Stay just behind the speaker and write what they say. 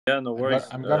Yeah, no worries.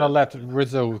 I'm gonna let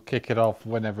Rizzo kick it off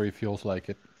whenever he feels like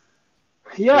it.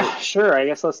 Yeah, sure. I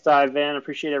guess let's dive in.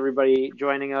 Appreciate everybody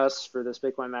joining us for this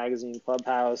Bitcoin Magazine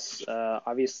Clubhouse.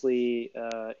 Obviously,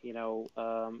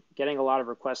 getting a lot of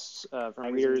requests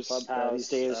from readers these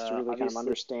days to really kind of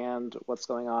understand what's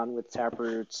going on with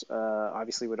Taproot.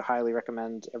 Obviously, would highly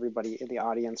recommend everybody in the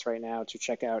audience right now to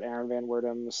check out Aaron Van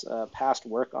Werdum's past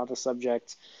work on the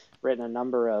subject. Written a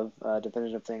number of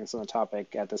definitive things on the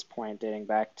topic at this point, dating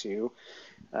back to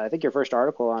I think your first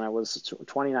article on it was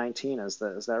 2019. Is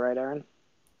that right, Aaron?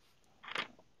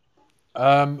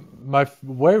 My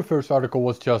very first article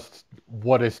was just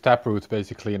what is Taproot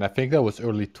basically, and I think that was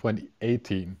early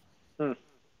 2018. Hmm.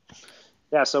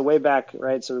 Yeah, so way back,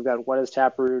 right? So we've got what is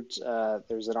Taproot?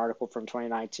 There's an article from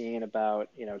 2019 about,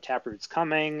 Taproot's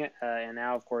coming, and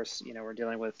now, of course, we're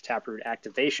dealing with Taproot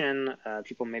activation.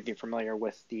 People may be familiar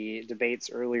with the debates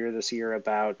earlier this year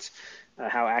about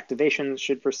how activation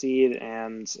should proceed,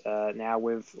 and now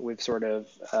we've sort of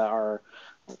are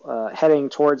heading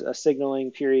towards a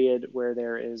signaling period where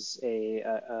there is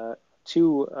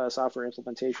two software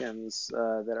implementations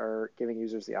that are giving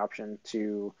users the option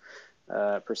to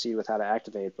proceed with how to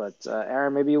activate. But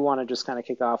Aaron, maybe you want to just kind of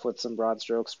kick off with some broad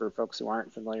strokes for folks who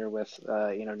aren't familiar with,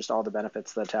 just all the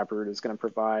benefits that Taproot is going to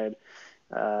provide,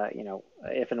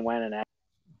 if and when and.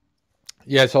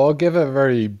 Yeah, so I'll give a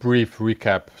very brief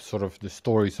recap, sort of the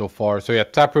story so far. So yeah,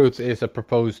 Taproot is a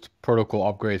proposed protocol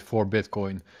upgrade for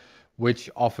Bitcoin, which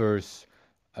offers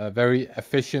a very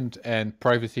efficient and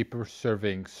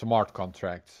privacy-preserving smart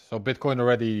contracts. So Bitcoin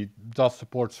already does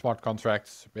support smart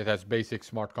contracts. It has basic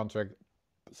smart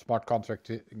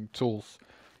contracting tools,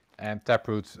 and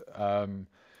Taproot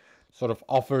sort of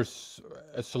offers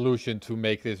a solution to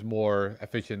make this more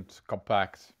efficient,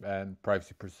 compact, and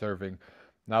privacy-preserving.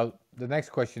 Now, the next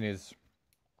question is,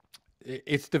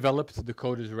 it's developed, the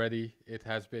code is ready, it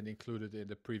has been included in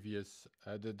the previous,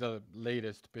 the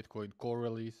latest Bitcoin core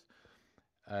release,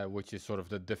 which is sort of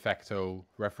the de facto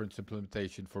reference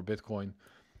implementation for Bitcoin.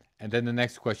 And then the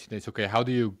next question is, okay, how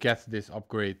do you get this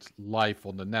upgrade live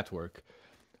on the network?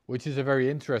 Which is a very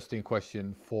interesting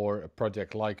question for a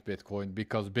project like Bitcoin,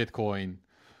 because Bitcoin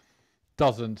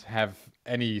doesn't have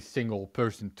any single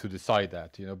person to decide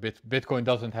that. Bitcoin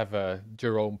doesn't have a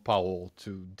Jerome Powell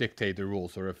to dictate the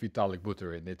rules or a Vitalik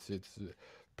Buterin. It's a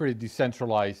pretty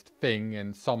decentralized thing,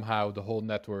 and somehow the whole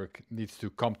network needs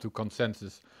to come to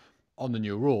consensus on the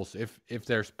new rules. If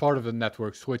there's part of the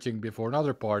network switching before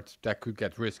another part, that could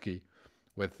get risky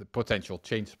with potential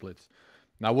chain splits.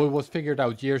 Now, what was figured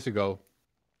out years ago,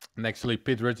 and actually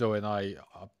Pete Rizzo and I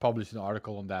published an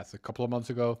article on that a couple of months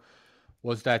ago,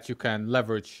 was that you can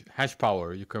leverage hash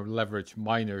power. You can leverage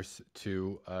miners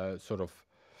to sort of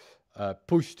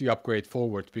push the upgrade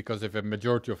forward, because if a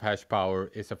majority of hash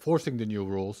power is enforcing the new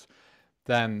rules,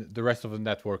 then the rest of the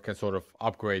network can sort of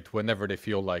upgrade whenever they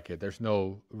feel like it. There's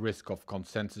no risk of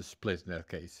consensus split in that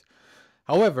case.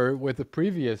 However, with the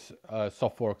previous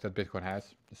soft fork that Bitcoin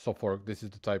has, soft fork, this is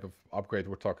the type of upgrade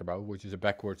we're talking about, which is a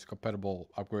backwards compatible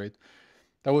upgrade.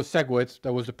 That was SegWit,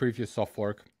 that was the previous soft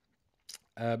fork.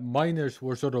 Miners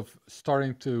were sort of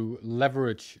starting to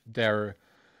leverage their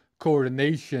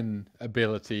coordination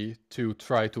ability to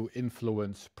try to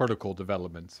influence protocol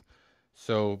development.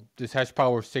 So this hash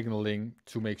power signaling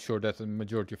to make sure that the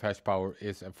majority of hash power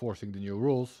is enforcing the new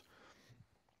rules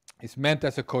is meant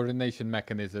as a coordination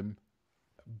mechanism,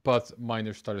 but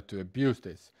miners started to abuse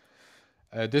this.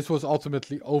 This was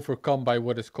ultimately overcome by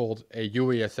what is called a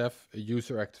UASF, a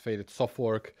user-activated soft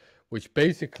fork, which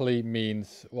basically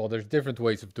means, well, there's different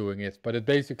ways of doing it, but it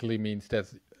basically means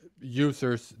that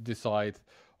users decide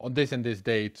on this and this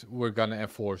date, we're going to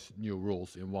enforce new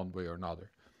rules in one way or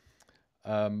another.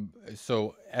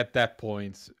 So at that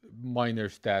point,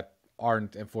 miners that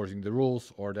aren't enforcing the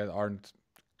rules or that aren't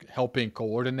helping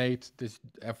coordinate this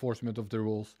enforcement of the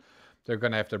rules, they're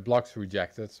going to have their blocks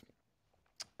rejected.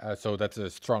 So that's a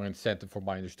strong incentive for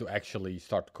miners to actually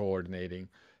start coordinating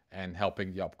and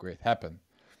helping the upgrade happen.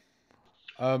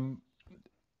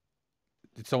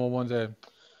 Did someone want to,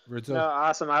 Rizzo? No,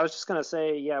 awesome. I was just gonna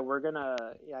say, yeah,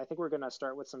 I think we're gonna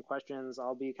start with some questions.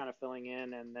 I'll be kind of filling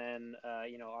in, and then,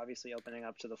 obviously opening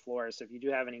up to the floor. So if you do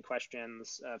have any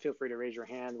questions, feel free to raise your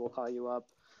hand. We'll call you up.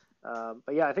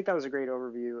 But yeah, I think that was a great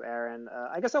overview, Aaron.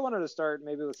 I guess I wanted to start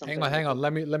maybe with something. Hang on.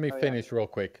 Let me finish real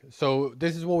quick. So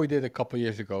this is what we did a couple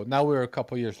years ago. Now we're a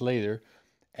couple years later,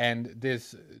 and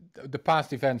the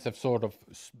past events have sort of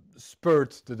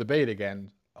spurred the debate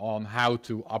again on how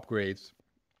to upgrade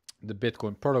the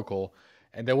Bitcoin protocol,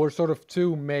 and there were sort of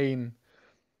two main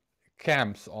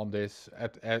camps on this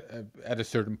at a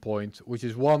certain point, which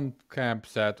is one camp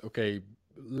said, okay,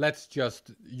 let's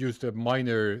just use the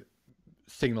minor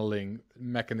signaling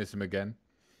mechanism again.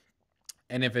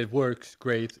 And if it works,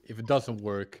 great. If it doesn't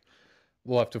work,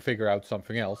 we'll have to figure out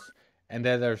something else. And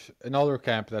then there's another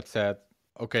camp that said,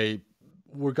 okay,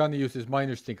 we're going to use this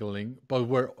minor signaling, but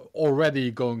we're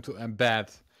already going to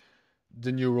embed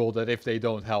the new rule that if they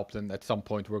don't help, then at some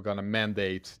point we're going to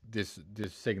mandate this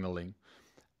signaling.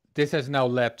 This has now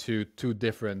led to two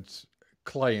different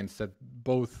clients that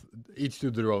both each do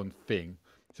their own thing.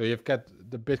 So you've got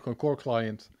the Bitcoin Core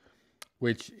client,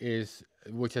 which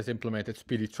has implemented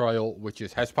speedy trial, which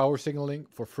is hash power signaling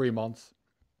for 3 months.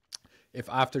 If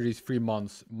after these 3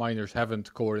 months miners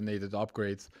haven't coordinated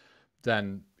upgrades,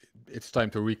 then it's time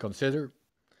to reconsider.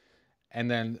 And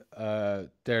then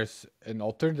there's an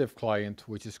alternative client,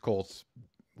 which is called,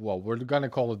 well, we're going to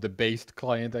call it the based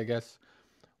client, I guess,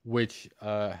 which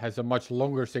has a much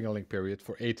longer signaling period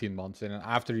for 18 months. And then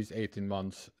after these 18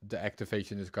 months, the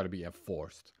activation is going to be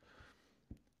enforced.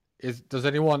 Does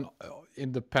anyone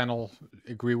in the panel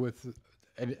agree with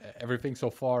everything so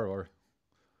far, or?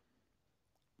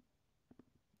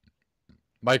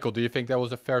 Michael, do you think that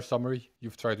was a fair summary?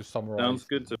 You've tried to summarize. Sounds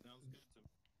good to me.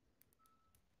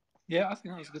 Yeah, I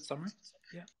think that was a good summary.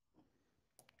 Yeah.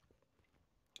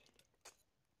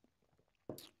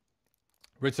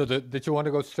 Rizzo, did you want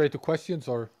to go straight to questions,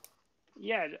 or?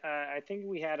 Yeah, I think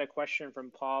we had a question from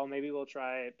Paul. Maybe we'll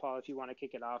try, Paul, if you want to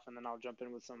kick it off, and then I'll jump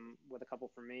in with a couple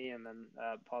from me, and then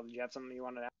Paul, did you have something you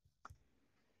wanted to ask?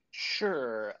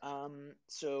 Sure.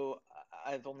 So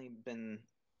I've only been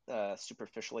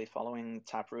superficially following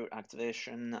Taproot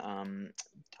activation.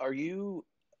 Are you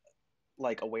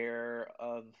aware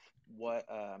of what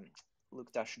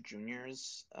Luke Dash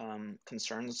Jr.'s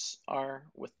concerns are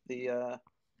with the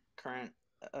current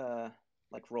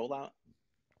rollout?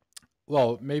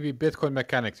 Well, maybe Bitcoin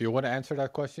Mechanic. Do you want to answer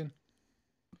that question?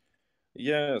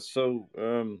 Yeah. So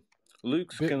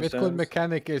Luke's concerns. Bitcoin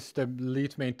Mechanic is the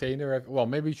lead maintainer. Well,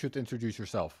 maybe you should introduce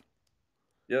yourself.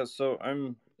 Yeah. So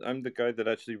I'm the guy that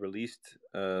actually released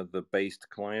the based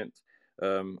client.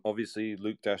 Obviously,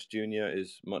 Luke Dash Jr.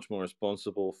 is much more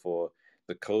responsible for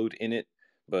the code in it.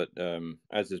 But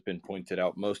as has been pointed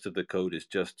out, most of the code is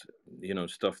just,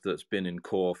 stuff that's been in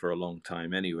core for a long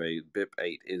time anyway.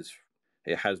 BIP8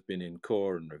 has been in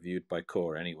core and reviewed by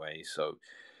core anyway. So,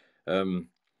 I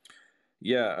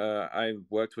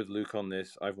worked with Luke on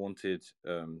this. I've wanted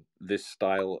this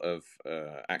style of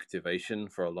activation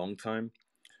for a long time,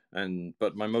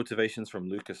 but my motivations from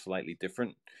Luke are slightly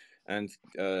different. And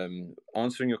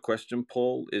answering your question,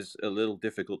 Paul, is a little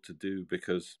difficult to do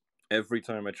because every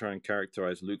time I try and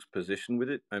characterize Luke's position with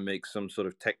it, I make some sort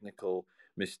of technical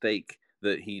mistake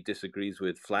that he disagrees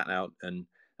with flat out and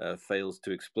fails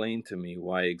to explain to me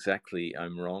why exactly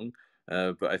I'm wrong.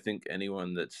 But I think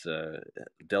anyone that's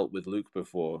dealt with Luke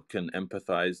before can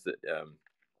empathize that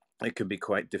it can be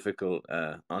quite difficult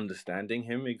understanding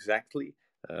him exactly.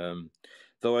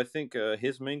 Though I think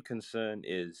his main concern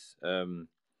is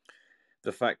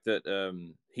the fact that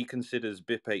he considers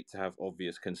BIP8 to have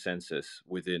obvious consensus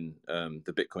within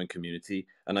the Bitcoin community,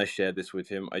 and I share this with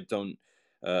him. I don't.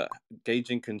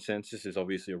 Gauging consensus is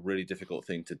obviously a really difficult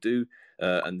thing to do,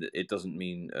 and it doesn't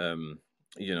mean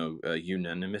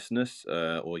unanimousness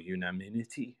or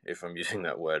unanimity, if I'm using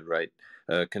that word right.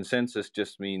 Consensus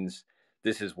just means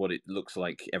this is what it looks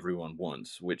like everyone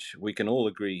wants, which we can all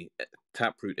agree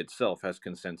Taproot itself has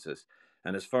consensus.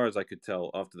 And as far as I could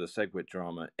tell, after the SegWit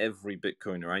drama, every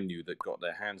Bitcoiner I knew that got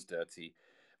their hands dirty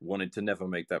wanted to never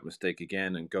make that mistake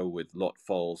again and go with lot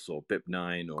false or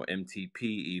BIP9 or MTP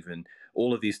even.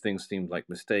 All of these things seemed like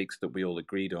mistakes that we all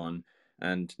agreed on.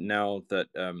 And now that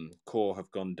Core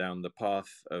have gone down the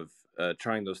path of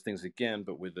trying those things again,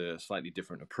 but with a slightly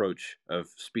different approach of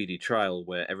speedy trial,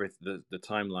 where the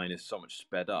timeline is so much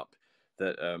sped up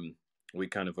that we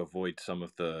kind of avoid some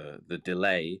of the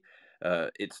delay.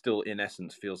 It still, in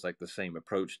essence, feels like the same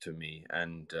approach to me.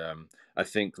 And I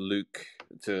think Luke,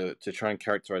 to try and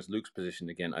characterize Luke's position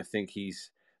again, I think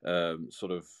he's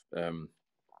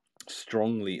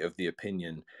strongly of the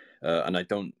opinion, and I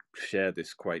don't share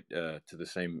this quite to the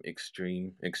same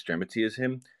extremity as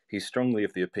him. He's strongly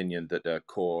of the opinion that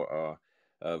Core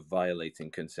are violating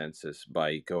consensus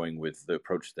by going with the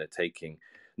approach they're taking,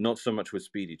 not so much with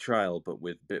speedy trial, but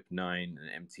with BIP9 and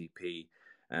MTP.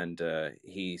 And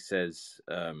he says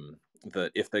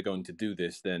that if they're going to do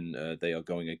this, then they are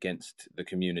going against the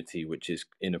community, which is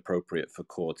inappropriate for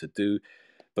Core to do.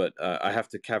 But I have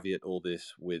to caveat all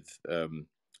this with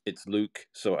it's Luke,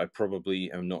 so I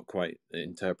probably am not quite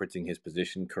interpreting his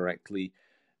position correctly.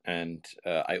 And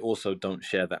I also don't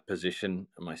share that position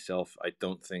myself. I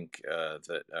don't think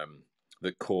that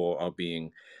that Core are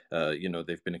being,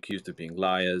 they've been accused of being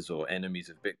liars or enemies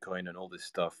of Bitcoin and all this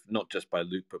stuff, not just by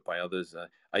Luke but by others.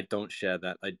 I don't share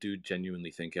that. I do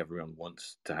genuinely think everyone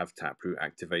wants to have Taproot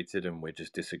activated, and we're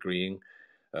just disagreeing.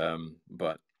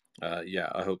 But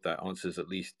I hope that answers at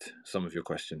least some of your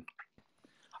question.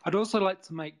 I'd also like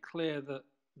to make clear that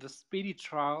the speedy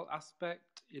trial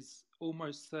aspect is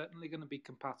almost certainly going to be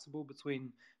compatible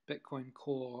between Bitcoin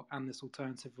Core and this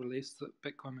alternative release that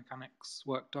Bitcoin Mechanics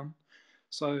worked on.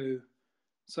 So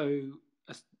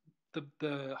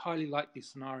the highly likely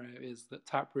scenario is that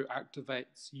Taproot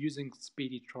activates using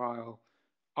speedy trial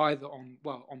either on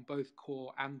both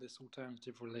Core and this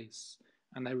alternative release,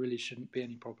 and there really shouldn't be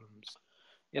any problems.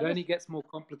 It only gets more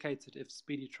complicated if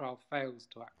speedy trial fails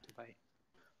to activate.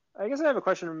 I guess I have a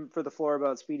question for the floor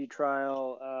about speedy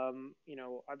trial.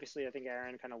 Obviously, I think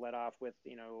Aaron kind of led off with,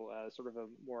 sort of a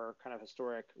more kind of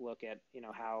historic look at,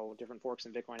 how different forks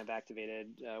in Bitcoin have activated,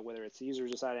 whether it's the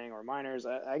users deciding or miners.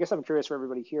 I guess I'm curious for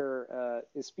everybody here,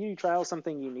 is speedy trial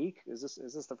something unique? Is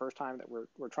this the first time that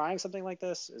we're trying something like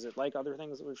this? Is it like other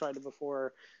things that we've tried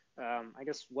before? I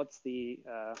guess what's the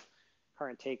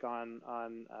current take on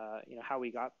how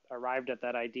we arrived at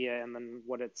that idea, and then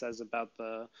what it says about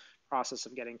the process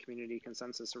of getting community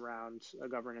consensus around a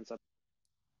governance.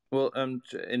 Well,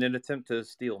 in an attempt to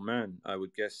steal man, I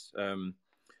would guess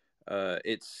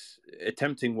it's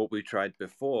attempting what we tried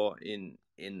before in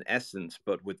essence,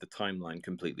 but with the timeline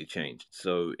completely changed.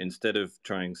 So instead of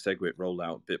trying SegWit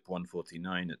rollout, BIP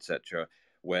 149, etc.,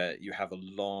 where you have a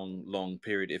long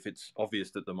period, if it's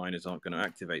obvious that the miners aren't going to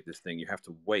activate this thing, you have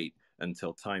to wait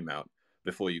until timeout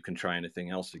before you can try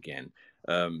anything else again.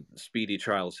 Speedy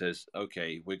trial says,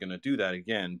 okay, we're going to do that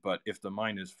again, but if the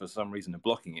miners for some reason are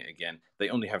blocking it again, they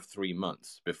only have 3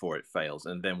 months before it fails,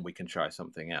 and then we can try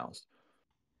something else.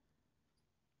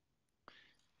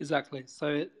 Exactly.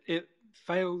 So it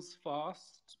fails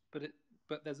fast, but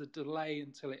there's a delay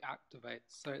until it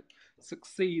activates. So it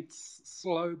succeeds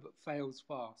slow but fails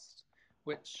fast,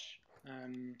 which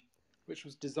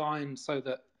was designed so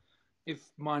that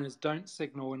if miners don't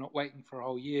signal, we're not waiting for a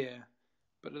whole year,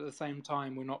 but at the same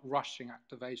time, we're not rushing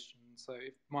activation. So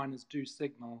if miners do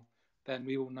signal, then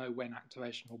we will know when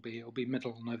activation will be. It'll be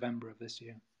middle of November of this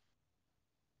year.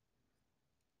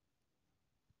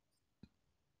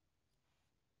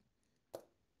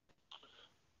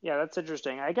 Yeah, that's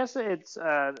interesting. I guess it's,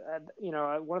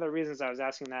 one of the reasons I was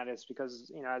asking that is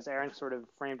because, as Aaron sort of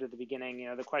framed at the beginning,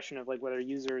 the question of like whether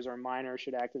users or miners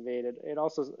should activate it.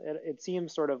 It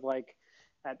seems sort of like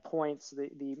at points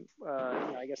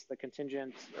I guess the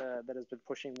contingent that has been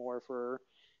pushing more for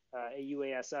a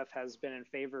UASF has been in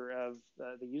favor of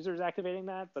the users activating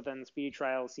that, but then speed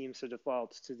trial seems to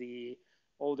default to the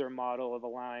older model of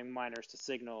allowing miners to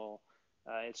signal.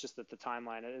 It's just that the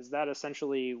timeline, is that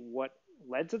essentially what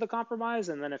led to the compromise?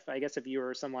 And then if you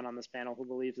were someone on this panel who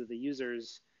believes that the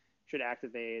users should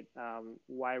activate,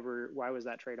 why was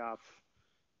that trade-off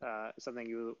something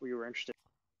you were interested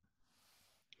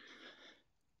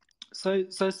in?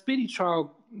 So speedy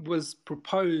trial was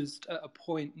proposed at a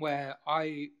point where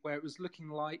it was looking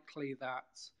likely that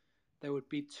there would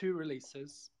be 2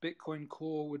 releases. Bitcoin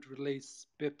Core would release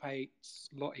BIP8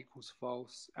 lot equals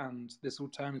false, and this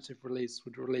alternative release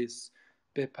would release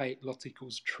BIP8 lot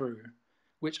equals true,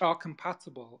 which are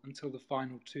compatible until the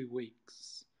final 2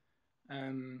 weeks.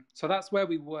 So that's where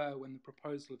we were when the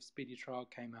proposal of speedy trial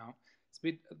came out.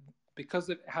 Because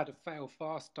it had a fail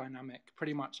fast dynamic,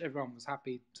 pretty much everyone was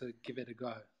happy to give it a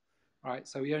go, right?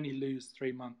 So we only lose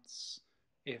 3 months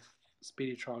if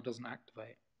speedy trial doesn't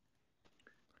activate.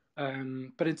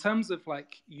 But in terms of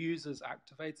like users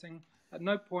activating, at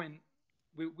no point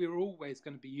we were always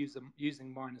going to be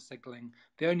using miner signaling.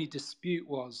 The only dispute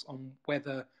was on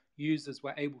whether users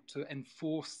were able to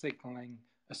enforce signaling,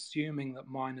 assuming that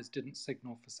miners didn't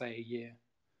signal for, say, a year.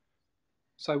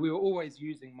 So we were always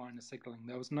using miner signaling.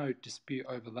 There was no dispute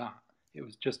over that. It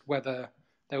was just whether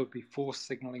there would be forced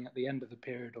signaling at the end of the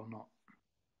period or not.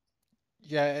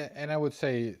 Yeah, and I would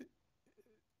say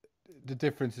the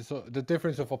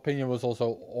difference of opinion was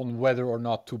also on whether or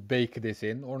not to bake this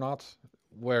in or not,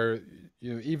 where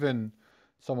even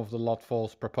some of the lot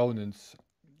false proponents,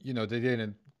 they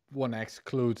didn't want to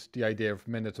exclude the idea of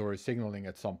mandatory signaling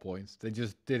at some point. They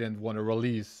just didn't want to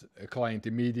release a client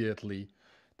immediately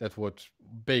that would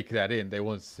bake that in. They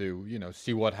wanted to,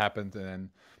 see what happened, and then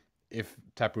if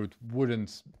Taproot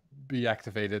wouldn't be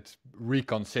activated,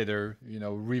 reconsider,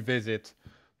 revisit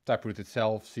Taproot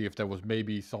itself, see if there was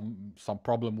maybe some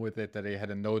problem with it that they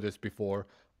hadn't noticed before,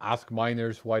 ask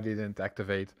miners why they didn't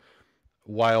activate.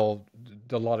 While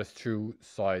the lot is true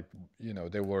side,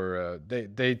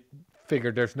 they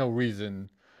figured there's no reason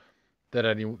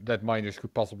that miners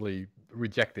could possibly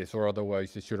reject this, or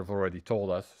otherwise they should have already told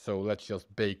us. So let's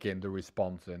just bake in the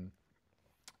response and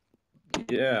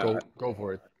go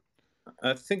for it.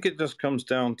 I think it just comes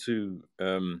down to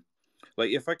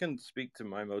like, if I can speak to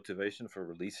my motivation for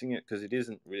releasing it, because it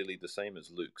isn't really the same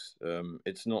as Luke's.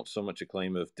 It's not so much a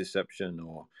claim of deception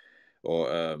or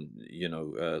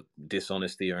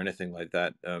dishonesty or anything like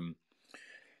that.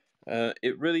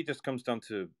 It really just comes down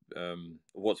to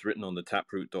what's written on the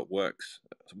Taproot.works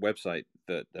website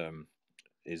that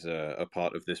is a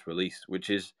part of this release, which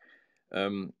is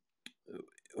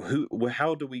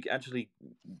how do we actually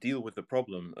deal with the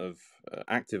problem of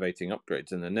activating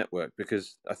upgrades in the network?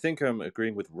 Because I think I'm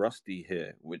agreeing with Rusty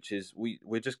here, which is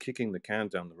we're just kicking the can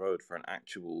down the road for an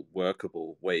actual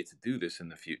workable way to do this in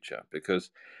the future, because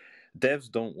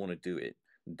devs don't want to do it.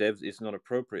 It's not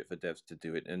appropriate for devs to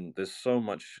do it, and there's so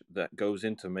much that goes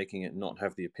into making it not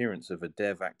have the appearance of a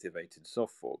dev activated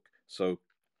soft fork. So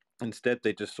instead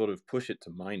they just sort of push it to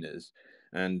miners,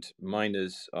 and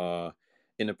miners are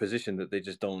in a position that they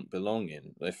just don't belong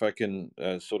in. If I can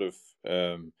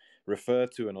refer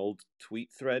to an old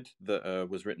tweet thread that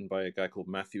was written by a guy called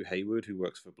Matthew Hayward, who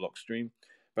works for Blockstream.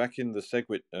 Back in the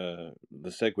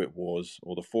SegWit wars,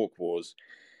 or the fork wars,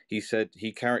 he said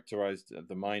he characterized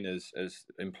the miners as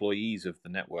employees of the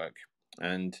network,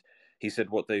 and he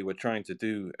said what they were trying to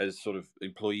do as sort of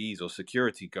employees or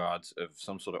security guards of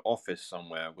some sort of office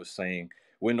somewhere was saying,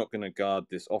 we're not going to guard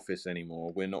this office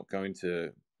anymore. We're not going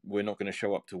to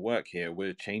show up to work here.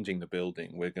 We're changing the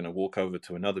building. We're going to walk over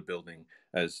to another building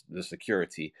as the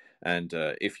security. And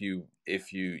if you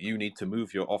need to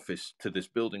move your office to this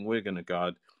building, we're going to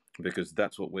guard, because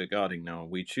that's what we're guarding now.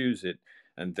 We choose it.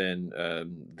 And then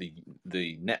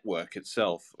the network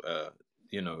itself,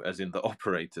 as in the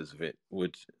operators of it,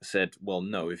 said, well,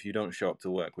 no, if you don't show up to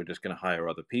work, we're just going to hire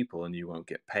other people and you won't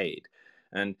get paid.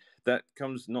 And that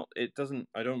comes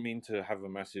I don't mean to have a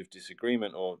massive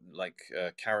disagreement or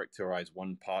characterize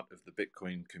one part of the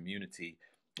Bitcoin community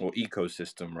or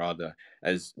ecosystem rather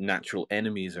as natural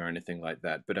enemies or anything like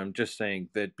that, but I'm just saying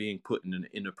they're being put in an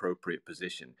inappropriate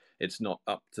position. It's not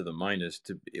up to the miners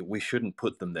we shouldn't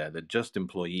put them there. They're just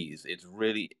employees. It's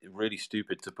really, really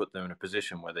stupid to put them in a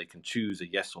position where they can choose a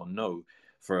yes or no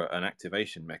for an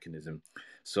activation mechanism.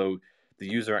 So the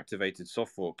user activated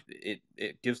soft fork,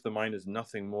 it gives the miners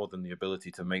nothing more than the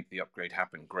ability to make the upgrade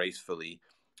happen gracefully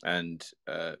and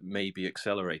maybe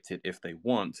accelerate it if they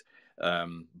want,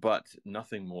 but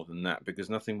nothing more than that,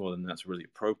 because nothing more than that's really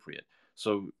appropriate.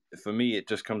 So for me, it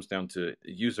just comes down to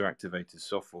user activated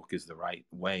soft fork is the right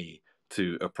way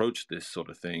to approach this sort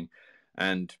of thing.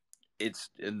 And it's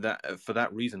that for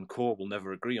that reason, Core will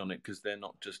never agree on it, because they're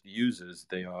not just users;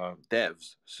 they are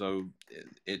devs. So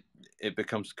it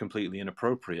becomes completely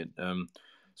inappropriate.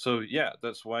 So yeah,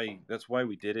 that's why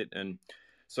we did it. And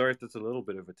sorry if that's a little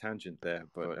bit of a tangent there,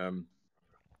 but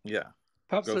yeah.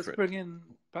 Perhaps let's bring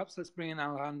in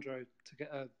Alejandro to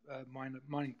get a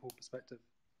mining pool perspective.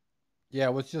 Yeah, I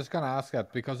was just gonna ask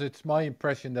that, because it's my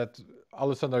impression that,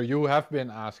 Alessandro, you have been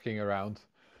asking around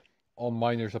on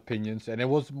miners' opinions, and it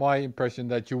was my impression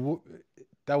that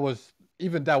that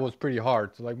was pretty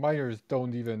hard. Like, miners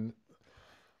don't even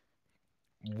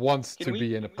want to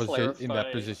be in that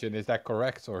position. Is that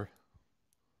correct, or?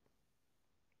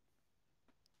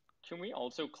 Can we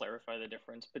also clarify the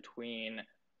difference between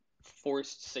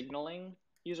forced signaling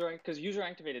because user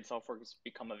activated soft fork has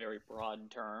become a very broad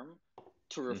term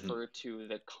to refer to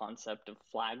the concept of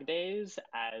flag days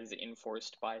as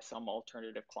enforced by some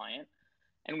alternative client.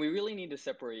 And we really need to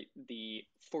separate the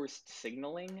forced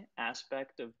signaling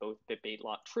aspect of both BIP8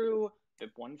 lock true,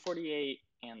 BIP 148,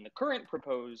 and the current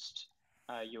proposed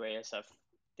UASF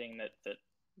thing that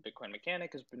Bitcoin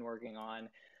Mechanic has been working on,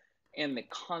 and the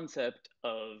concept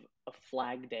of a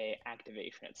flag day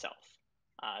activation itself.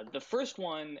 The first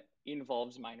one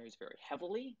involves miners very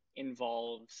heavily,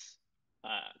 involves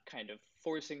kind of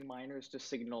forcing miners to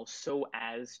signal so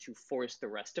as to force the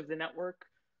rest of the network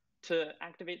to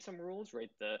activate some rules, right?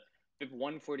 The BIP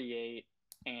 148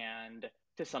 and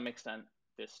to some extent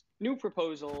this new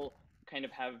proposal kind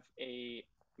of have a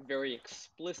very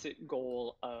explicit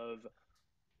goal of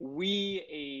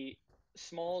a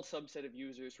small subset of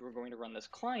users who are going to run this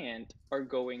client are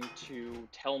going to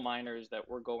tell miners that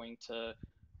we're going to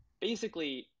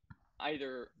basically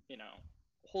either,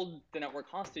 hold the network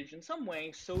hostage in some way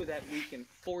so that we can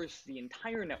force the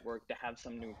entire network to have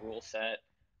some new rule set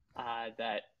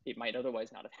that it might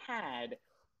otherwise not have had,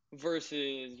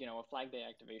 versus, a flag day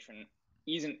activation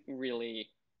isn't really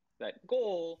that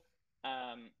goal.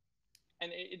 And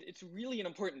it's really an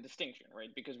important distinction, right?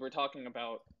 Because we're talking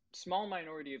about small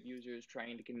minority of users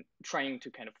trying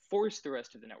to kind of force the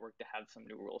rest of the network to have some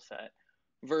new rule set,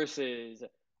 versus,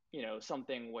 you know,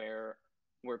 something where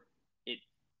it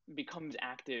becomes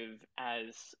active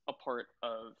as a part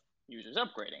of users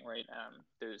upgrading, right?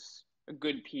 There's a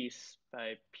good piece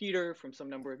by Peter from some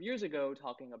number of years ago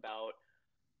talking about,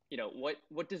 you know,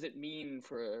 what does it mean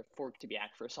for a fork to be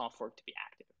for a soft fork to be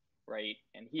active, right?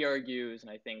 And he argues,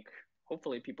 and I think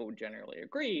hopefully people would generally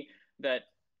agree, that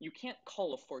you can't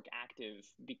call a fork active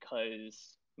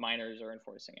because miners are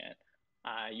enforcing it.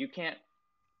 You can't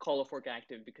call a fork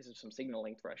active because of some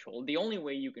signaling threshold. The only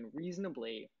way you can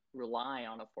reasonably rely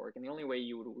on a fork, and the only way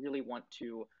you would really want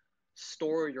to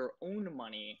store your own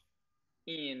money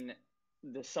in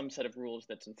some set of rules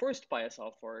that's enforced by a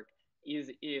soft fork, is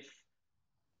if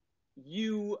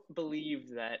you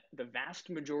believe that the vast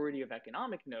majority of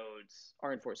economic nodes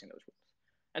are enforcing those rules.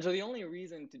 And so the only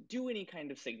reason to do any kind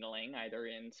of signaling, either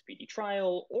in speedy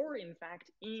trial or in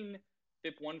fact in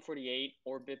BIP 148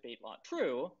 or BIP 8 lot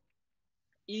true,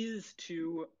 is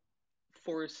to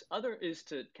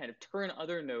kind of turn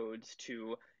other nodes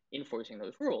to enforcing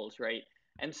those rules, right?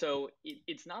 And so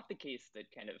it's not the case that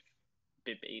kind of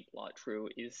BIP 8 lot true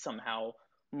is somehow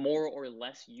more or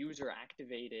less user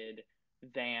activated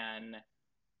than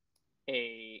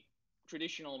a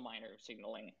traditional miner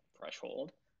signaling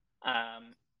threshold.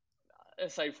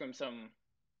 Aside from some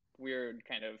weird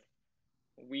kind of,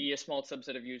 a small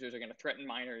subset of users are going to threaten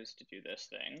miners to do this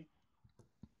thing,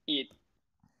 it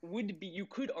would be, you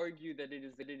could argue that it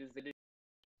is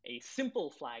a simple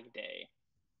flag day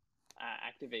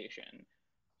activation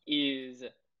is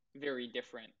very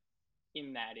different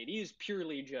in that it is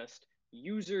purely just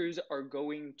users are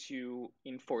going to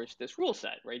enforce this rule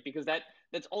set, right? Because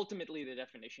that's ultimately the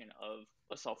definition of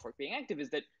a soft fork being active, is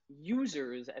that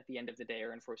users at the end of the day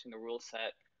are enforcing the rule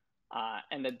set,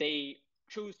 and that they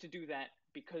chose to do that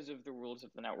because of the rules of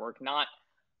the network, not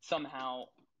somehow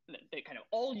that kind of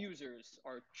all users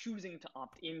are choosing to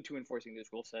opt into enforcing these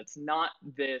rule sets, not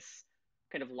this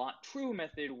kind of lot true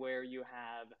method where you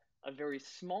have a very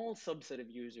small subset of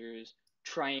users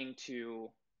trying to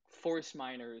force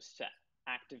miners to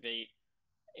activate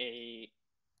a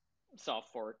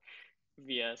soft fork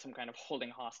via some kind of holding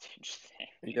hostage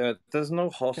thing. Yeah, there's no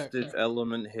hostage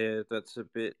element here. That's a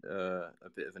bit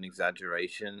of an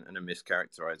exaggeration and a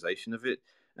mischaracterization of it.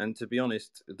 And to be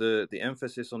honest, the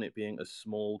emphasis on it being a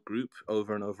small group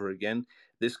over and over again,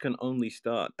 this can only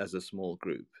start as a small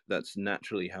group. That's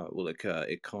naturally how it will occur.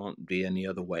 It can't be any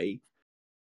other way.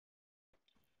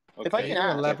 Okay. If I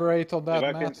can elaborate on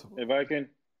that, Matt? If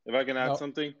I can add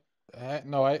something.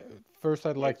 No, first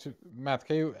I'd like to, Matt,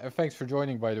 can you, thanks for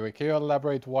joining, by the way. Can you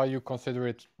elaborate why you consider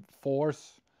it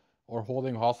force or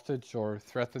holding hostage or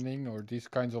threatening or these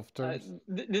kinds of terms?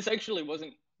 This actually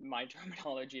wasn't my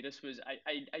terminology. This was,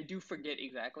 I do forget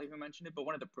exactly who mentioned it, but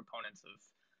one of the proponents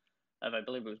of I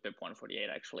believe it was BIP 148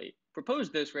 actually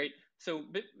proposed this, right? So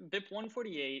BIP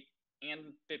 148 and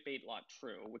BIP 8 lot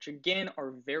true, which again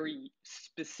are very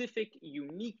specific,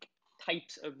 unique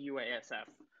types of UASF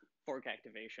fork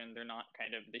activation. They're not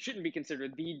they shouldn't be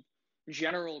considered the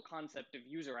general concept of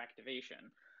user activation,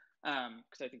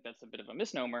 because I think that's a bit of a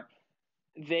misnomer.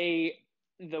 The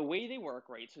way they work,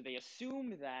 right? So they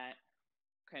assume that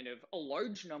kind of a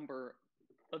large number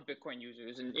of Bitcoin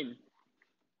users, in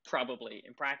probably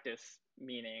in practice,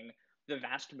 meaning the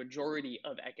vast majority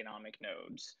of economic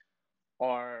nodes,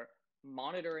 are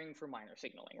monitoring for miner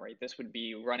signaling, right? This would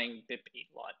be running BIP 8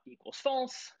 lot equals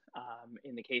false.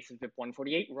 In the case of BIP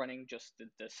 148, running just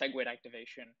the SegWit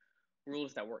activation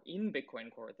rules that were in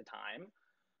Bitcoin Core at the time.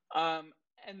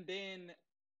 And then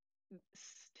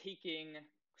taking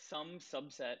some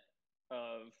subset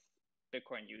of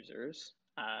Bitcoin users,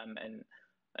 and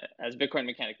as Bitcoin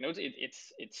mechanic notes, it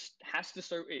has to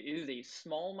start. It is a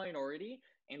small minority,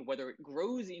 and whether it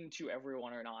grows into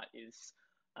everyone or not is,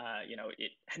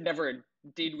 it never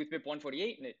did with BIP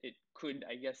 148, and it could,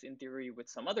 I guess, in theory, with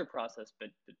some other process, but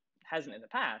it hasn't in the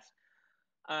past.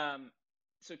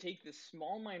 So take this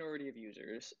small minority of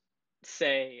users,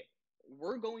 say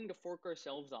we're going to fork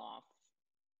ourselves off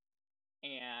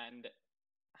and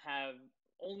have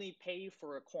only pay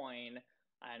for a coin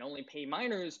and only pay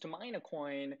miners to mine a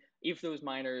coin if those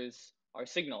miners are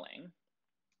signaling,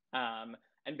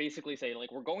 and basically say,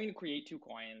 like, we're going to create 2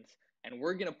 coins and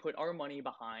we're going to put our money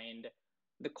behind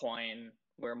the coin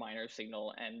where miners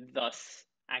signal and thus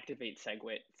activate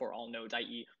SegWit for all nodes,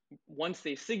 i.e. once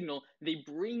they signal, they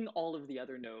bring all of the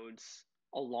other nodes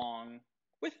along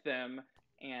with them,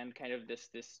 and kind of this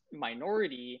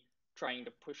minority trying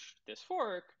to push this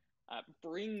fork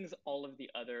brings all of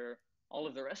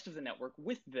the rest of the network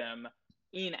with them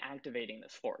in activating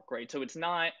this fork, right? So it's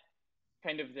not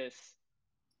kind of this,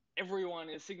 everyone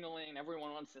is signaling,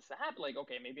 everyone wants this to happen. Like,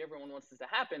 okay, maybe everyone wants this to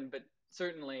happen, but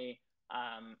certainly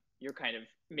you're kind of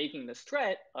making this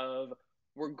threat of,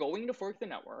 we're going to fork the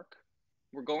network,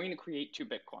 we're going to create 2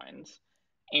 Bitcoins,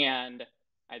 and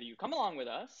either you come along with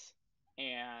us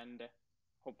and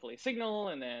hopefully signal,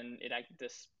 and then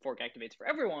this fork activates for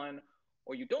everyone,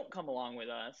 or you don't come along with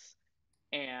us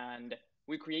and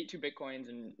we create 2 Bitcoins,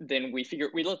 and then we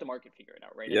let the market figure it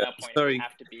out, right? Yeah, At that point, sorry. it would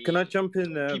have to be, can I jump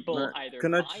in there, people Matt? either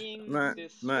buying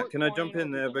this Matt, fork can I coin jump or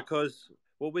in there? people not. Because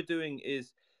what we're doing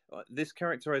is, this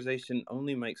characterization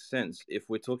only makes sense if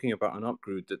we're talking about an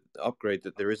upgrade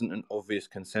that there isn't an obvious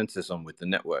consensus on with the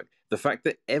network. The fact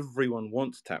that everyone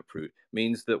wants Taproot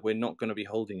means that we're not going to be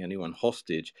holding anyone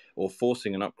hostage or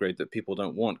forcing an upgrade that people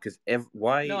don't want. Because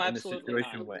why No, in a absolutely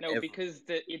situation not. where No, because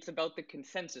it's about the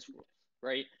consensus rules,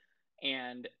 right?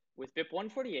 And with BIP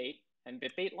 148 and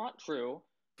BIP 8 lot true,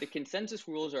 the consensus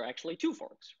rules are actually 2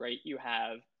 forks, right? You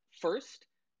have first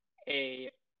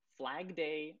a flag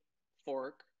day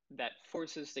fork that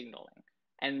forces signaling.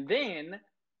 And then,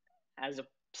 as a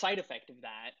side effect of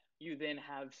that, you then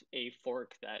have a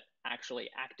fork that actually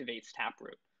activates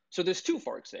Taproot. So there's 2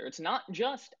 forks there. It's not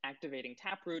just activating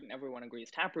Taproot and everyone agrees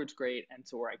Taproot's great and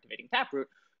so we're activating Taproot.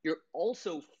 You're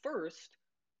also first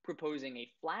proposing a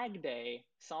flag day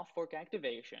soft fork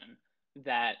activation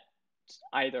that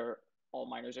either all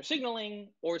miners are signaling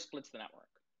or splits the network.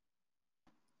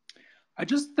 I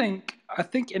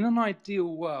think in an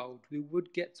ideal world, we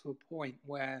would get to a point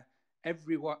where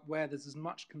where there's as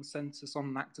much consensus on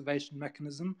an activation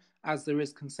mechanism as there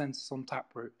is consensus on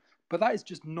Taproot. But that is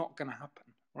just not going to happen,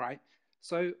 right?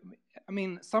 So, I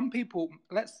mean, some people,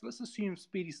 let's assume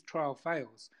Speedy's trial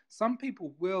fails. Some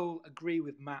people will agree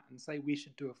with Matt and say we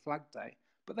should do a flag day,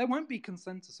 but there won't be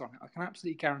consensus on it. I can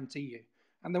absolutely guarantee you.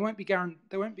 And there won't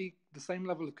be the same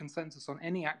level of consensus on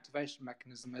any activation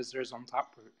mechanism as there is on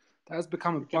Taproot. That has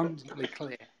become abundantly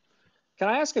clear. Can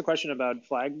I ask a question about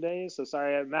flag day? So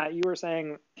sorry, Matt, you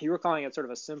were calling it sort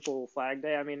of a simple flag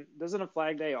day. I mean, doesn't a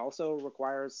flag day also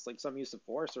requires like some use of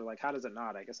force, or like how does it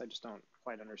not? I guess I just don't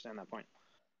quite understand that point.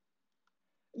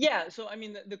 Yeah, so I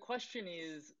mean, the question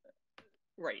is,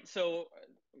 right, so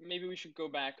maybe we should go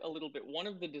back a little bit. One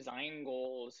of the design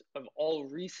goals of all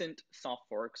recent soft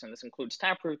forks, and this includes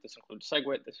Taproot, this includes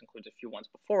SegWit, this includes a few ones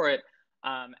before it,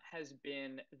 has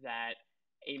been that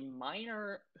a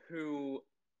miner who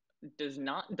does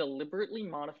not deliberately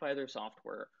modify their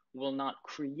software will not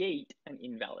create an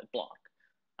invalid block.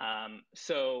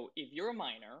 So if you're a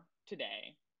miner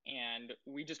today and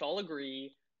we just all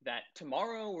agree that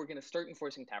tomorrow we're going to start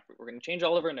enforcing Taproot, we're going to change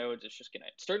all of our nodes, it's just going to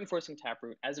start enforcing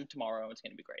Taproot as of tomorrow, it's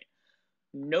going to be great.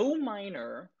 No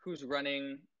miner who's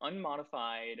running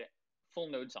unmodified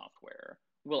full node software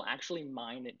will actually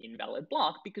mine an invalid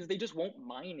block because they just won't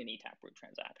mine any Taproot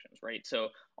transactions, right? So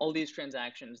all these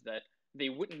transactions that they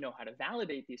wouldn't know how to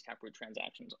validate these Taproot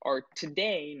transactions are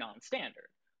today non-standard.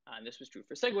 This was true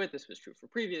for SegWit, this was true for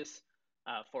previous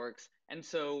forks, and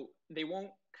so they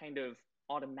won't kind of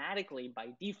automatically by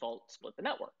default split the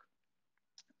network.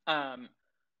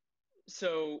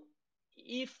 So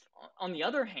if, on the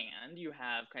other hand, you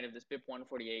have kind of this BIP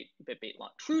 148, BIP 8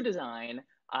 lot true design,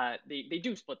 they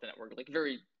do split the network like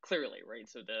very clearly, right?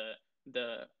 So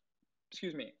the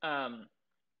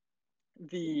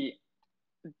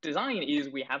design is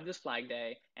we have this flag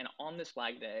day, and on this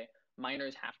flag day,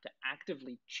 miners have to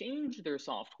actively change their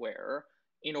software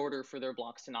in order for their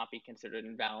blocks to not be considered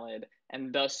invalid,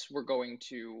 and thus we're going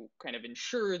to kind of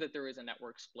ensure that there is a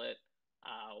network split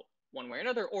one way or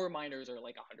another, or miners are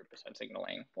like 100%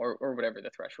 signaling, or whatever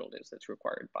the threshold is that's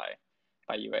required by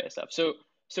UASF. So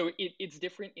it's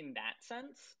different in that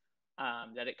sense,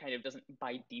 that it kind of doesn't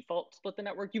by default split the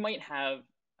network. You might have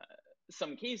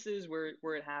some cases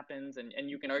where it happens, and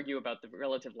you can argue about the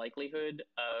relative likelihood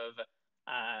of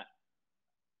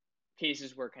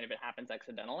cases where kind of it happens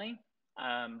accidentally,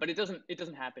 but it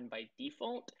doesn't happen by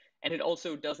default, and it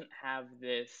also doesn't have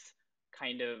this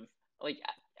kind of like,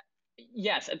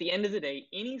 yes, at the end of the day,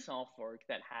 any soft fork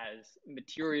that has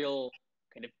material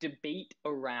kind of debate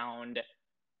around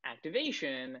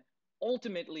activation,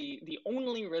 ultimately the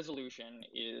only resolution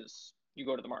is you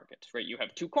go to the markets, right? You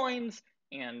have 2 coins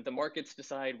and the markets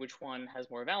decide which one has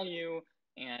more value,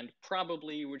 and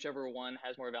probably whichever one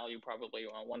has more value, probably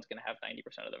one's going to have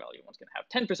 90% of the value, one's going to have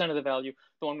 10% of the value.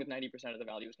 The one with 90% of the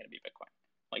value is going to be Bitcoin.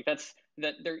 Like that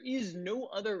there is no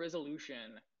other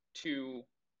resolution to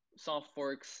soft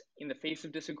forks in the face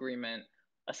of disagreement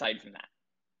aside from that,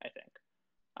 I think.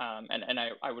 And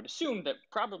I would assume that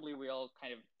probably we all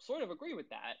kind of sort of agree with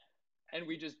that, and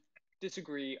we just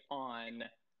disagree on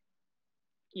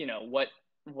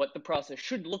what the process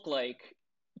should look like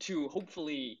to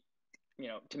hopefully,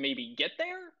 to maybe get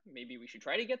there. Maybe we should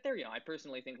try to get there. I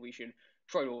personally think we should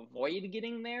try to avoid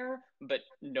getting there, but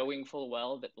knowing full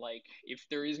well that if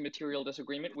there is material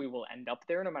disagreement, we will end up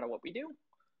there no matter what we do.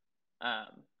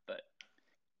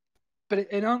 But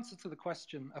in answer to the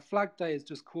question, a flag day is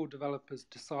just core developers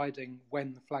deciding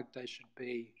when the flag day should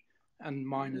be, and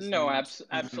miners. No,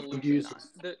 absolutely not.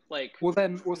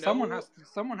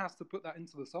 Someone has to put that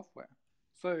into the software.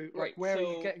 So, right. Where are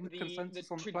you getting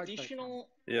consensus on the flag day from?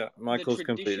 Yeah, Michael's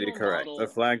completely correct. The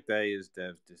flag day is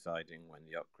devs deciding when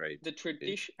the upgrade. The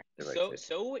tradition.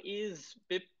 So is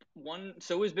BIP 1.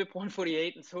 So is BIP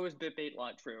 148, and so is BIP 8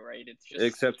 lot true. Right. It's just.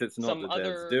 Except it's not the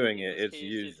devs doing it; it's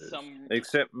users.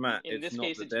 Except Matt, it's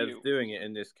not the devs doing it.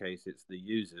 In this case, it's the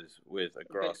users with a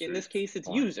grassroots. But in this case, it's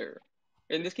user.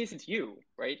 In this case, it's you,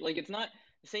 right? It's not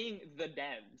saying the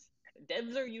devs.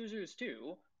 Devs are users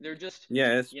too. They're just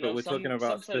but we're talking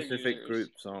about specific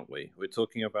groups, aren't we? We're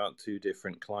talking about two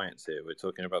different clients here. We're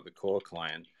talking about the core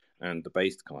client and the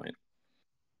based client.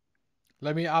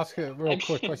 Let me ask a real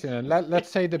quick question. And let's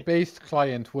say the based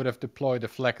client would have deployed a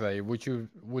flag day.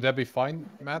 Would that be fine,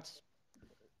 Matt?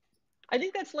 I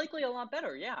think that's likely a lot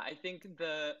better. Yeah, I think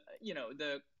I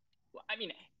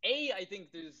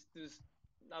think there's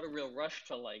not a real rush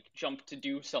to jump to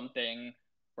do something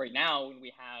right now when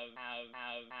we have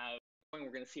we're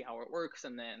going to see how it works,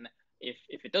 and then if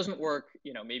it doesn't work,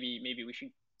 maybe we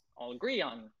should all agree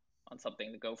on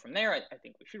something to go from there. I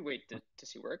think we should wait to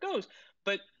see where it goes.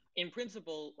 But in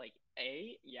principle,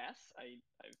 yes,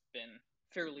 I've been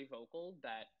fairly vocal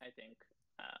that I think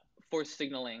force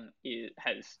signaling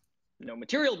has no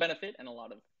material benefit and a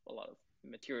lot of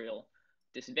material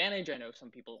disadvantage. I know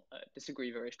some people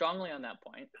disagree very strongly on that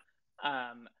point.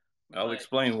 I'll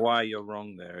explain why you're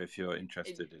wrong there if you're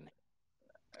interested in it.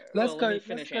 Let me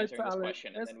finish answering this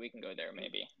question, and then we can go there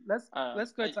maybe. Let's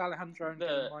go to Alejandro and get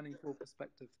a mining pool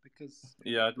perspective, because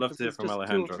I'd love to hear from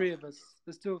Alejandro. There's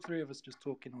still three of us just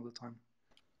talking all the time.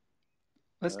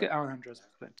 Let's get Alejandro's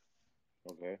perspective.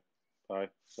 Okay. Hi.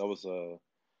 That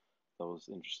was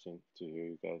interesting to hear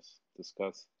you guys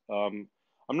discuss. I'm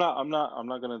not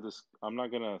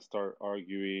gonna start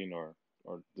arguing or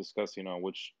discussing on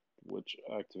which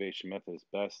activation method is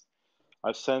best.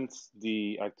 I've sent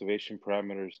the activation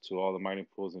parameters to all the mining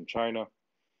pools in China,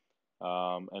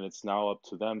 and it's now up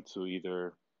to them to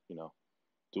either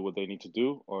do what they need to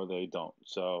do or they don't.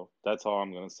 So that's all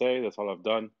I'm gonna say. That's all I've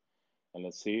done, and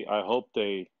let's see. I hope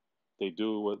they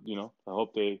do what I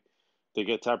hope they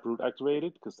get Taproot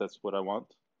activated, because that's what I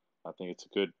want. I think it's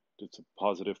a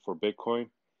positive for Bitcoin,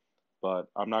 but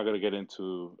I'm not gonna get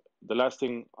into the last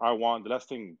thing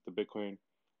the Bitcoin,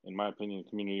 in my opinion, the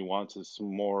community wants is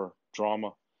some more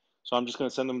drama. So I'm just going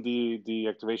to send them the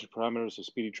activation parameters, the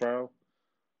speedy trial,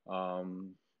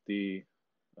 and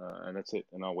that's it.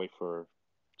 And I'll wait to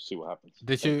see what happens.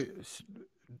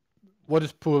 What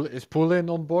is Poolin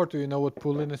on board? Do you know what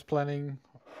Poolin is planning?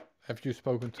 Have you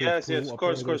spoken to? Yes, of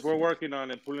course. We're working on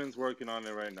it. Poolin's working on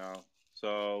it right now.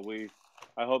 So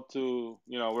I hope to,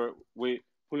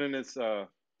 Poolin is,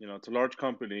 it's a large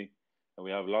company, and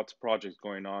we have lots of projects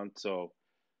going on. So,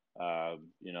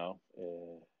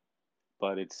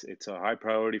 but it's a high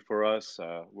priority for us.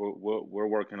 We're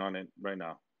working on it right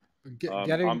now.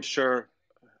 I'm sure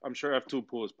F2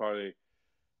 Pool is probably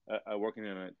working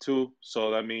on it too.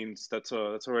 So that means that's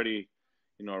already,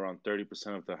 around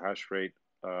 30% of the hash rate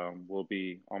will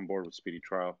be on board with speedy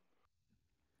trial.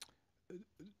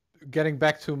 Getting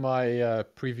back to my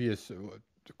previous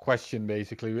question,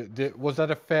 basically, was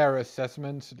that a fair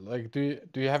assessment? Do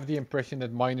you have the impression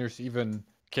that miners even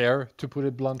care, to put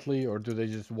it bluntly, or do they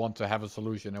just want to have a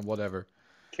solution and whatever?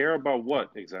 Care about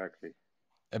what exactly?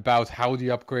 About how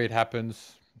the upgrade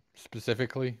happens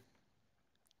specifically.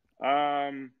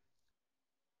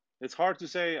 It's hard to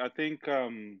say. I think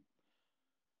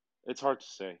it's hard to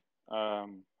say. I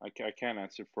can't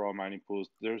answer for all mining pools.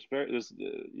 I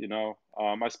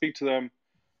speak to them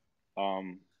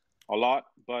a lot,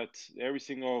 but every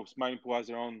single mining pool has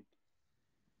their own,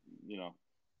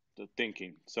 the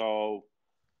thinking. So,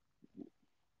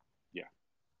 yeah.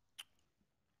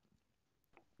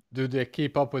 Do they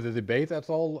keep up with the debate at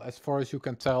all, as far as you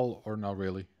can tell, or not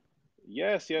really?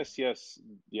 Yes.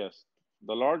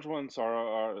 The large ones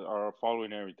are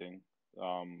following everything.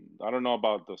 I don't know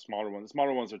about the smaller ones. The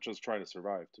smaller ones are just trying to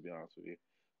survive, to be honest with you.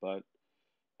 But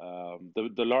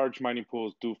the large mining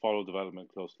pools do follow development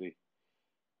closely.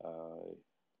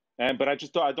 But I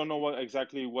don't know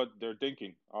exactly what they're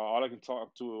thinking. All I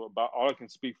can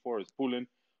speak for is Poolin.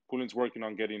 Poolin's working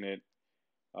on getting it.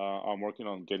 I'm working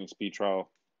on getting speedy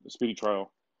trial.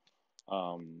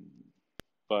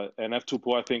 and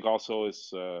F2Pool I think also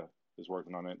is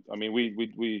working on it. I mean,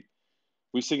 we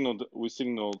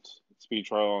signaled speed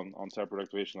trial on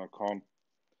taprootactivation.com,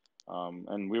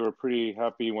 and we were pretty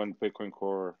happy when Bitcoin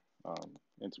Core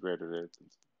integrated it.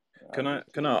 Can I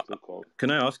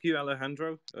ask you,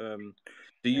 Alejandro?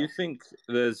 Do you think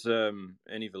there's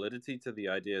any validity to the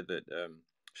idea that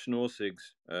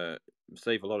schnorr-sigs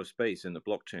save a lot of space in the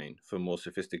blockchain for more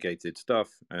sophisticated stuff,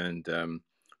 and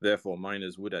therefore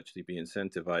miners would actually be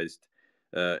incentivized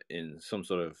in some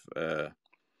sort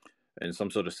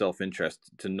of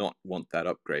self-interest to not want that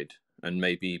upgrade, and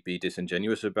maybe be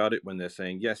disingenuous about it when they're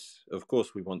saying, yes, of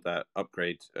course we want that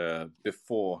upgrade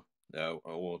before,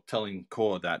 or telling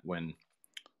core that when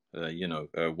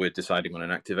we're deciding on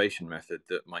an activation method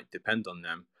that might depend on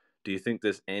them. Do you think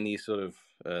there's any sort of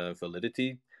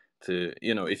validity to,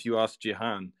 if you ask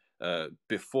Jihan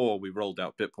before we rolled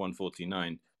out BIP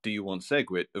 149, do you want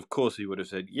SegWit? Of course he would have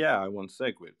said, yeah, I want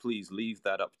SegWit. Please leave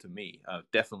that up to me. I'm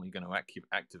definitely going to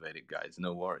activate it, guys.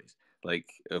 No worries. Like,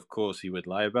 of course he would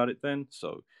lie about it then.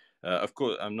 So, of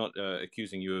course, I'm not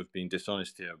accusing you of being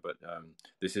dishonest here, but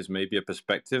this is maybe a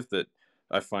perspective that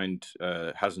I find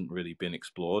hasn't really been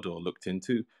explored or looked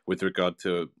into with regard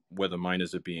to whether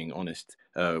miners are being honest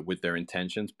with their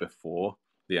intentions before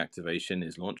the activation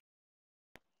is launched.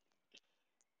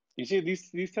 You see,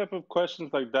 these type of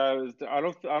questions like that, I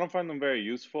don't find them very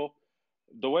useful.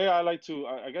 The way I like to,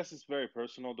 I guess it's very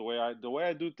personal. The way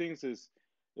I do things is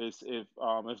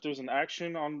if there's an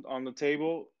action on the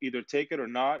table, either take it or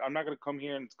not. I'm not gonna come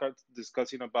here and start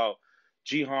discussing about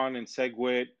Jihan and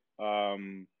SegWit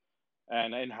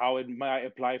and how it might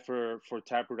apply for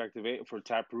Taproot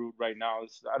right now.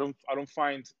 I don't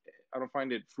find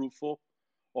it fruitful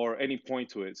or any point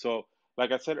to it. So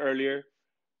like I said earlier,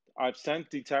 I've sent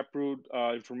the Taproot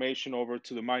information over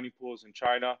to the mining pools in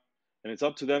China, and it's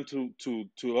up to them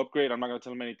to upgrade. I'm not gonna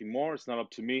tell them anything more. It's not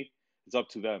up to me. It's up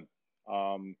to them.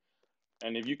 And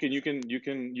if you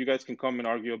guys can come and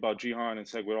argue about Jihan and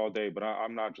SegWit all day, but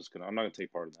I'm not gonna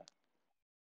take part in that.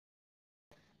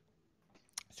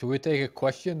 Should we take a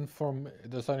question from?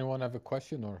 Does anyone have a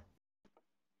question or?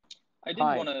 I did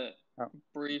want to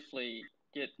briefly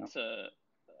get to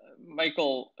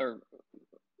Michael, or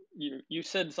you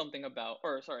said something about,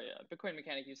 or sorry, Bitcoin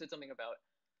Mechanic, you said something about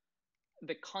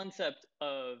the concept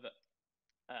of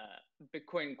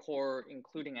Bitcoin Core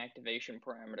including activation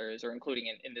parameters, or including,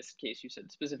 in this case, you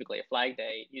said specifically a flag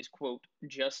day, is, quote,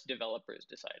 just developers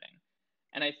deciding.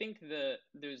 And I think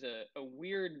there's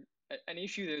an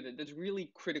issue there that's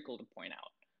really critical to point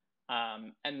out.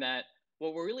 And that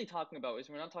what we're really talking about is,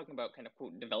 we're not talking about kind of,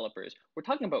 quote, developers, we're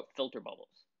talking about filter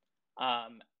bubbles.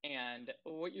 And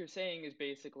what you're saying is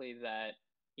basically that,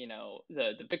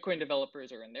 the Bitcoin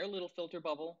developers are in their little filter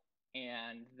bubble,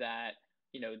 and that,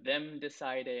 them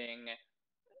deciding,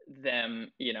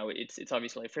 it's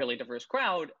obviously a fairly diverse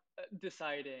crowd,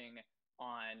 deciding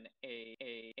on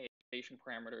a activation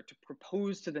parameter to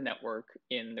propose to the network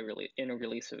in a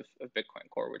release of Bitcoin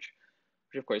Core, which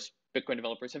of course Bitcoin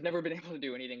developers have never been able to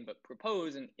do anything but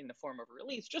propose in the form of a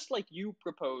release, just like you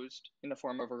proposed in the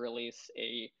form of a release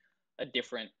a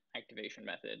different activation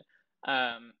method.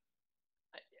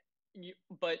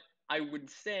 But I would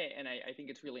say, and I think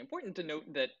it's really important to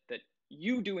note that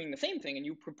you doing the same thing and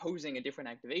you proposing a different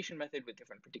activation method with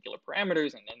different particular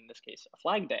parameters, and in this case a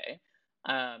flag day,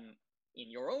 in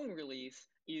your own release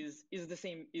is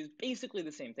basically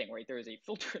the same thing, right? There is a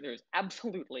filter, there is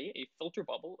absolutely a filter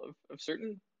bubble of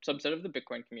certain subset of the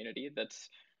Bitcoin community that's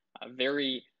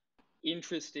very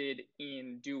interested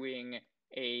in doing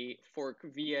a fork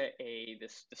via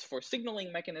this force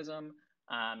signaling mechanism.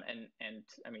 And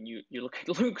I mean, you look at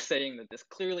Luke saying that this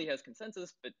clearly has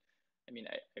consensus, but I mean,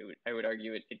 I would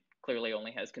argue it clearly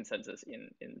only has consensus in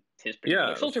his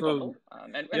particular filter bubble.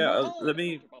 And we're all in a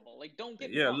filter bubble. Like, don't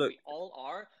get me wrong, we all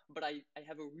are, but I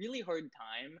have a really hard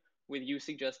time with you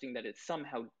suggesting that it's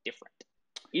somehow different.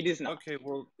 It is not. Okay,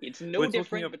 well, it's no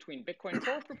different between Bitcoin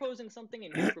Core proposing something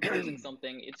and you proposing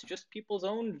something. It's just people's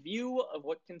own view of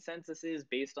what consensus is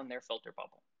based on their filter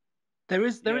bubble. There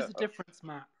is a difference,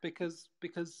 Matt, because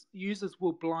users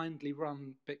will blindly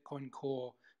run Bitcoin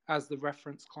Core as the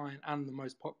reference client and the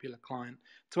most popular client.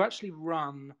 To actually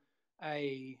run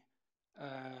a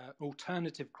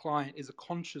alternative client is a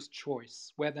conscious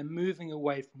choice where they're moving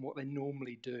away from what they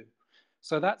normally do.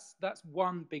 So that's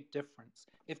one big difference.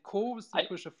 If Core was to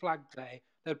push a flag day,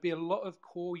 there'd be a lot of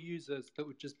Core users that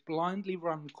would just blindly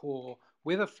run Core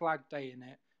with a flag day in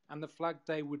it, and the flag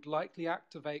day would likely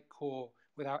activate Core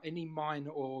without any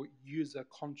miner or user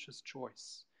conscious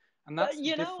choice. And that's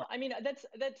I mean,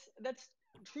 that's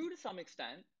true to some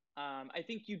extent, I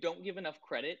think you don't give enough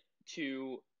credit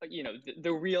to,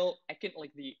 the real, at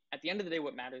the end of the day,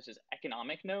 what matters is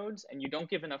economic nodes, and you don't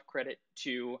give enough credit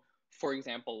to, for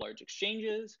example, large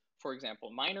exchanges, for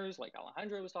example, miners like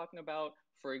Alejandro was talking about,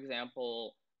 for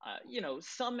example,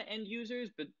 some end users,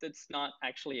 but that's not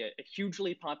actually a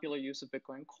hugely popular use of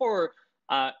Bitcoin Core,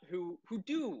 who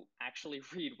do actually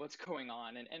read what's going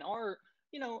on and are,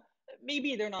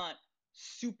 maybe they're not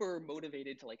super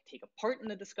motivated to take a part in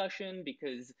the discussion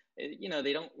because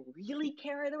they don't really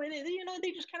care the way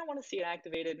they just kind of want to see it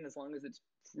activated, and as long as it's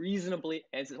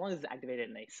activated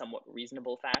in a somewhat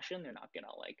reasonable fashion, they're not gonna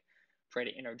try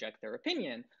to interject their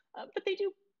opinion, but they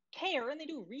do care and they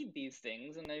do read these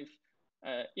things, and they've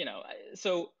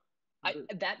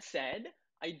that said,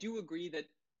 I do agree that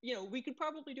we could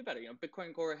probably do better.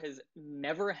 Bitcoin Core has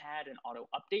never had an auto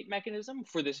update mechanism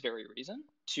for this very reason,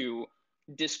 to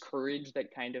discourage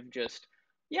that kind of just,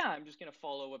 I'm just going to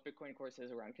follow what Bitcoin Core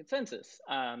says around consensus.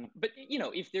 But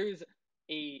if there's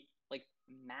a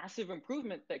massive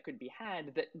improvement that could be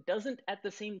had that doesn't at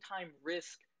the same time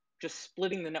risk just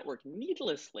splitting the network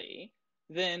needlessly,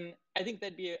 then I think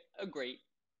that'd be a great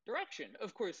direction.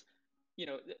 Of course,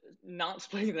 not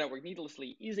splitting the network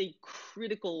needlessly is a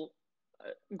critical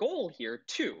goal here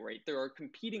too, right? There are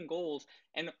competing goals,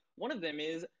 and one of them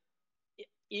is,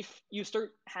 if you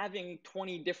start having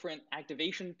 20 different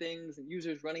activation things and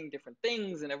users running different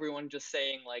things and everyone just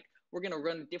saying we're going to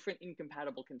run different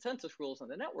incompatible consensus rules on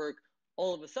the network,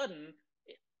 all of a sudden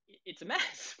it's a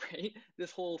mess, right?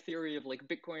 This whole theory of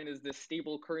Bitcoin is this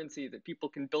stable currency that people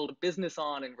can build a business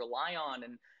on and rely on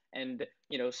and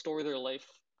store their life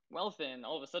wealth in,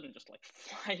 all of a sudden just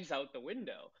flies out the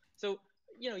window. So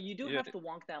you do have to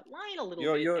walk that line a little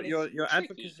bit. Your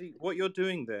advocacy, what you're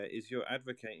doing there is you're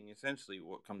advocating essentially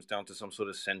what comes down to some sort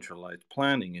of centralized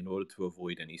planning in order to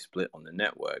avoid any split on the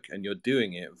network. And you're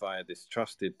doing it via this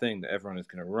trusted thing that everyone is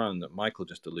going to run, that Michael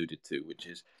just alluded to, which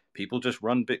is people just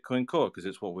run Bitcoin Core because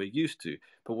it's what we're used to.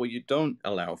 But what you don't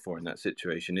allow for in that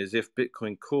situation is if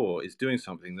Bitcoin Core is doing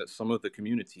something that some of the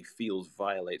community feels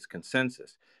violates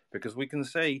consensus. Because we can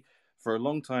say, for a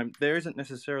long time, there isn't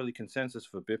necessarily consensus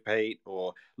for BIP8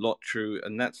 or lot true,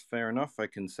 and that's fair enough. I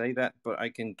can say that, but I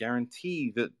can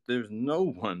guarantee that there's no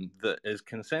one that is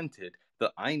consented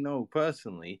that I know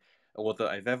personally or that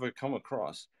I've ever come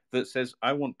across that says,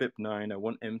 I want BIP9, I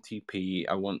want MTP,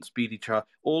 I want Speedy Char.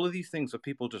 All of these things are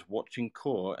people just watching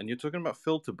Core, and you're talking about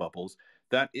filter bubbles.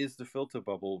 That is the filter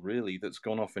bubble, really, that's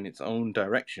gone off in its own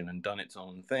direction and done its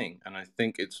own thing. And I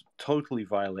think it's totally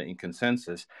violating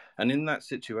consensus. And in that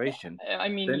situation, I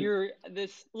mean,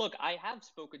 look, I have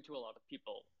spoken to a lot of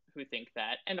people who think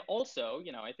that. And also,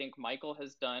 I think Michael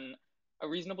has done a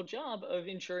reasonable job of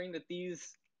ensuring that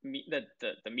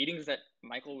the meetings that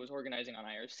Michael was organizing on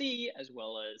IRC, as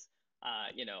well as,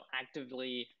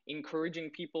 actively encouraging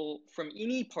people from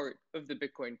any part of the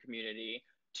Bitcoin community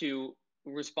to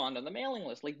respond on the mailing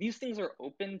list. These things are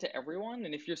open to everyone.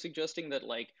 And if you're suggesting that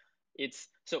it's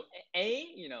so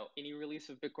any release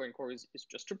of Bitcoin Core is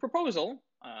just a proposal,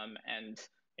 and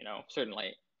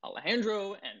certainly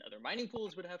Alejandro and other mining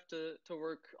pools would have to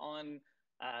work on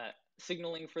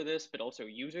signaling for this, but also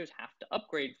users have to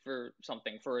upgrade for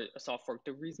something for a soft fork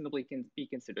to reasonably be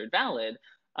considered valid.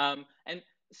 And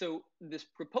so this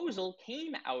proposal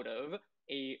came out of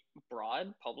a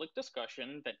broad public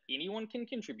discussion that anyone can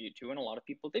contribute to, and a lot of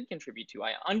people did contribute to.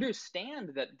 I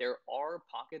understand that there are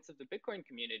pockets of the Bitcoin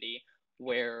community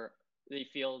where they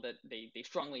feel that they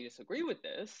strongly disagree with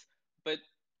this, but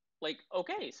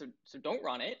okay, so don't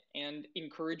run it and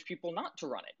encourage people not to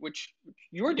run it, which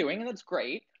you're doing, and that's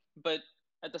great. But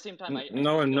at the same time,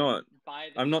 no, I'm not.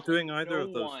 I'm not doing no either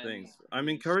of those things. I'm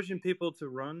encouraging people to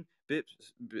run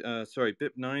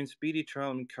BIP9 Speedy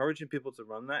Trial. I'm encouraging people to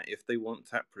run that if they want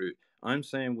Taproot. I'm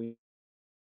saying we.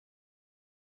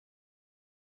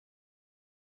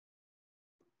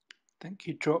 I think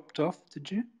he dropped off.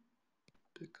 Did you?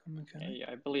 Yeah,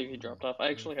 I believe he dropped off. I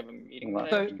actually have a meeting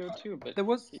that I have to go to, but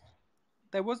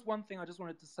there was one thing I just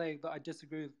wanted to say that I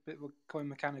disagree with Bitcoin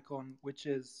Mechanic on, which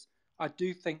is I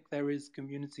do think there is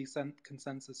community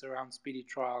consensus around Speedy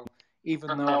Trial,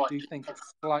 even though I do think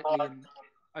it's slightly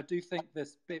I do think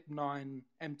this BIP9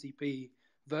 MTP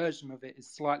version of it is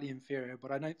slightly inferior,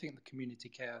 but I don't think the community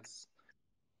cares.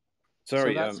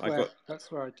 Sorry, so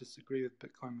that's where I disagree with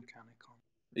Bitcoin Mechanic on.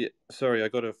 Yeah, sorry, I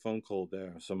got a phone call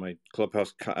there, so my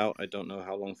Clubhouse cut out. I don't know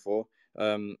how long for.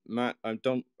 Matt,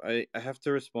 I have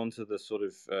to respond to the sort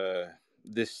of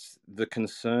the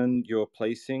concern you're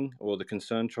placing, or the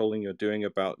concern trolling you're doing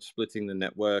about splitting the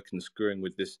network and screwing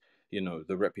with this,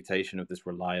 the reputation of this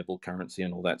reliable currency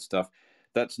and all that stuff.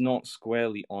 that's not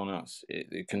squarely on us.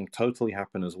 It can totally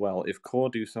happen as well if core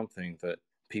do something that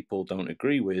people don't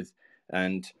agree with,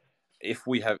 and if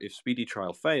speedy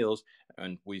trial fails,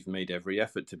 and we've made every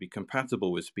effort to be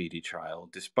compatible with speedy trial,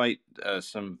 despite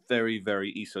some very,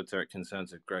 very esoteric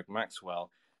concerns of Greg Maxwell,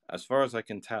 as far as I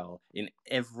can tell, in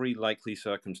every likely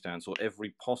circumstance or every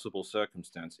possible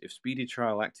circumstance, if speedy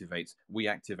trial activates, we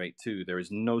activate too. There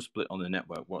is no split on the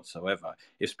network whatsoever.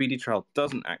 If speedy trial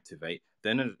doesn't activate,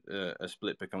 then a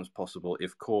split becomes possible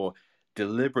if core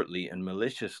deliberately and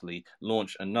maliciously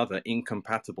launch another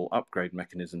incompatible upgrade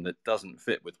mechanism that doesn't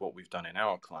fit with what we've done in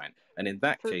our client. And in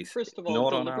that case, first of all,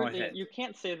 not on our deliberately, head. you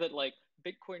can't say that like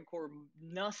Bitcoin Core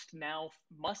must now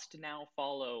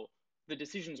follow the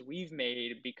decisions we've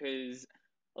made, because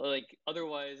like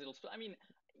otherwise it'll. I mean,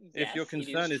 yes, if your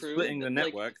concern is true, splitting the like,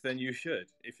 network, then you should.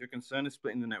 If your concern is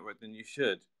splitting the network, then you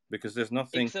should, because there's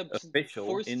nothing except official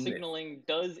forced in signaling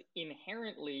does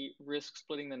inherently risk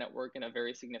splitting the network in a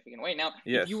very significant way. Now,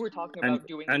 Yes. if you were talking about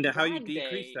doing and a how you flag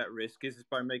decrease day, that risk is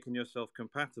by making yourself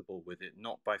compatible with it,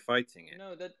 not by fighting it.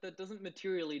 No, that doesn't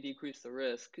materially decrease the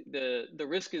risk. The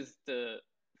risk is the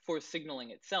forced signaling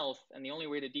itself, and the only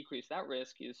way to decrease that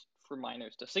risk is for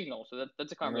miners to signal. So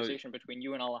that's a conversation between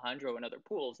you and Alejandro and other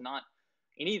pools, not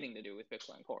anything to do with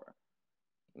Bitcoin Core.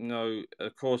 No,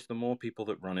 of course, the more people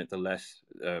that run it, the less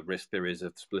risk there is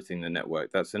of splitting the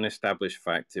network. That's an established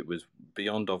fact. It was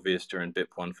beyond obvious during BIP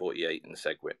 148 and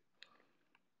SegWit.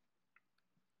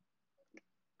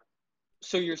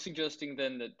 So you're suggesting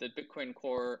then that Bitcoin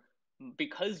Core,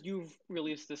 because you've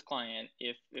released this client,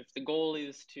 if the goal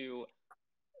is to,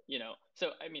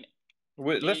 so I mean,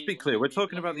 let's be clear. We're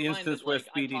talking about the instance where like,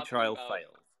 speedy trial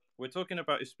fails. We're talking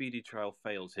about a speedy trial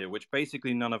fails here, which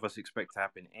basically none of us expect to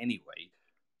happen anyway.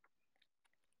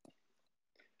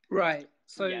 Right.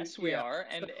 So yes, we are,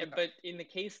 but in the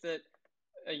case that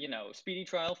speedy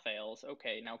trial fails,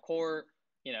 okay, now core,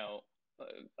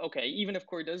 okay, even if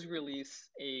core does release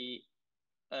a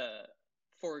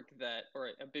fork that, or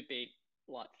a bitbait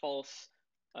lot false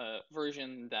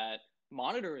version that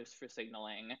monitors for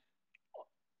signaling,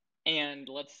 and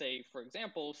let's say, for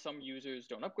example, some users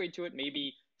don't upgrade to it,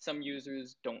 maybe some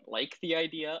users don't like the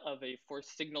idea of a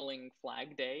forced signaling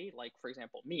flag day, like, for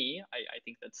example, me. I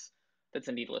think that's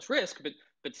a needless risk,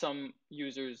 but some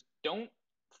users don't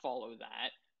follow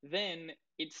that, then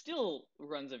it still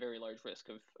runs a very large risk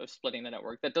of splitting the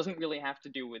network. That doesn't really have to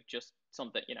do with just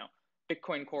something,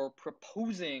 Bitcoin Core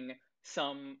proposing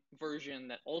some version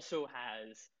that also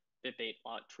has bitbait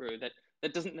lot true.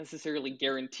 That doesn't necessarily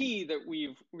guarantee that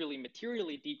we've really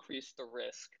materially decreased the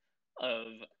risk of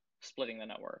splitting the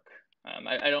network.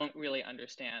 I don't really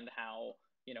understand how,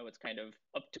 it's kind of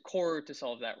up to core to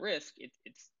solve that risk.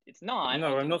 It's not.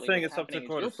 No, I'm not saying it's up to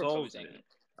core to solve it.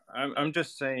 I'm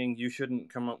just saying you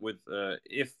shouldn't come up with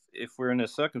if we're in a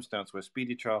circumstance where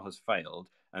speedy trial has failed,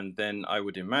 and then I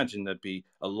would imagine there'd be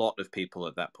a lot of people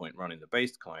at that point running the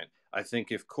based client. I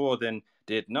think if core then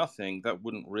did nothing, that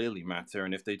wouldn't really matter,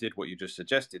 and if they did what you just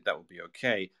suggested, that would be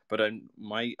okay. But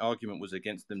my argument was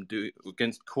against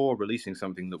core releasing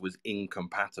something that was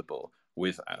incompatible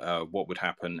with what would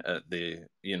happen at the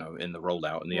in the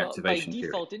rollout and the activation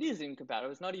period. By default, it is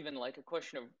incompatible. It's not even like a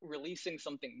question of releasing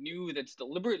something new that's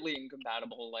deliberately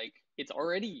incompatible. Like, it's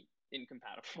already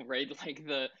incompatible, right? Like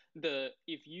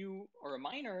if you are a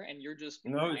miner and you're just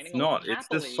it's not. It's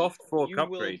the soft fork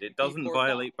upgrade. It doesn't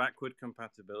violate backward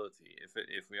compatibility.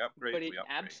 If we upgrade, but we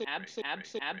upgrade.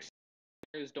 Absolutely,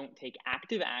 miners don't take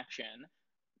active action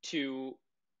to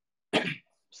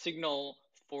signal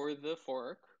for the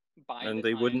fork. And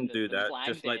they wouldn't do that,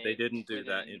 just like they didn't do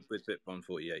that with BIP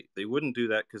 148. They wouldn't do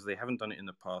that because they haven't done it in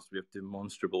the past. We have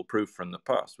demonstrable proof from the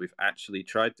past. We've actually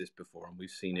tried this before, and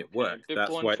we've seen it work. That's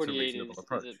why it's a reasonable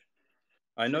approach.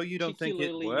 I know you don't think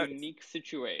it works. Particularly unique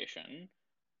situation.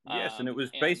 Yes, and it was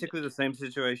basically the same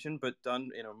situation, but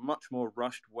done in a much more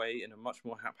rushed way, in a much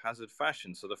more haphazard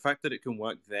fashion. So the fact that it can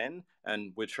work then,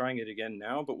 and we're trying it again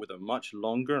now, but with a much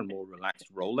longer and more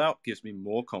relaxed rollout, gives me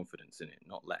more confidence in it,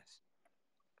 not less.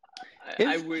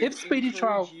 If speedy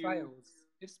trial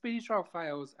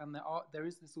fails, and there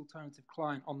is this alternative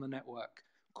client on the network,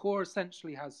 core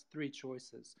essentially has three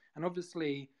choices, and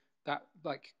obviously that,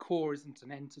 like, core isn't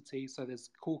an entity, so there's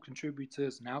core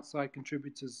contributors and outside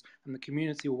contributors, and the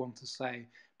community will want to say,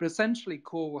 but essentially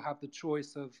core will have the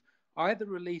choice of either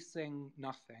releasing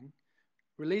nothing,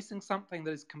 releasing something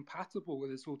that is compatible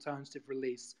with this alternative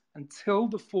release until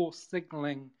the forced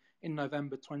signaling in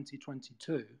November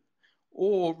 2022,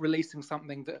 or releasing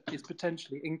something that is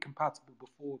potentially incompatible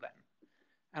before then.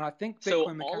 And I think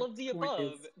Bitcoin so all of the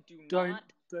above do not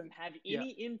have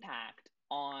any impact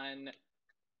on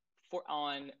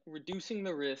on reducing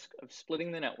the risk of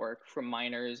splitting the network from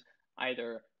miners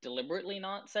either deliberately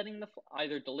not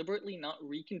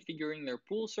reconfiguring their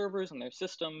pool servers and their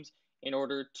systems in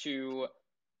order to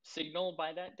signal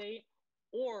by that date,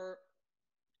 or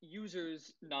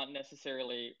users not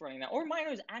necessarily running that, or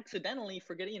miners accidentally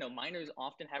forgetting. Miners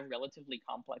often have relatively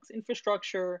complex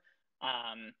infrastructure,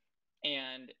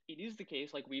 and it is the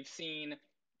case, like we've seen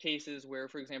cases where,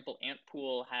 for example,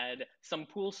 Antpool had some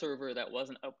pool server that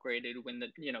wasn't upgraded when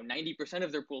 90%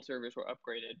 of their pool servers were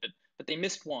upgraded, but they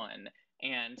missed one.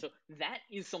 And so that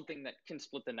is something that can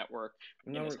split the network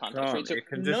in this context, right? So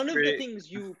none of the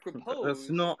things you propose. That's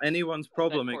not anyone's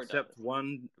problem except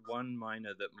one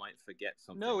miner that might forget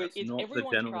something. No, that's it's not everyone's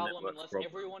the general problem network's unless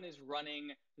problem. everyone is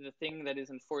running the thing that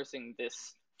is enforcing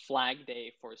this flag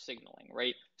day for signaling,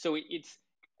 right? So it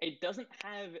doesn't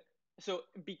have. So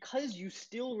because you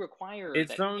still require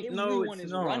everyone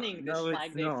is running this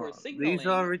flag day for signaling. These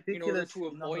are ridiculous. In order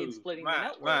to avoid splitting the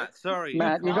network. Matt, sorry.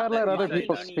 Matt, you gotta let other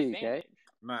people speak, eh?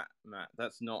 Matt,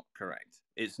 that's not correct.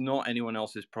 It's not anyone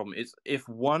else's problem. It's if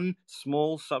one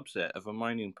small subset of a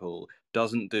mining pool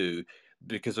doesn't do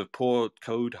because of poor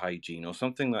code hygiene or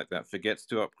something like that, forgets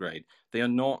to upgrade, they are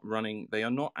not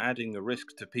adding the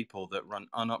risk to people that run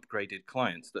unupgraded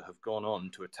clients that have gone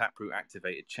on to a Taproot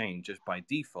activated chain just by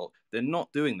default. They're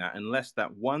not doing that unless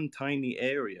that one tiny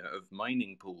area of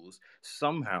mining pools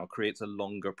somehow creates a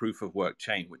longer proof of work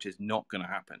chain, which is not going to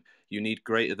happen. You need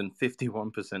greater than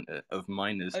 51% of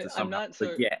miners to somehow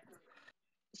forget.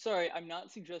 Sorry, I'm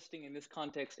not suggesting in this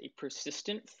context a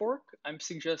persistent fork. I'm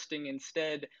suggesting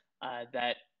instead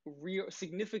that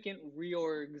significant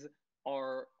reorgs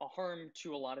are a harm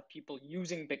to a lot of people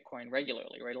using Bitcoin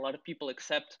regularly, right? A lot of people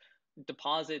accept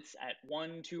deposits at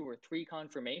 1, 2, or 3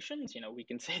 confirmations. We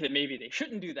can say that maybe they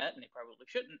shouldn't do that, and they probably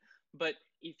shouldn't. But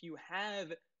if you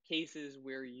have cases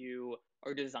where you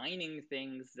are designing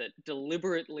things that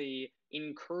deliberately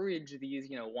encourage these,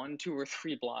 1, 2, or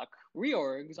 3 block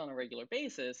reorgs on a regular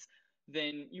basis,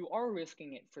 then you are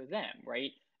risking it for them,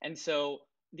 right? And so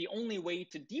the only way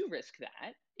to de-risk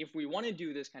that, if we want to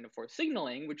do this kind of forced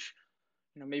signaling, which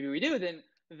maybe we do,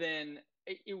 then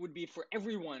it would be for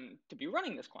everyone to be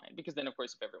running this client, because then, of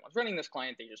course, if everyone's running this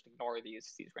client, they just ignore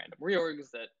these random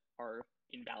reorgs that are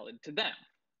invalid to them.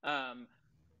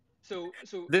 So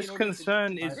this in order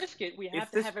concern to risk it, we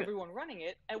have to have everyone running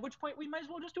it, at which point we might as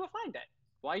well just do a flag day.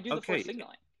 Why do the forced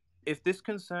signaling? If this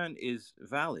concern is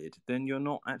valid, then you're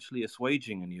not actually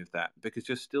assuaging any of that, because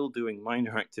you're still doing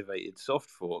miner activated soft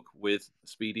fork with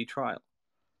speedy trial.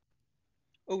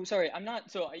 Oh, sorry, I'm not.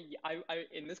 So I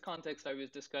in this context, I was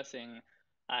discussing,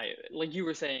 like you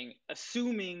were saying,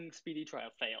 assuming speedy trial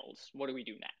fails, what do we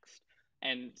do next?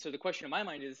 And so the question in my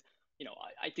mind is,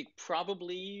 I think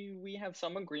probably we have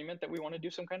some agreement that we want to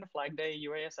do some kind of flag day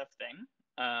UASF thing.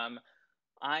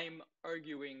 I'm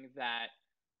arguing that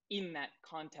in that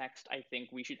context, I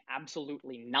think we should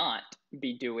absolutely not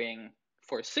be doing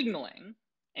forced signaling,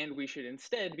 and we should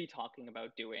instead be talking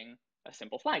about doing a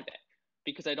simple flag day,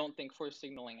 because I don't think forced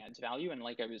signaling adds value, and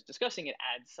like I was discussing, it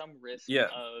adds some risk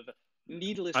of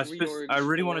needless reorgs. I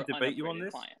really want to debate you on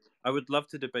this. Clients. I would love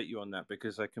to debate you on that,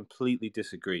 because I completely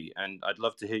disagree, and I'd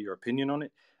love to hear your opinion on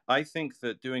it. I think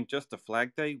that doing just a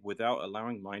flag day without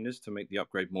allowing miners to make the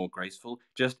upgrade more graceful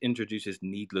just introduces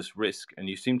needless risk, and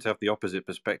you seem to have the opposite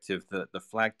perspective, that the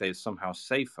flag day is somehow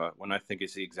safer, when I think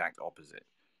it's the exact opposite.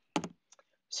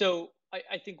 So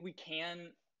I think we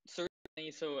can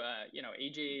certainly. So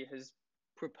AJ has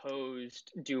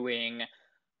proposed doing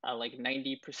like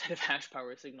 90% of hash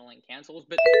power signaling cancels,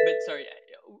 but sorry,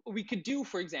 we could do,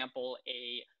 for example,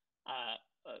 a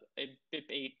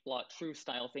BIP8 lot true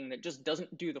style thing that just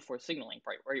doesn't do the forced signaling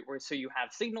part, right? Where so you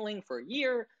have signaling for a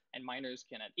year, and miners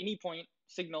can at any point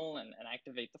signal and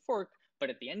activate the fork, but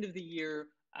at the end of the year,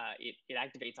 it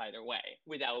activates either way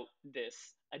without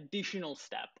this additional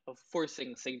step of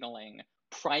forcing signaling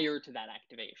prior to that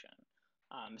activation.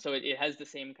 So it has the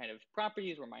same kind of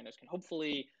properties where miners can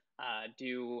hopefully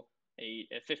do a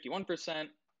 51%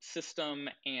 system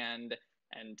and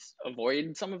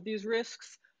avoid some of these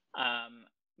risks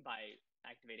by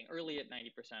activating early at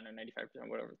 90% or 95%,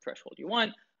 whatever threshold you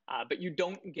want. But you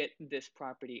don't get this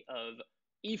property of,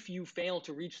 if you fail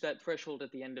to reach that threshold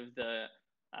at the end of the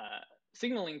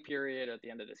signaling period at the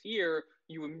end of this year,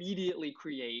 you immediately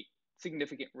create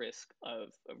significant risk of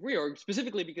reorg,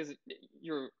 specifically because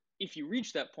if you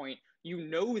reach that point, you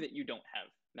know that you don't have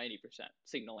 90%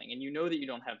 signaling, and you know that you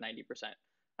don't have 90%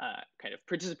 kind of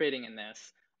participating in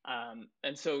this.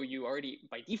 And so you already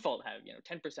by default have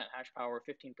 10% hash power,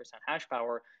 15% hash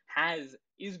power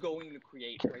is going to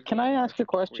create. Can I ask a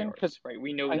question? Because right,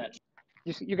 we know that.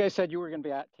 You guys said you were going to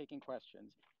be taking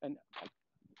questions. And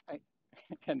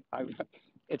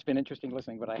it's been interesting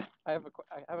listening, but I have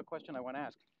a question I want to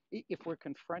ask. If we're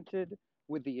confronted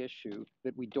with the issue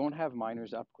that we don't have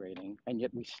miners upgrading, and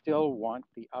yet we still want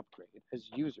the upgrade as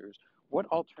users, what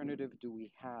alternative do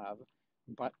we have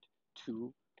but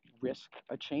to risk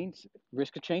a chain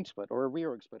split or a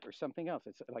reorg split or something else?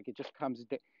 It's like it just comes,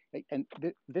 and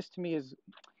this to me is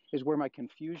where my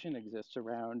confusion exists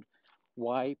around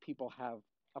why people have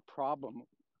a problem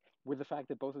with the fact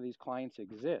that both of these clients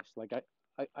exist. Like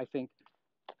I think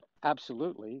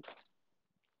absolutely,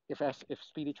 if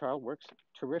speedy trial works,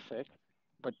 terrific.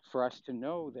 But for us to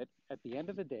know that at the end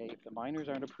of the day, if the miners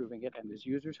aren't approving it and there's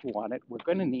users who want it, we're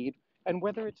going to need, and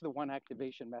whether it's the one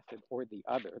activation method or the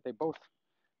other, they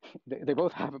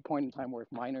both have a point in time where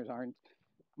if miners aren't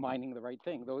mining the right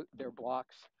thing, their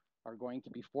blocks are going to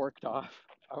be forked off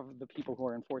of the people who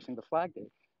are enforcing the flag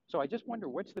day. So I just wonder,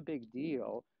 what's the big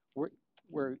deal? We're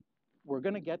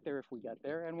going to get there if we get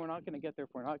there, and we're not going to get there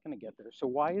if we're not going to get there. So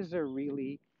why is there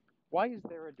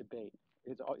a debate?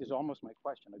 Is almost my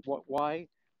question. Like, why,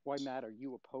 Matt, are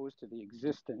you opposed to the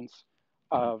existence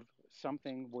of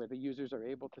something where the users are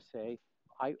able to say,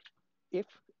 if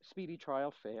speedy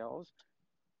trial fails,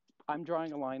 I'm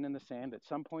drawing a line in the sand at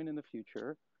some point in the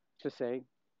future to say,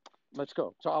 let's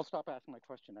go. So I'll stop asking my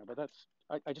question now, but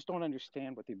I just don't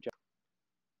understand what the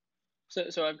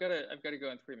objection. So I've got to go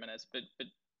in 3 minutes, but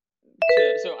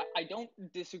so I don't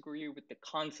disagree with the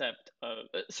concept of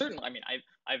certainly. I mean,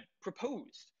 I've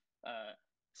proposed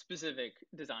specific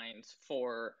designs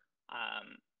for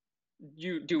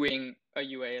you doing a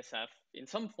UASF in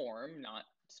some form, not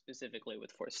specifically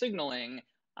with force signaling,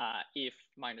 if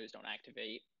miners don't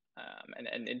activate.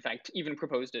 And in fact, even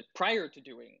proposed it prior to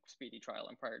doing speedy trial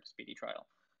and prior to speedy trial.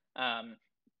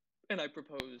 And I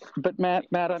proposed. But Matt,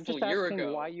 I'm just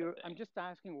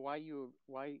asking why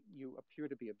you appear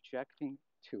to be objecting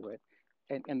to it,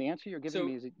 and the answer you're giving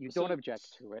me is that you don't object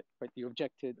to it, but you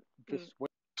objected this way.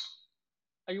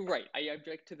 Are you right? I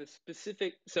object to the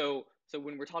specific. So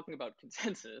when we're talking about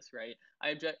consensus, right? I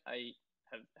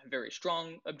have very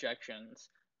strong objections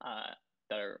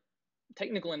that are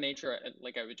technical in nature,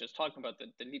 like I was just talking about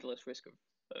the needless risk of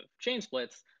chain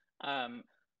splits.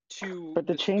 But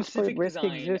the chain split risk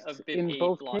exists in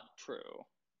both cases. True,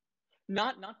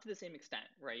 not to the same extent,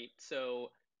 right?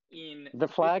 So in the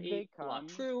flag day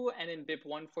comes true, and in BIP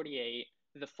 148,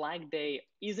 the flag day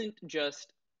isn't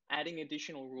just adding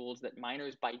additional rules that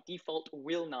miners by default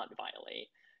will not violate.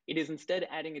 It is instead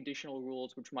adding additional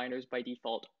rules which miners by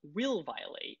default will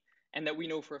violate, and that we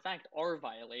know for a fact are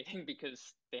violating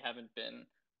because they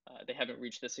haven't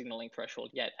reached the signaling threshold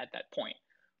yet at that point,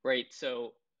 right?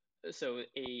 So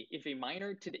if a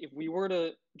miner if we were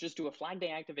to just do a flag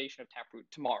day activation of Taproot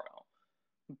tomorrow,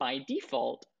 by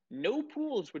default, no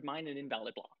pools would mine an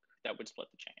invalid block that would split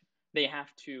the chain. They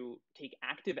have to take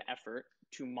active effort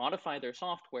to modify their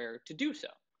software to do so.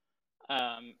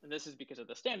 And this is because of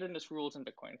the standardness rules in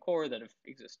Bitcoin Core that have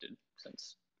existed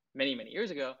since many, many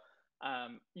years ago.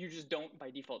 You just don't by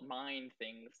default mine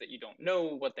things that you don't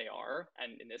know what they are.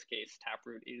 And in this case,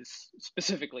 Taproot is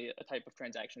specifically a type of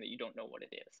transaction that you don't know what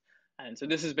it is. And so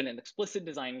this has been an explicit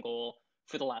design goal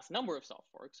for the last number of soft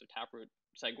forks. So Taproot,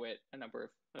 SegWit, a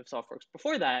number of soft forks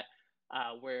before that,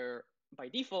 where by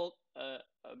default, a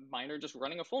miner just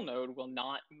running a full node will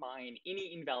not mine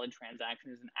any invalid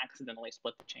transactions and accidentally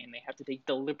split the chain. They have to take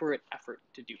deliberate effort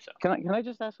to do so. Can I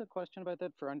just ask a question about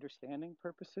that for understanding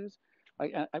purposes?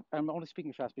 I'm only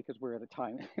speaking fast because we're at a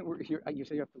time. You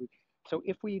say you have to leave. So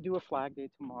if we do a flag day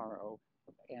tomorrow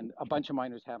and a bunch of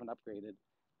miners haven't upgraded,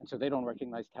 and so they don't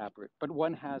recognize Taproot, but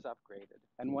one has upgraded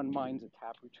and one mines a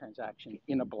Taproot transaction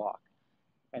in a block,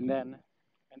 and then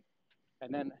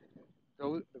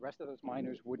the rest of those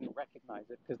miners wouldn't recognize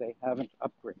it because they haven't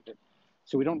upgraded.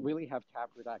 So we don't really have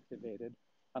Taproot activated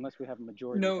unless we have a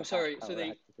majority of the hash power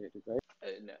activated, right?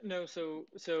 No, so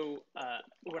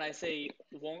when I say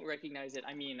won't recognize it,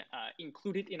 I mean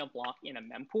include it in a block in a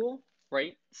mempool,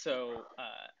 right? So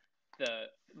the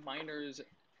miners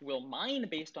will mine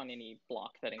based on any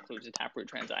block that includes a Taproot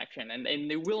transaction, and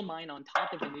they will mine on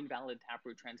top of an invalid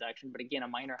Taproot transaction, but again, a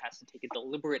miner has to take a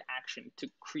deliberate action to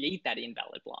create that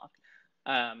invalid block.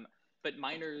 But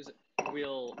miners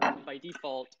will, by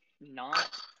default,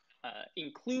 not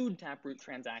include Taproot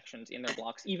transactions in their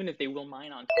blocks, even if they will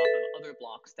mine on top of other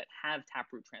blocks that have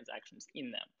Taproot transactions in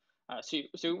them.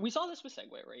 So we saw this with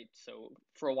SegWit, right? So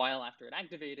for a while after it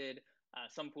activated,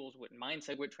 some pools wouldn't mine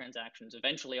SegWit transactions.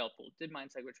 Eventually, all pools did mine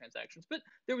SegWit transactions, but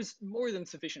there was more than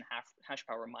sufficient hash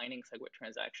power mining SegWit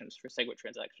transactions for SegWit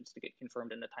transactions to get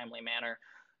confirmed in a timely manner.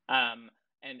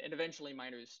 And eventually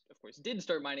miners, of course, did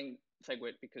start mining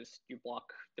SegWit because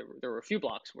there were a few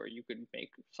blocks where you could make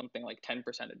something like 10%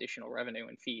 additional revenue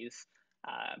and fees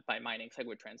by mining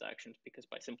SegWit transactions, because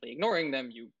by simply ignoring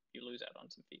them, you lose out on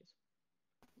some fees.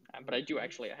 But I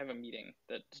have a meeting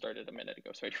that started a minute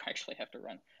ago, so I do actually have to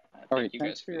run. Thank you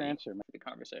guys for your answer, for the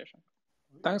conversation.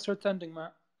 Thanks for attending,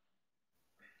 Matt.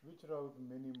 Which route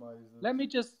minimizes? Let me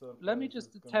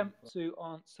just attempt to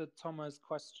answer Tomo's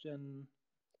question.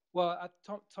 Well,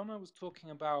 Tomo was talking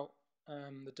about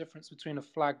the difference between a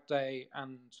flag day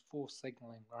and force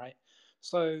signaling, right?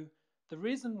 So the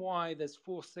reason why there's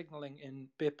force signaling in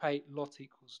BIP8 lot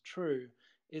equals true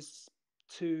is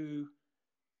to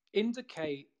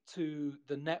indicate to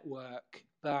the network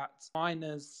that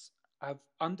miners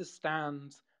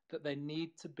understand that they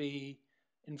need to be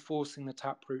enforcing the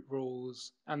Taproot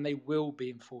rules, and they will be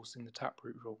enforcing the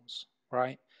Taproot rules,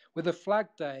 right? With a flag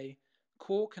day,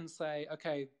 core can say,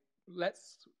 okay,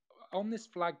 on this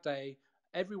flag day,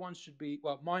 everyone should be,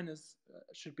 miners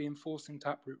should be enforcing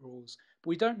Taproot rules, but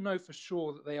we don't know for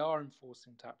sure that they are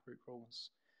enforcing Taproot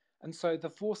rules. And so the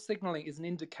force signaling is an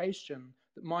indication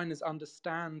that miners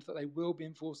understand that they will be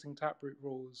enforcing Taproot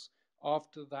rules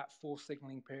after that force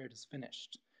signaling period is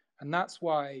finished. And that's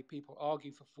why people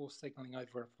argue for force signaling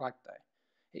over a flag day.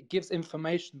 It gives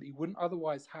information that you wouldn't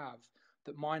otherwise have,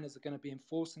 that miners are going to be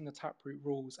enforcing the Taproot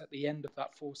rules at the end of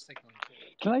that force signaling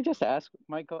period. Can I just ask,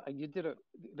 Michael, there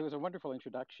was a wonderful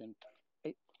introduction,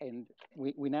 and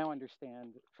we now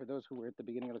understand, for those who were at the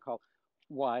beginning of the call,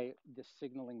 why the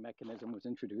signaling mechanism was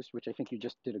introduced, which I think you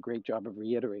just did a great job of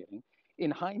reiterating.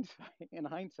 In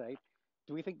hindsight,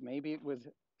 do we think maybe it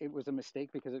was a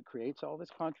mistake because it creates all this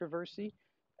controversy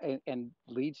and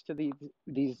leads to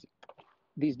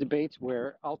these debates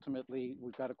where ultimately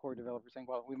we've got a core developer saying,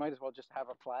 well, we might as well just have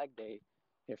a flag day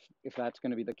if that's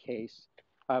going to be the case.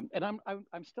 And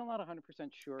I'm still not 100%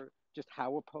 sure just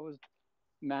how opposed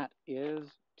Matt is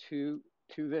to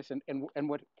this and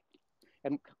what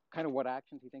and kind of what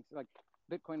actions he thinks. Like,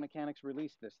 Bitcoin Mechanics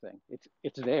released this thing.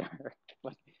 It's there.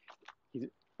 Like,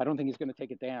 I don't think he's going to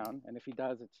take it down. And if he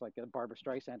does, it's like a Barbra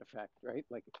Streisand effect, right?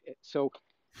 Like,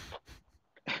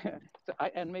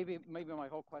 and maybe my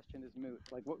whole question is moot.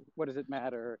 Like, what does it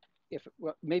matter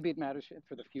maybe it matters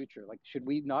for the future. Like, should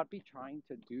we not be trying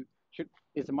to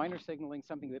is the miner signaling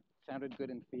something that sounded good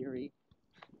in theory,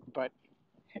 but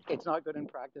it's not good in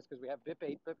practice because we have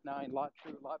BIP8, BIP9, lot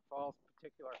true, lot false,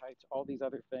 particular heights, all these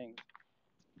other things.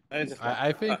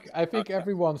 I think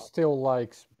everyone still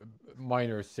likes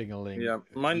miner signaling. Yeah,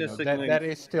 miner signaling. That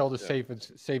is still the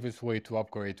safest way to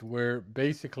upgrade. We're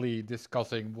basically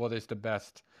discussing what is the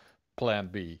best plan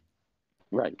B.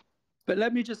 Right. But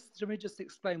let me just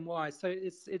explain why. So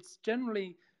it's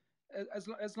generally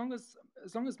as long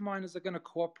as miners are going to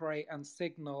cooperate and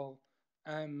signal,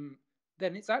 then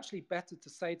it's actually better to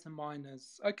say to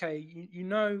miners, okay, you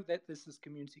know that this is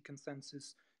community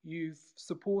consensus. You've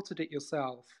supported it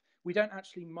yourself. We don't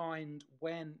actually mind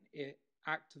when it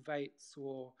activates,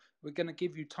 or we're going to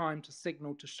give you time to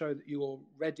signal to show that you're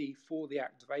ready for the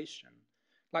activation.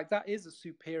 Like, that is a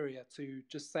superior to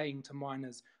just saying to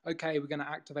miners, okay, we're going to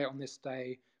activate on this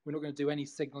day. We're not going to do any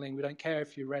signaling. We don't care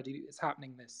if you're ready. It's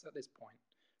happening at this point,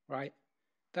 right?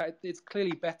 That it's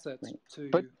clearly better to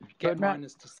get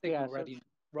miners to signal ready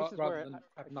rather than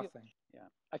have nothing. Yeah,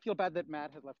 I feel bad that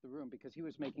Matt had left the room because he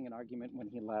was making an argument when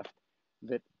he left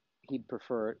that he'd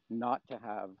prefer not to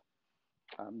have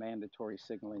mandatory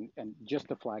signaling and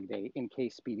just a flag day in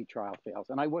case speedy trial fails.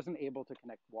 And I wasn't able to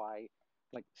connect why,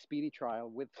 like, speedy trial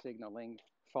with signaling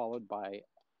followed by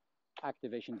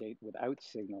activation date without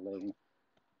signaling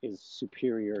is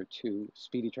superior to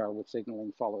speedy trial with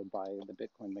signaling followed by the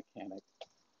Bitcoin mechanic.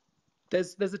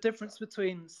 There's a difference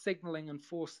between signaling and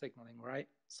force signaling, right?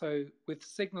 So with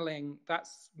signaling,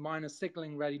 that's miner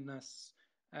signaling readiness,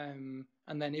 and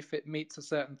then if it meets a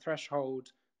certain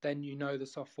threshold, then you know the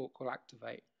soft fork will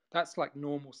activate. That's like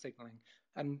normal signaling,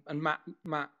 and Matt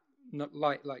not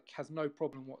like has no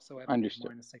problem whatsoever with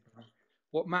miner signaling.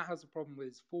 What Matt has a problem with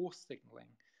is force signaling,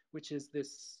 which is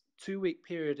this 2-week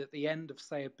period at the end of,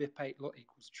 say, a BIP8 lot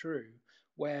equals true,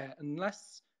 where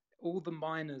unless all the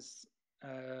miners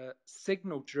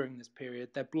signal during this period,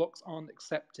 their blocks aren't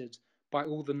accepted by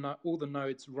all the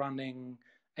nodes running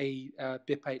a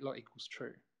BIP8 lot equals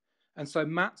true. And so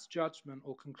Matt's judgment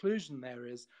or conclusion there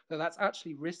is that that's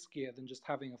actually riskier than just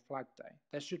having a flag day.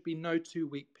 There should be no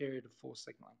 2-week period of force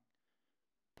signaling.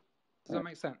 Does that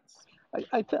make sense?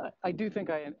 I do think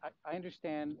I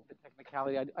understand the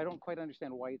technicality. I don't quite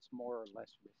understand why it's more or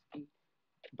less risky,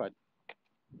 but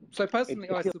so personally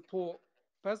I support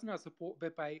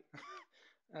BIP8,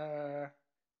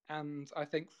 and I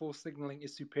think force signaling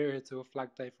is superior to a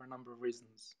flag day for a number of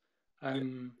reasons.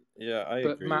 Yeah, I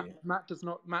but agree. Matt does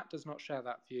not share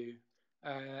that view.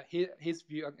 His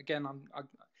view, again,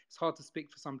 it's hard to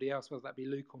speak for somebody else, whether that be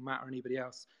Luke or Matt or anybody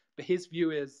else. But his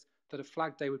view is that a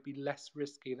flag day would be less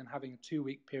risky than having a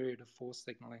 2-week period of force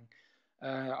signaling.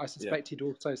 I suspect he'd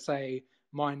also say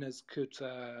miners could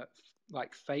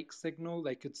like fake signal.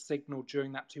 They could signal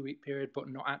during that 2-week period, but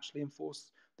not actually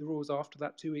enforce the rules after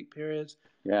that 2-week period.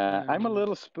 Yeah, I'm a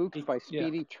little spooked by Yeah.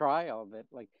 speedy trial that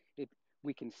like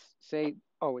we can say,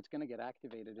 oh, it's going to get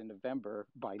activated in November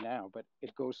by now, but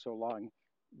it goes so long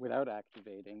without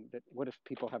activating that what if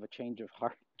people have a change of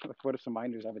heart? What if some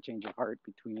miners have a change of heart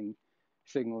between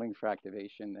signaling for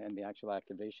activation and the actual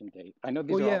activation date? I know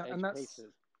these are all edge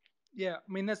cases. Yeah,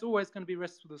 I mean, there's always going to be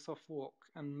risks with a soft fork,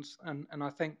 and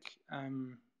I think I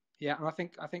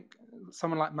think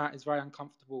someone like Matt is very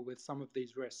uncomfortable with some of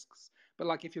these risks. But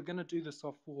like, if you're going to do the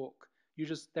soft fork,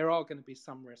 there are going to be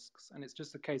some risks, and it's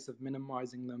just a case of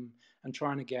minimizing them and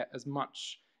trying to get as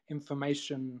much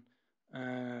information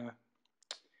and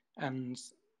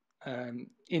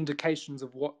indications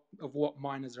of what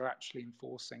miners are actually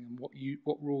enforcing and what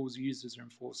rules users are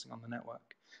enforcing on the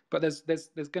network. But there's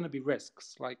going to be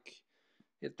risks. Like,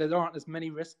 there aren't as many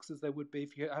risks as there would be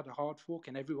if you had a hard fork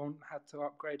and everyone had to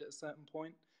upgrade at a certain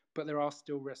point. But there are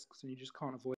still risks, and you just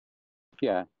can't avoid.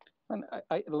 Yeah, and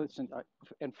I listen.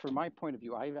 And from my point of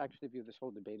view, I actually view this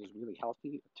whole debate as really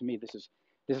healthy. To me, this is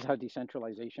how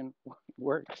decentralization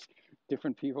works.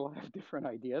 Different people have different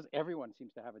ideas. Everyone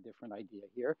seems to have a different idea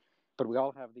here, but we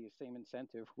all have the same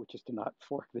incentive, which is to not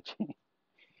fork the chain.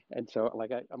 And so,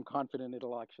 like, I'm confident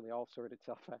it'll actually all sort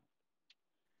itself out.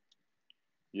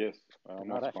 Yes,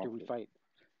 not after we fight.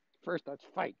 First, let's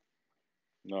fight.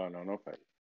 No fight.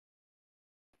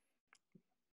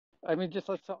 I mean, just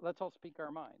let's all speak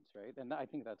our minds, right? And I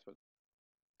think that's what.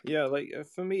 Yeah, like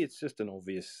for me, it's just an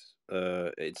obvious.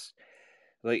 It's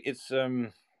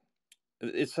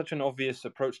such an obvious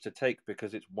approach to take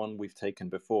because it's one we've taken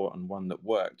before and one that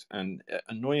worked. And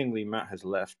annoyingly, Matt has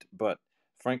left. But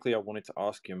frankly, I wanted to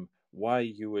ask him why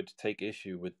you would take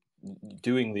issue with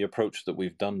doing the approach that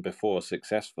we've done before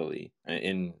successfully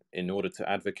in order to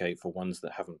advocate for ones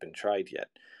that haven't been tried yet,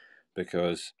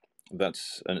 because that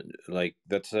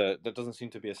doesn't seem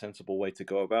to be a sensible way to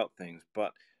go about things.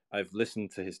 But I've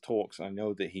listened to his talks. I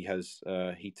know that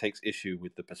he takes issue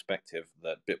with the perspective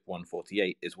that BIP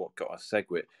 148 is what got us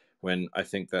SegWit, when I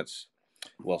think that's,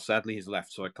 well, sadly he's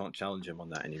left, so I can't challenge him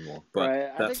on that anymore. But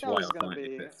right. that's why our client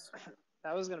exists.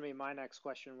 That was going to be my next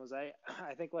question. I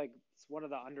think like it's one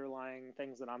of the underlying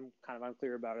things that I'm kind of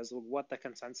unclear about is what the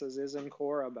consensus is in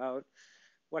core about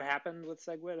what happened with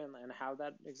SegWit and how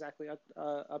that exactly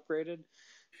upgraded.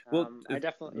 Well, I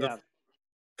definitely,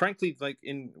 frankly, like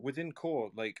within core,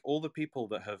 like all the people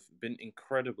that have been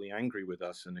incredibly angry with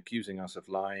us and accusing us of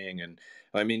lying, and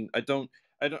I mean,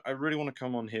 I really want to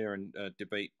come on here and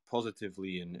debate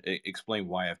positively and explain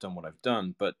why I've done what I've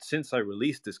done. But since I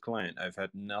released this client, I've had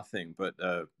nothing but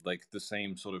like the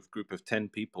same sort of group of 10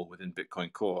 people within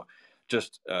Bitcoin Core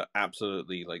just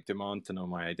absolutely like demand to know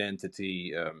my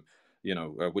identity.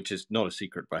 Which is not a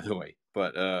secret, by the way,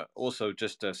 but also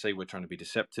just say we're trying to be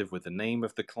deceptive with the name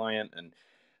of the client. And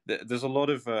there's a lot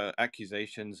of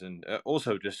accusations, and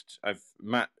also just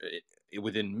Matt,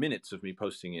 within minutes of me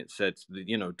posting it, said,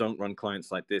 don't run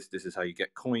clients like this. This is how you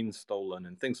get coins stolen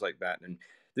and things like that. And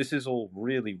this is all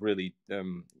really, really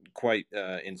quite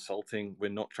insulting. We're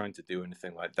not trying to do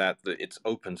anything like that. It's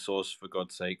open source, for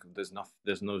God's sake.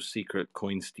 There's no secret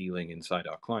coin stealing inside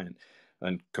our client,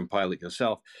 and compile it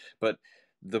yourself. But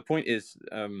the point is,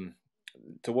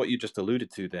 to what you just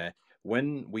alluded to there,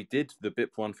 when we did the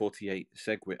BIP 148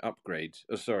 SegWit upgrade,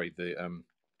 the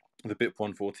BIP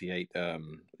 148,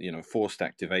 forced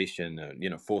activation,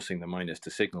 forcing the miners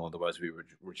to signal, otherwise we would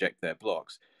reject their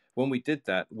blocks. When we did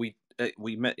that, we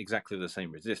met exactly the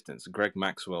same resistance. Greg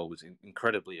Maxwell was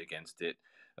incredibly against it.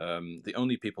 The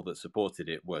only people that supported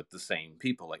it were the same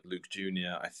people, like Luke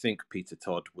Jr. I think Peter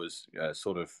Todd was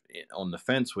sort of on the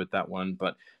fence with that one,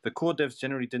 but the core devs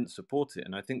generally didn't support it.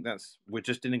 And I think we're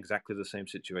just in exactly the same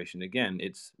situation again.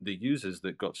 It's the users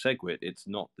that got SegWit. It's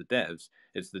not the devs.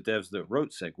 It's the devs that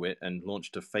wrote SegWit and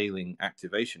launched a failing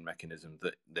activation mechanism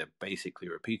that they're basically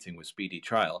repeating with speedy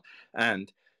trial.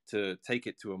 And to take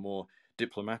it to a more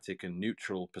diplomatic and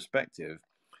neutral perspective,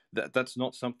 that's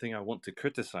not something I want to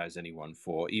criticize anyone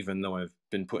for, even though I've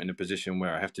been put in a position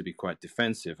where I have to be quite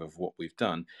defensive of what we've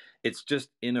done. It's just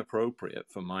inappropriate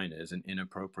for miners and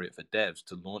inappropriate for devs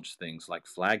to launch things like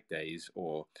flag days,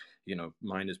 or, you know,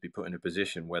 miners be put in a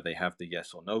position where they have the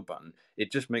yes or no button.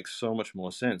 It just makes so much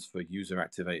more sense for user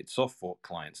activated soft fork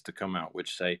clients to come out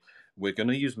which say, we're going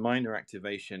to use miner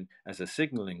activation as a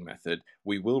signaling method.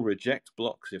 We will reject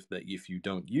blocks if you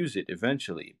don't use it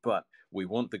eventually, but we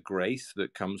want the grace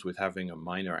that comes with having a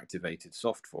miner activated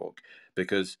soft fork,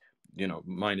 because, you know,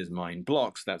 miners mine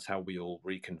blocks. That's how we all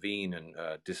reconvene and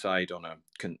decide on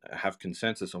have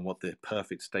consensus on what the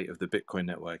perfect state of the Bitcoin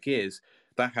network is.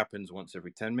 That happens once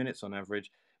every 10 minutes on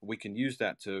average. We can use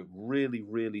that to really,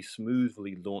 really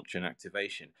smoothly launch an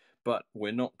activation, but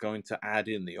we're not going to add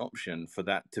in the option for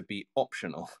that to be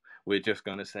optional. We're just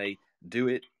going to say, do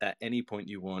it at any point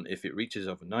you want. If it reaches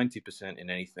over 90% in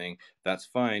anything, that's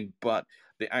fine. But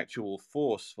the actual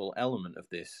forceful element of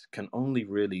this can only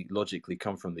really logically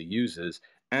come from the users.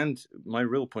 And my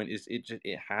real point is,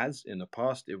 it has in the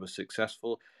past, it was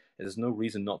successful. There's no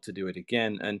reason not to do it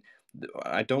again. And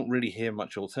I don't really hear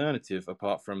much alternative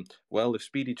apart from, well, if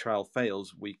speedy trial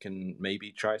fails, we can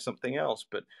maybe try something else.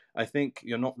 But I think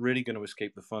you're not really going to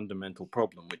escape the fundamental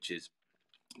problem, which is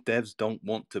devs don't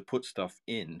want to put stuff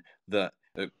in that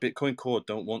Bitcoin Core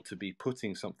don't want to be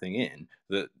putting something in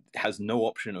that has no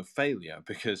option of failure,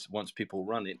 because once people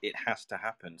run it, it has to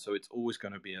happen. So it's always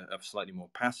going to be a slightly more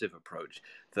passive approach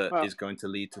that is going to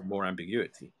lead to more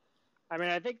ambiguity. I mean,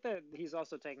 I think that he's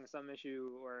also taking some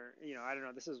issue, or, you know, I don't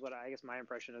know, this is what I guess my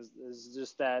impression is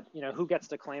just that, you know, who gets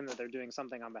to claim that they're doing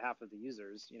something on behalf of the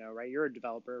users, you know, right? You're a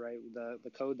developer, right? The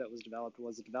code that was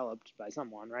developed by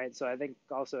someone, right? So I think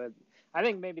also, I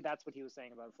think maybe that's what he was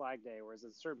saying about Flag Day, whereas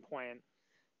at a certain point,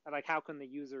 like, how can the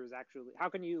users actually, how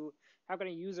can a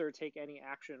user take any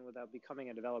action without becoming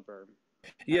a developer?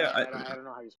 Yeah, I don't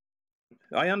know how you.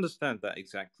 I understand that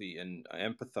exactly, and I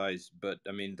empathize, but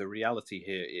I mean, the reality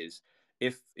here is,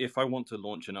 if I want to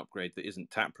launch an upgrade that isn't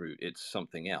Taproot, it's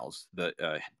something else that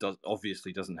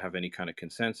obviously doesn't have any kind of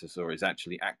consensus or is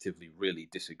actually actively really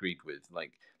disagreed with.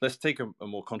 Like, let's take a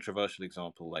more controversial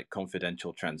example, like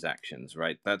confidential transactions,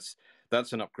 right? That's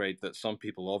an upgrade that some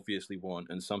people obviously want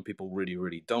and some people really,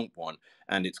 really don't want,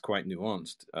 and it's quite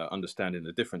nuanced, understanding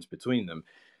the difference between them.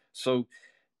 So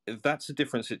that's a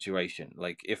different situation.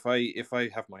 Like, if I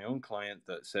have my own client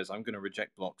that says I'm going to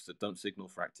reject blocks that don't signal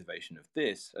for activation of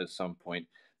this at some point,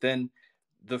 then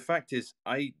the fact is,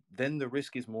 then the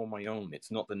risk is more my own. It's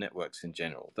not the networks in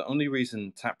general. The only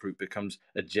reason Taproot becomes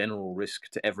a general risk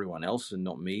to everyone else and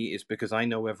not me is because I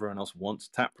know everyone else wants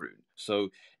Taproot. So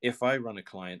if I run a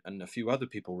client and a few other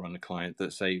people run a client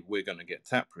that say we're going to get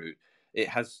Taproot, it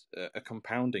has a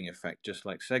compounding effect, just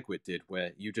like SegWit did,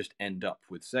 where you just end up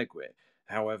with SegWit.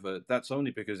 However, that's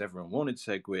only because everyone wanted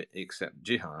SegWit except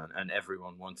Jihan, and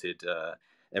everyone wants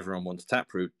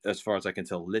Taproot. As far as I can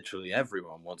tell, literally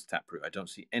everyone wants Taproot. I don't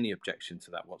see any objection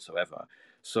to that whatsoever.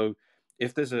 So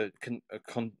if there's a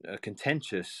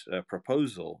contentious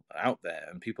proposal out there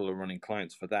and people are running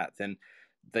clients for that, then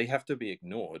they have to be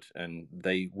ignored, and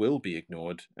they will be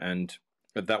ignored. And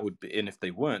that would be, and if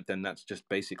they weren't, then that's just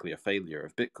basically a failure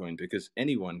of Bitcoin, because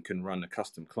anyone can run a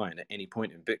custom client at any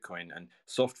point in Bitcoin, and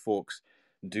soft forks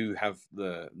do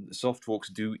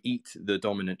eat the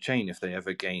dominant chain if they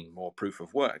ever gain more proof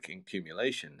of work in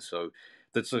accumulation. So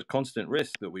that's a constant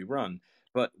risk that we run.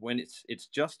 But when it's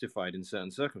justified in certain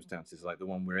circumstances, like the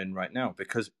one we're in right now,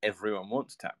 because everyone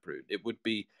wants Taproot,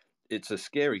 it's a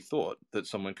scary thought that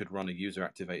someone could run a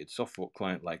user-activated soft fork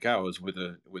client like ours with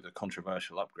a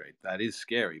controversial upgrade. That is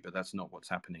scary, but that's not what's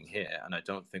happening here, and I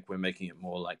don't think we're making it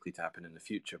more likely to happen in the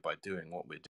future by doing what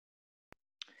we're doing.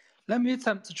 Let me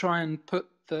attempt to try and put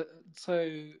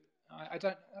Bitcoin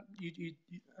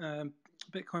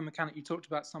Mechanic, you talked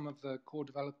about some of the core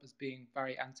developers being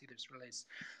very anti this release.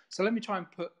 So let me try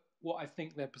and put what I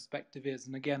think their perspective is.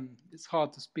 And again, it's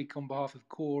hard to speak on behalf of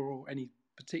core or any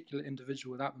particular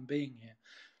individual without them being here.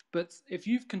 But if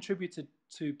you've contributed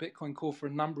to Bitcoin Core for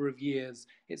a number of years,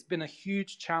 it's been a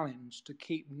huge challenge to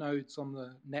keep nodes on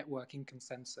the network in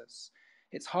consensus.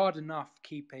 It's hard enough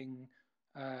keeping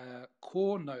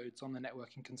core nodes on the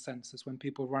networking consensus when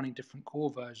people are running different core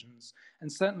versions. And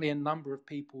certainly a number of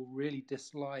people really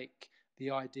dislike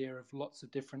the idea of lots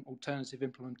of different alternative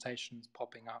implementations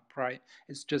popping up, right?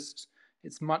 It's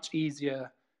much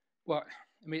easier. Well,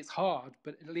 I mean, it's hard,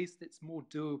 but at least it's more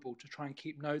doable to try and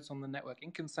keep nodes on the network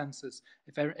in consensus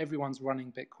if everyone's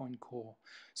running Bitcoin Core.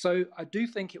 So I do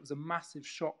think it was a massive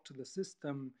shock to the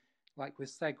system, like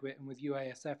with SegWit and with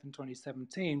UASF in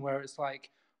 2017, where it's like,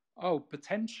 oh,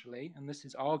 potentially, and this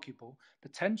is arguable,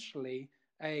 potentially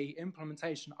a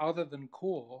implementation other than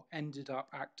core ended up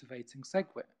activating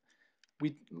SegWit.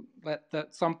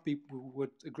 That some people would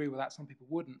agree with that, some people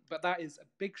wouldn't, but that is a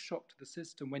big shock to the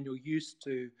system when you're used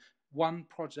to one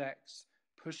project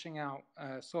pushing out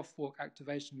soft fork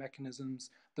activation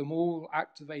mechanisms, them all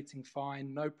activating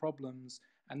fine, no problems,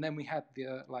 and then we had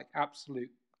the absolute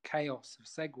chaos of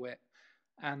SegWit,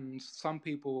 and some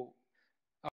people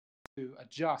are to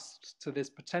adjust to this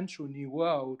potential new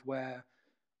world where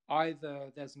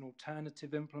either there's an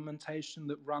alternative implementation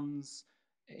that runs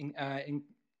in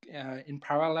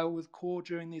parallel with core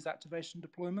during these activation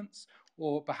deployments,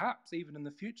 or perhaps even in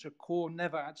the future, core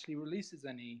never actually releases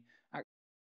any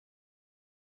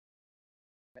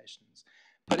activations.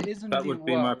 But it isn't that a new would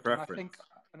be world, my preference.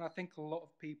 and I think a lot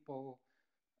of people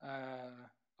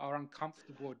are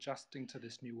uncomfortable adjusting to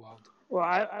this new world. Well,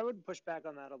 I would push back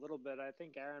on that a little bit. I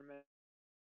think Aaron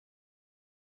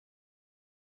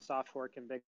soft fork and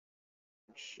big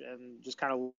and just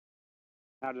kind of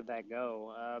how did that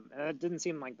go? And it didn't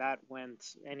seem like that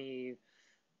went any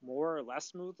more or less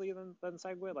smoothly than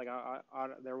SegWit. Like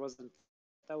there wasn't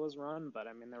that was run, but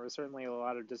I mean there was certainly a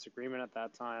lot of disagreement at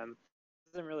that time.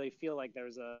 It doesn't really feel like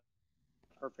there's a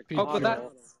perfect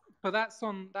model. But that's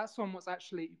on what's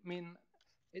actually. I mean,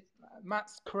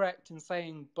 Matt's correct in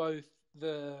saying both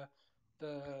the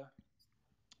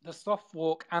soft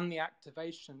fork and the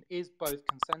activation is both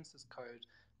consensus code,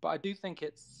 but I do think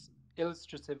it's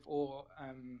illustrative or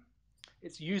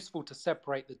it's useful to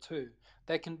separate the two.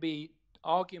 There can be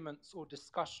arguments or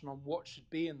discussion on what should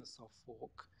be in the soft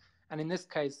fork, and in this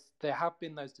case there have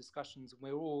been those discussions,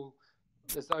 and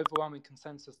there's overwhelming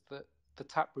consensus that the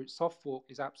Taproot soft fork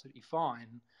is absolutely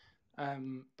fine,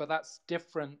 but that's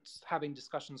different having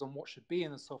discussions on what should be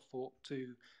in the soft fork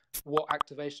to what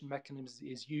activation mechanism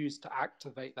is used to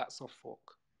activate that soft fork.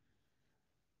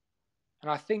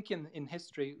 And I think in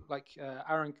history, like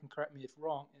Aaron can correct me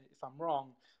if I'm wrong,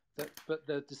 but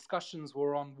the discussions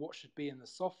were on what should be in the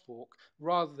soft fork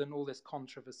rather than all this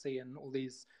controversy and all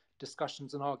these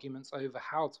discussions and arguments over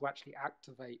how to actually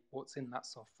activate what's in that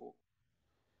soft fork.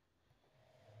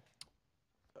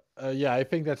 Yeah, I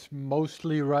think that's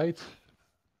mostly right.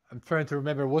 I'm trying to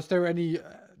remember, was there any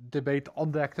debate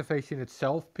on the activation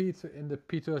itself, Pete, in the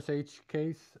P2SH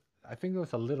case? I think there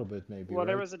was a little bit, maybe. Well, right?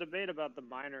 There was a debate about the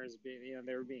miners being,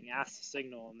 they were being asked to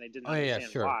signal and they didn't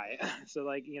understand why. So,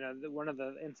 one of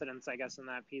the incidents, I guess, in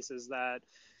that piece is that,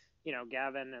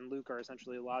 Gavin and Luke are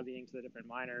essentially lobbying to the different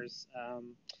miners,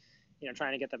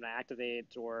 trying to get them to activate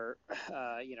or,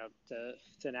 to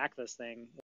enact this thing.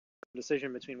 The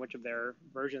decision between which of their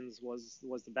versions was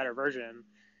the better version.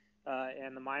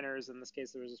 And the miners, in this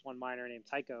case, there was this one miner named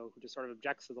Tycho who just sort of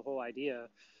objects to the whole idea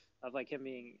of him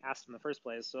being asked in the first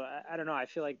place. So I don't know. I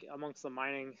feel like amongst the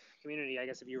mining community, I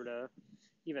guess if you were to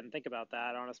even think about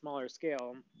that on a smaller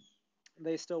scale,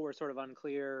 they still were sort of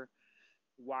unclear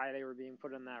why they were being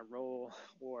put in that role,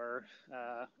 or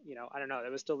I don't know.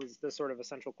 There was still this sort of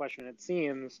essential question, it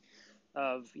seems,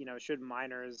 of should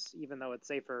miners, even though it's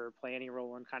safer, play any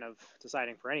role in kind of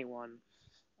deciding for anyone.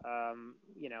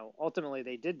 Ultimately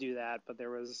they did do that, but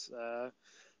there was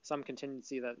some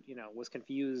contingency that was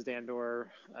confused and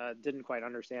or didn't quite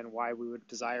understand why we would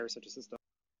desire such a system.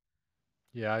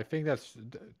 Yeah, I think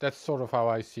that's sort of how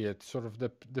I see it. Sort of the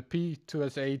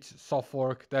P2SH soft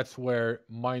fork, that's where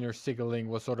miner signaling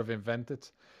was sort of invented,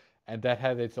 and that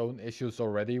had its own issues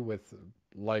already with,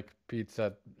 like Pete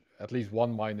said, at least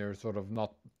one miner sort of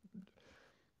not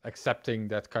accepting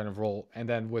that kind of role. And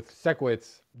then with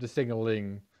SegWit, the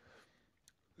signaling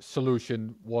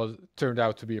solution turned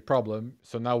out to be a problem.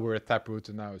 So now we're at Taproot,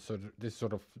 and now so this is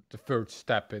sort of the third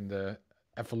step in the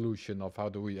evolution of how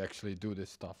do we actually do this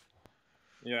stuff.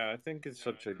 Yeah, I think it's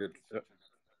such a good.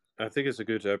 I think it's a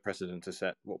good precedent to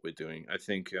set what we're doing. I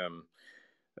think,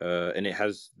 and it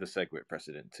has the SegWit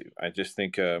precedent too. I just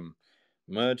think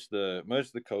merge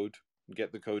the code,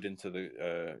 get the code into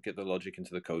get the logic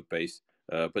into the code base,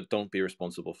 but don't be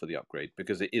responsible for the upgrade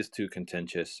because it is too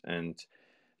contentious, and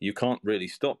you can't really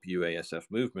stop UASF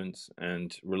movements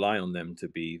and rely on them to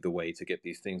be the way to get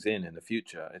these things in the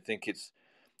future. I think it's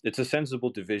a sensible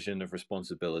division of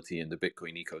responsibility in the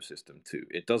Bitcoin ecosystem too.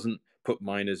 It doesn't put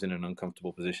miners in an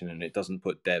uncomfortable position, and it doesn't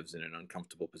put devs in an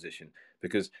uncomfortable position,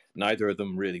 because neither of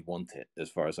them really want it, as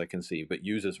far as I can see, but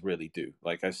users really do.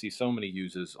 Like, I see so many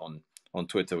users on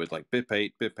Twitter with like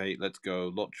BIP8, let's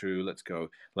go, lot true, let's go.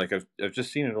 Like, I've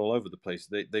just seen it all over the place.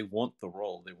 They want the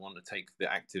role. They want to take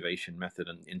the activation method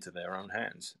into their own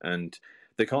hands, and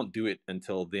they can't do it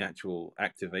until the actual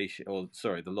activation, or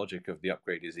sorry, the logic of the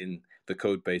upgrade is in the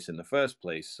code base in the first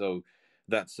place. So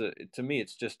that's to me,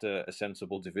 it's just a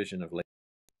sensible division of labor.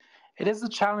 It is a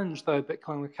challenge, though,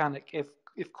 Bitcoin Mechanic, if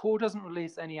if core doesn't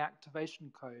release any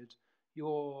activation code,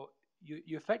 you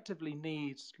effectively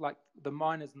need like the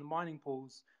miners and the mining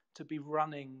pools to be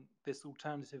running this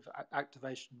alternative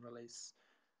activation release.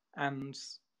 And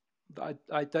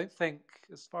I don't think,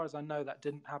 as far as I know, that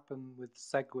didn't happen with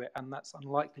SegWit, and that's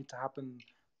unlikely to happen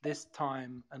this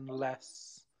time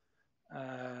unless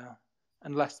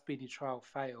speedy trial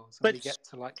fails and we get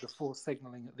to like the force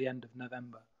signaling at the end of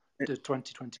November to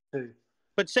 2022.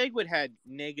 But SegWit had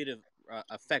negative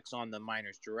effects on the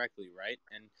miners directly, right?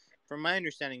 And from my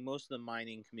understanding, most of the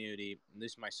mining community, at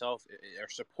least myself, are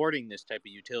supporting this type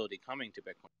of utility coming to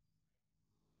Bitcoin.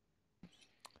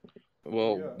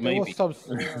 Well, There was some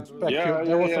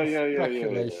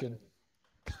speculation.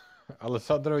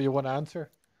 Alessandro, you want to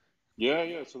answer?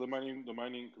 Yeah. So the mining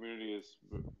community is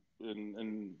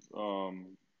in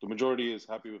the majority is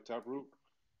happy with Taproot,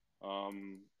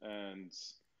 and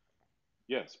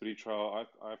yeah, speedy trial.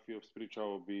 I feel speedy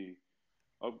trial will be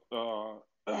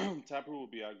Taproot will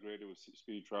be upgraded with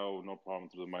speedy trial with no problem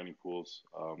through the mining pools.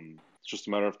 It's just a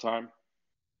matter of time.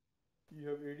 You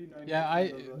have 89. Yeah,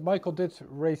 Michael did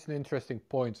raise an interesting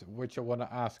point, which I want to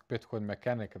ask Bitcoin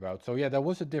Mechanic about. So yeah, there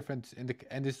was a difference in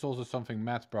and this is also something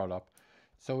Matt brought up.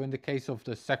 So in the case of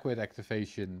the SegWit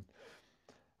activation,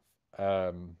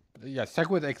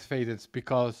 SegWit activated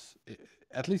because,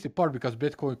 at least in part, because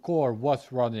Bitcoin Core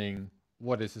was running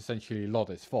what is essentially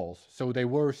Lotus false. So they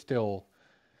were still,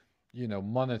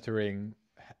 monitoring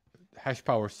hash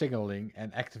power signaling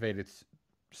and activated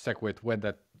SegWit when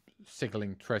that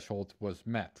signaling threshold was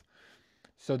met.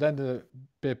 So then the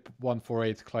BIP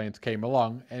 148 client came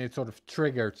along and it sort of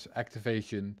triggered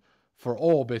activation for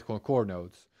all Bitcoin Core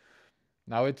nodes.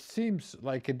 Now it seems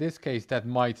like in this case that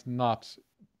might not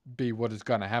be what is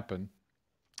going to happen.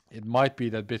 It might be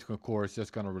that Bitcoin Core is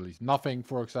just going to release nothing,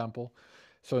 for example.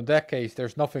 So in that case,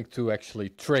 there's nothing to actually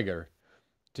trigger.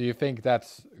 Do you think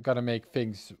that's going to make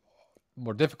things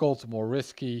more difficult, more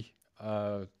risky,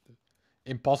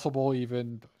 impossible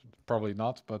even? Probably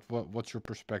not, but what's your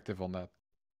perspective on that?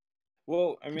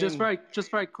 Well, I mean, just very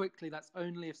quickly, that's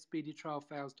only if speedy trial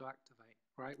fails to activate,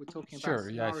 right? We're talking about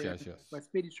scenarios where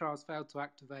speedy trials failed to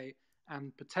activate,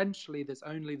 and potentially there's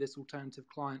only this alternative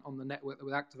client on the network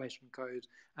with activation code,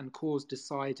 and Core's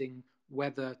deciding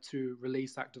whether to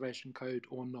release activation code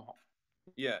or not.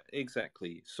 Yeah,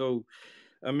 exactly. So,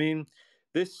 I mean,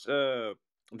 this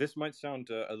might sound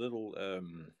a little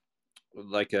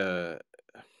like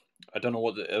I don't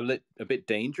know a bit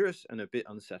dangerous and a bit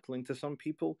unsettling to some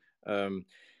people.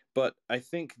 But I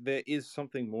think there is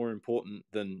something more important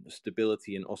than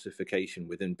stability and ossification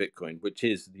within Bitcoin, which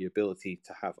is the ability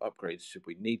to have upgrades should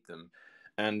we need them.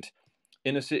 And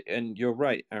and you're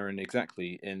right, Aaron,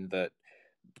 exactly, in that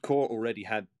Core already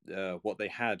had what they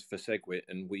had for SegWit,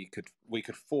 and we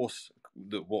could force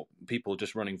what people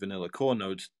just running vanilla Core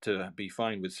nodes to be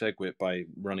fine with SegWit by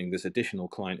running this additional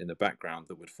client in the background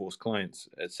that would force clients,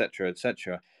 etc.,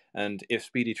 etc. And if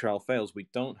speedy trial fails, we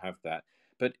don't have that.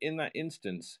 But in that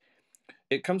instance,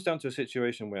 it comes down to a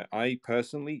situation where I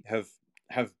personally have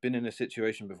been in a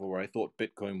situation before where I thought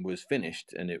Bitcoin was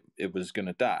finished and it was going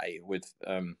to die with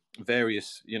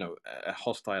various,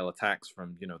 hostile attacks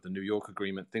from, the New York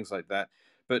Agreement, things like that.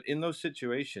 But in those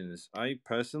situations, I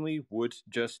personally would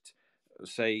just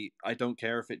say, I don't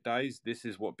care if it dies. This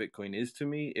is what Bitcoin is to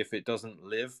me. If it doesn't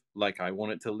live like I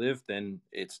want it to live, then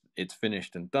it's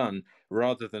finished and done,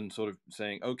 rather than sort of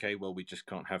saying, okay, well, we just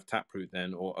can't have Taproot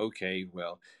then, or okay,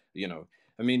 well,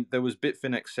 I mean, there was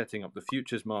Bitfinex setting up the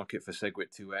futures market for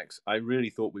SegWit 2x. I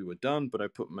really thought we were done, but I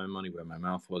put my money where my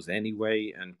mouth was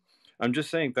anyway. And I'm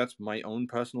just saying that's my own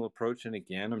personal approach. And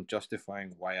again, I'm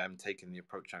justifying why I'm taking the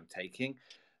approach I'm taking.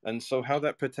 And so how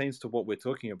that pertains to what we're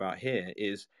talking about here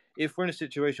is if we're in a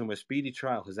situation where speedy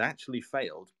trial has actually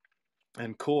failed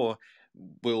and Core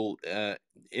will,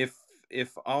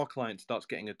 if our client starts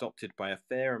getting adopted by a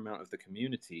fair amount of the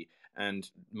community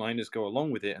and miners go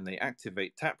along with it and they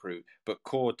activate Taproot, but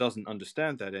Core doesn't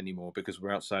understand that anymore because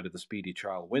we're outside of the speedy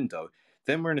trial window,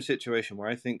 then we're in a situation where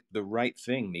I think the right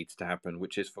thing needs to happen,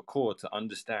 which is for Core to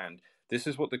understand this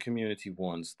is what the community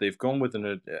wants. They've gone with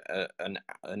an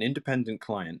independent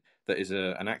client that is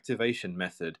an activation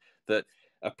method that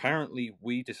apparently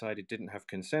we decided didn't have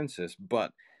consensus,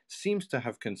 but seems to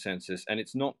have consensus, and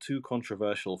it's not too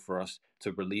controversial for us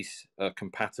to release a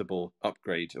compatible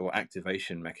upgrade or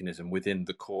activation mechanism within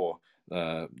the Core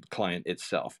client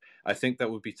itself. I think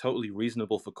that would be totally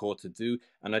reasonable for Core to do,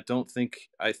 and I think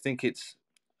it's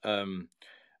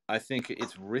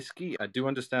risky. I do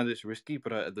understand it's risky,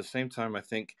 but at the same time, I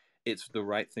think it's the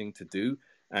right thing to do.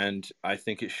 And I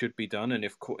think it should be done. And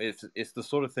if it's the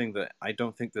sort of thing that I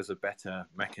don't think there's a better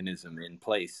mechanism in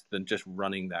place than just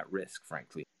running that risk,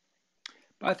 frankly.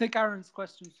 But I think Aaron's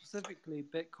question specifically,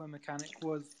 Bitcoin mechanic,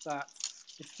 was that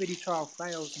if speedy trial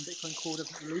fails and Bitcoin Core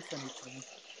doesn't release anything,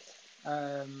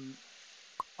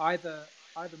 either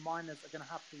miners are going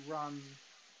to have to run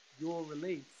your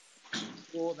release,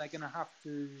 or they're going to have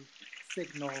to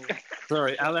signal.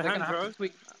 Sorry, They're going to have Alejandro. to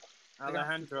tweak.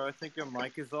 Alejandro, I think your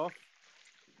mic is off.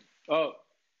 Oh,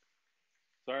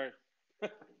 sorry.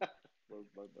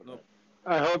 No.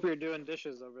 I hope you're doing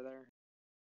dishes over there.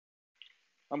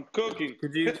 I'm cooking.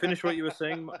 Could you finish what you were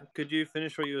saying? Could you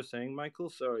finish what you were saying, Michael?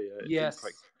 Sorry. Yes.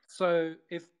 So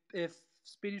if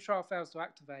speedy trial fails to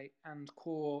activate and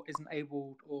Core isn't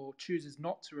able or chooses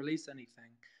not to release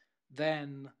anything,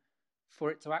 then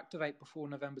for it to activate before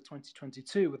November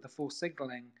 2022 with the full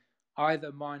signaling,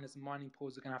 either miners and mining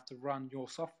pools are going to have to run your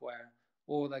software,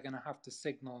 or they're going to have to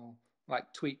signal,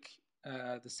 like tweak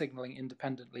the signaling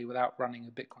independently without running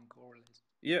a Bitcoin Core release.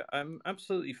 Yeah, I'm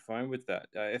absolutely fine with that.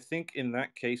 I think in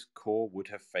that case, Core would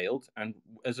have failed, and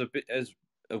as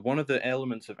one of the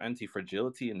elements of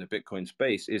anti-fragility in the Bitcoin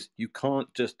space is you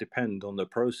can't just depend on the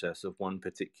process of one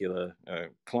particular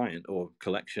client or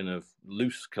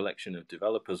loose collection of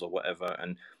developers or whatever.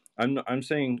 And I'm not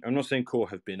saying Core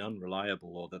have been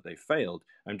unreliable or that they failed.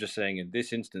 I'm just saying in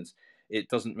this instance, it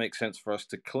doesn't make sense for us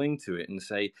to cling to it and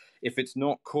say, if it's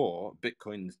not Core,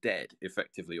 Bitcoin's dead,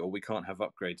 effectively, or we can't have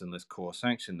upgrades unless Core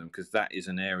sanction them, because that is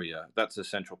that's a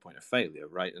central point of failure,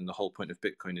 right? And the whole point of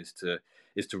Bitcoin is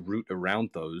to root around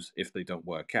those if they don't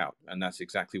work out. And that's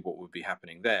exactly what would be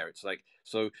happening there. It's like,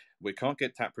 so we can't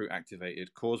get Taproot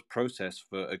activated. Core's process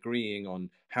for agreeing on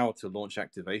how to launch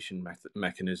activation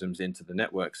mechanisms into the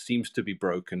network seems to be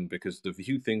broken, because the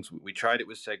few things we tried it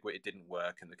with Segwit, it didn't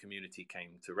work, and the community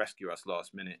came to rescue us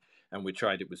last minute, and we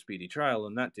tried it with speedy trial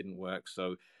and that didn't work.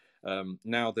 So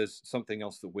now there's something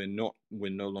else that we're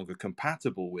no longer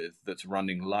compatible with, that's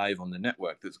running live on the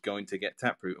network, that's going to get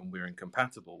Taproot, and we're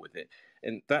incompatible with it.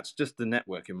 And that's just the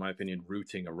network, in my opinion,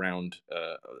 routing around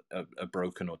a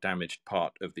broken or damaged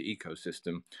part of the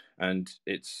ecosystem. And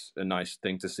it's a nice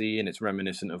thing to see, and it's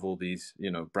reminiscent of all these,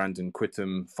 Brandon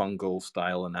Quittem fungal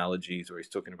style analogies where he's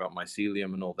talking about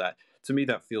mycelium and all that. To me,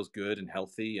 that feels good and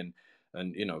healthy, and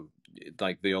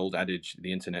like the old adage,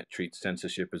 the internet treats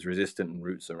censorship as resistant and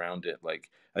roots around it. Like,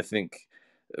 I think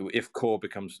if Core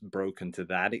becomes broken to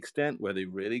that extent, where they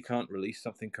really can't release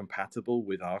something compatible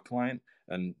with our client,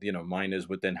 and miners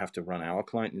would then have to run our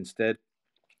client instead,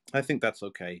 I think that's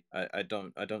okay. I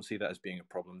don't see that as being a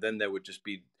problem. Then there would just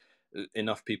be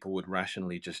enough people would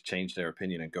rationally just change their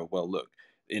opinion and go, well, look,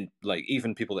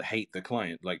 even people that hate the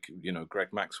client, like Greg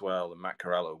Maxwell and Matt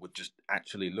Corallo, would just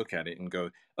actually look at it and go,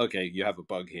 okay, you have a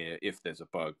bug here. If there's a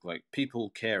bug, like, people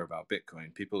care about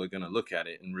Bitcoin, people are going to look at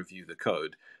it and review the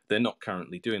code. They're not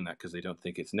currently doing that because they don't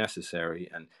think it's necessary,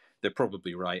 and they're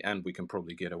probably right, and we can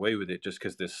probably get away with it just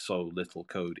because there's so little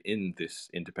code in this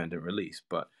independent release.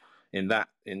 But in that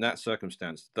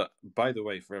circumstance, that, by the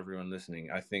way, for everyone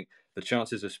listening, I think the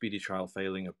chances of speedy trial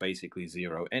failing are basically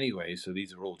zero anyway, so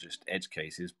these are all just edge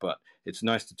cases. But it's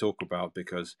nice to talk about,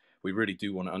 because we really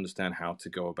do want to understand how to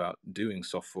go about doing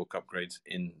soft fork upgrades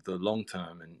in the long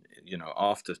term, and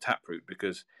after Taproot,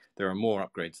 because there are more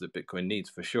upgrades that Bitcoin needs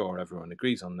for sure. Everyone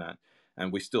agrees on that,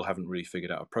 and we still haven't really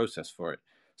figured out a process for it.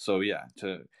 So yeah,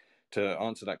 to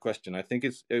answer that question, I think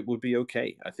it would be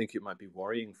okay. I think it might be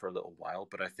worrying for a little while,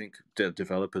 but I think the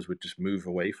developers would just move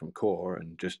away from Core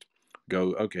and just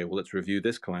go, okay, well, let's review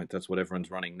this client. That's what everyone's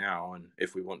running now. And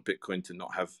if we want Bitcoin to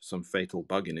not have some fatal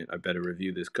bug in it, I better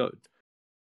review this code.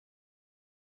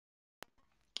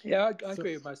 Yeah, I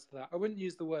agree with most of that. I wouldn't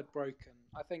use the word broken.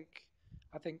 I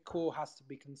think Core has to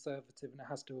be conservative, and it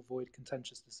has to avoid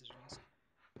contentious decisions.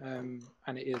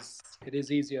 And it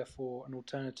is easier for an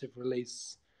alternative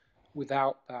release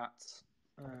without that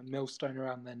millstone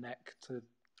around their neck to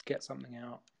get something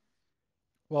out.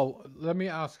 Well, let me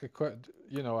ask a question.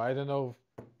 I don't know.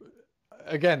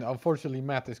 Again, unfortunately,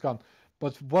 Matt is gone.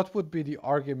 But what would be the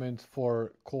argument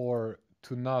for Core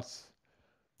to not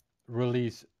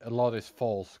release a lot is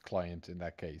false client in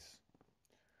that case?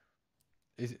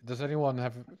 Does anyone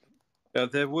have?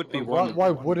 There would be one. Why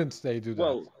wouldn't they do that?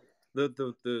 Well,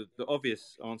 the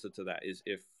obvious answer to that is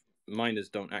if miners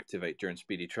don't activate during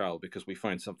speedy trial because we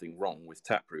find something wrong with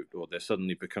Taproot, or there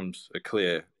suddenly becomes a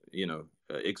clear,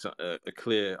 a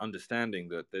clear understanding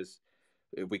that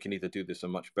we can either do this a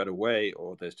much better way,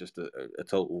 or there's just a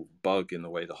total bug in the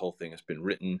way the whole thing has been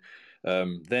written,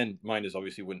 then miners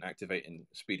obviously wouldn't activate in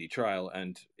speedy trial.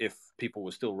 And if people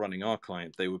were still running our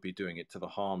client, they would be doing it to the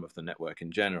harm of the network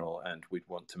in general, and we'd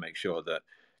want to make sure that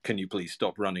can you please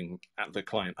stop running at the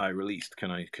client I released?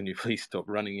 Can you please stop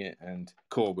running it? And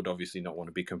core would obviously not want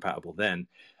to be compatible then.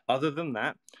 Other than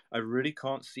that, I really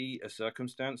can't see a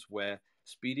circumstance where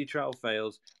speedy trial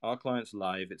fails, our client's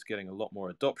live, it's getting a lot more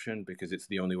adoption because it's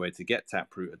the only way to get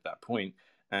Taproot at that point.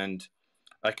 And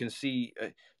I can see,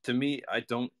 to me,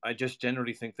 I just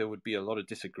generally think there would be a lot of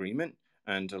disagreement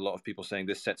and a lot of people saying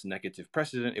this sets negative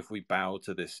precedent if we bow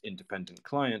to this independent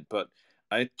client. But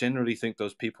I generally think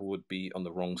those people would be on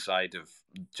the wrong side of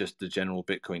just the general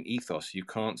Bitcoin ethos. You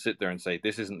can't sit there and say,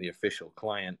 this isn't the official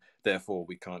client, therefore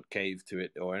we can't cave to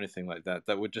it or anything like that.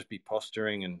 That would just be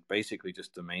posturing and basically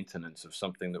just the maintenance of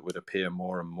something that would appear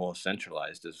more and more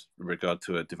centralized as regard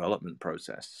to a development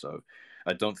process. So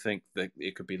I don't think that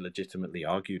it could be legitimately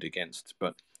argued against.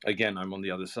 But again, I'm on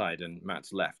the other side and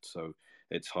Matt's left, so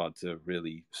it's hard to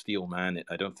really steel man it.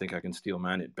 I don't think I can steel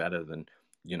man it better than,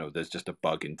 there's just a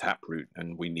bug in Taproot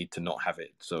and we need to not have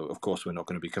it. So of course we're not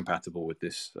going to be compatible with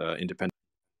this independent.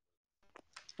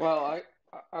 Well,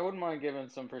 I wouldn't mind giving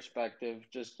some perspective.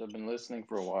 Just I've been listening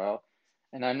for a while,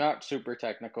 and I'm not super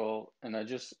technical, and I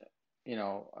just,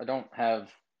 I don't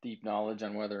have deep knowledge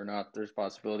on whether or not there's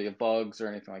possibility of bugs or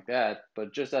anything like that.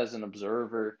 But just as an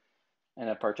observer and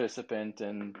a participant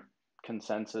in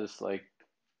consensus, like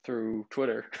through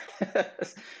Twitter,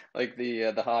 like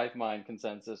the hive mind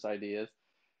consensus ideas,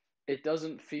 it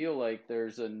doesn't feel like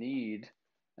there's an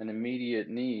immediate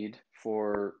need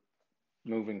for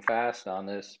moving fast on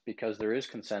this, because there is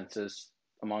consensus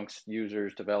amongst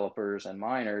users, developers, and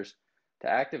miners to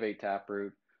activate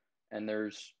Taproot. And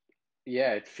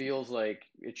it feels like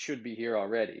it should be here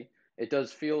already. It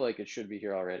does feel like it should be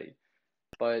here already,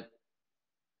 but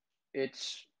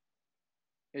it's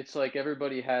like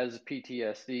everybody has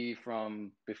PTSD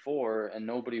from before, and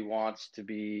nobody wants to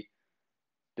be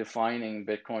defining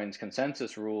Bitcoin's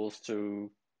consensus rules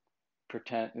to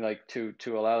pretend like to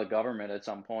allow the government at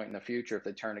some point in the future, if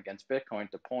they turn against Bitcoin,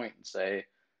 to point and say,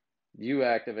 you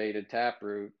activated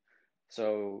Taproot,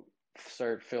 so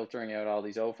start filtering out all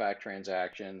these OFAC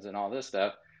transactions and all this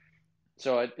stuff.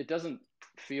 So it doesn't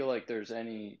feel like there's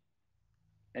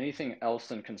anything else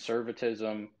than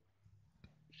conservatism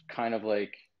kind of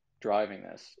like driving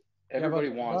this. Everybody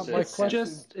wants it.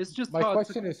 It's just my hard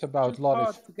question is about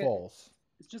Lotus Falls.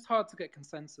 It's just hard to get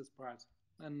consensus, Brad.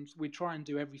 And we try and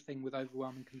do everything with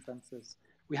overwhelming consensus.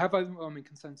 We have overwhelming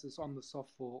consensus on the soft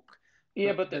fork.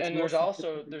 Yeah, but there's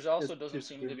also doesn't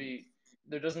seem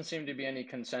to be any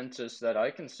consensus that I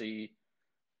can see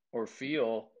or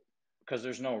feel, because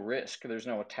there's no risk, there's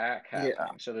no attack happening. Yeah.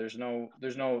 So there's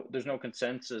no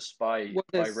consensus by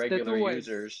regular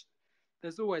users.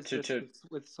 There's always risk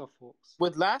with soft forks.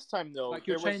 With last time though, like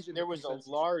there was a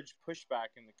large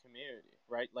pushback in the community,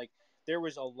 right? Like there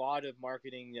was a lot of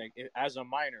marketing, like, as a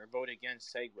miner, vote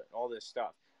against SegWit, all this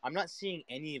stuff. I'm not seeing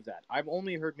any of that. I've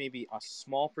only heard maybe a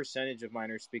small percentage of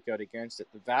miners speak out against it.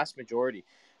 The vast majority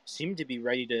seem to be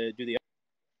ready to do the.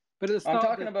 But I'm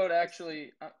talking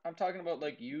about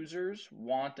like users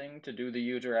wanting to do the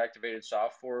user activated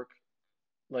soft fork,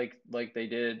 like they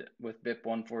did with BIP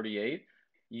 148.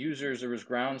 There was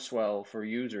groundswell for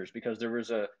users because there was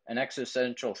an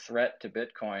existential threat to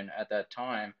Bitcoin at that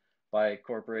time by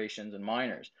corporations and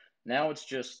miners. Now it's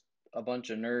just a bunch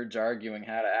of nerds arguing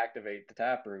how to activate the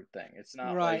Taproot thing. It's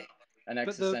not like an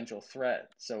existential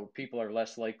threat. So people are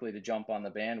less likely to jump on the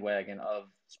bandwagon of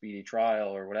speedy trial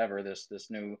or whatever, this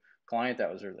new client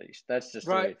that was released. That's just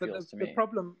the way it feels to me. The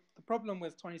problem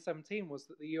with 2017 was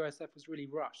that the USF was really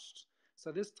rushed.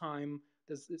 So this time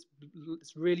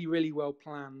it's really, really well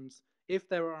planned. If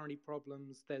there are any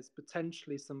problems, there's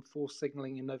potentially some force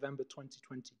signaling in November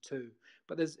 2022.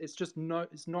 But it's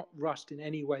not rushed in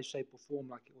any way, shape, or form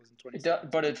like it was in 2017.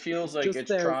 But it feels like it's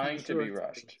trying to be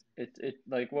rushed. It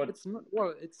like what? It's not.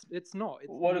 Well, it's not.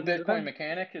 What a Bitcoin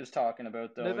mechanic is talking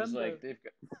about though is like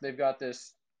they've got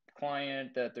this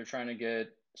client that they're trying to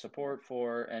get support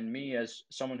for, and me as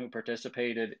someone who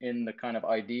participated in the kind of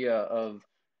idea of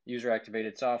user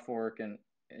activated soft fork in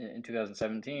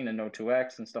 2017 and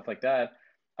No2X and stuff like that,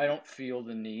 I don't feel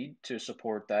the need to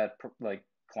support that like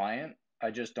client.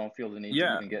 I just don't feel the need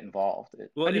to even get involved.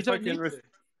 Because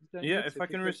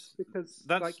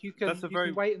like you can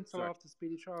wait until after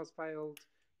speedy trials failed.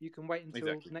 You can wait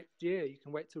until next year. You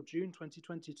can wait till June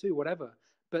 2022, whatever.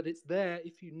 But it's there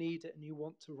if you need it and you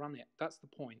want to run it. That's the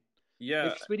point. Yeah.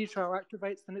 If speedy trial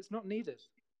activates, then it's not needed.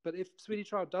 But if speedy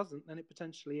trial doesn't, then it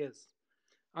potentially is.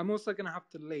 I'm also going to have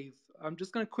to leave. I'm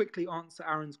just going to quickly answer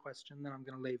Aaron's question, then I'm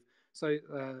going to leave. So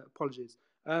apologies.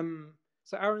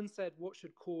 So Aaron said, what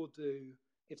should core do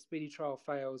if speedy trial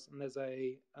fails? And there's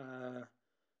a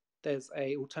there's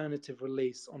a alternative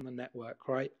release on the network,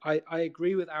 right? I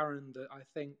agree with Aaron that I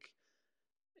think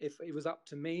if it was up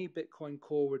to me, Bitcoin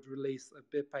Core would release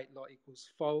a BIP8 lot equals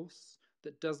false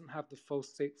that doesn't have the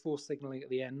false signaling at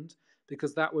the end,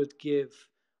 because that would give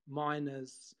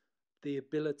miners the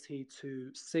ability to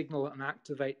signal and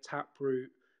activate Taproot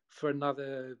for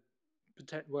another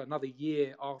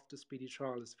year after speedy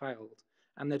trial has failed.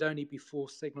 And there'd only be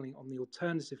forced signaling on the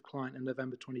alternative client in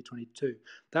November 2022.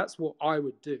 That's what I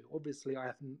would do. Obviously, I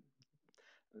haven't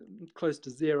close to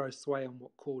zero sway on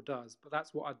what Core does, but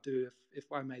that's what I'd do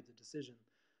if I made the decision.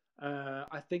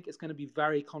 I think it's going to be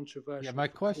very controversial. Yeah, my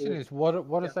question is,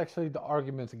 what is actually the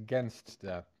argument against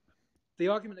that? The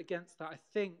argument against that, I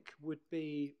think, would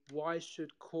be, why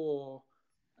should Core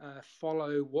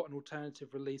follow what an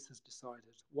alternative release has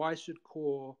decided? Why should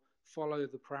Core follow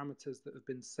the parameters that have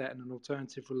been set in an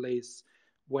alternative release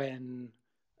when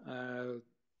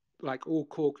like all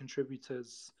Core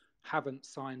contributors haven't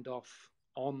signed off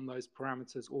on those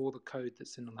parameters or the code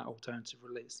that's in on that alternative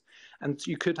release? And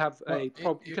you could have you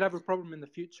could have a problem in the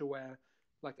future where,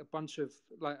 like, a bunch of,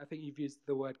 like, I think you've used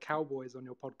the word cowboys on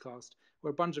your podcast,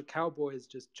 where a bunch of cowboys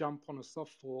just jump on a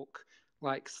soft fork,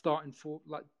 like start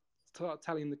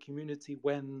telling the community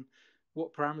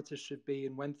what parameters should be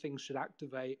and when things should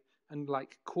activate. And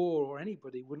like Core or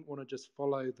anybody wouldn't want to just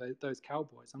follow those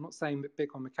cowboys. I'm not saying that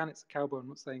Bitcoin Mechanic's a cowboy. I'm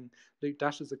not saying Luke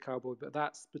Dash is a cowboy, but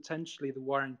that's potentially the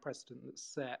wiring precedent that's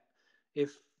set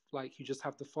if, like, you just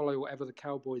have to follow whatever the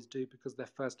cowboys do because they're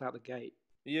first out the gate.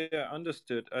 Yeah,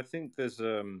 understood. I think there's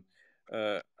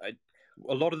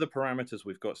a lot of the parameters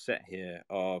we've got set here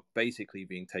are basically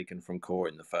being taken from Core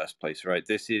in the first place, right?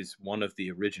 This is one of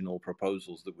the original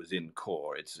proposals that was in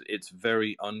Core. It's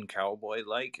very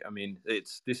un-cowboy-like. I mean,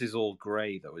 this is all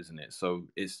gray though, isn't it? So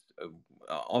it's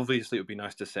obviously it would be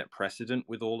nice to set precedent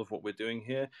with all of what we're doing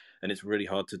here, and it's really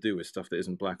hard to do with stuff that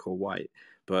isn't black or white.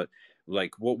 But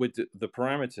like the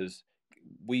parameters,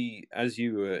 as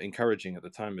you were encouraging at the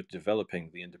time of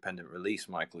developing the independent release,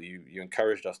 Michael, you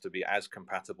encouraged us to be as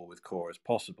compatible with Core as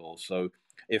possible. So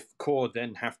if Core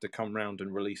then have to come round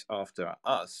and release after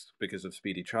us because of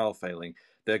speedy trial failing,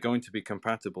 they're going to be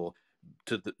compatible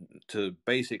to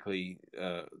basically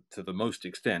to the most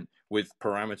extent with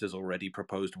parameters already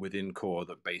proposed within Core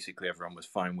that basically everyone was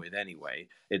fine with anyway.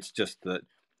 It's just that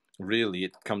really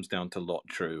it comes down to lot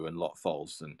true and lot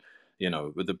false, and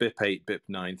with the BIP8,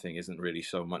 BIP9 thing isn't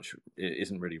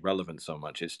really relevant so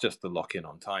much. It's just the lock-in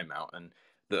on timeout. And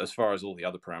as far as all the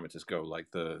other parameters go,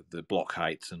 like the block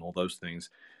heights and all those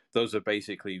things, those are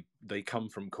basically, they come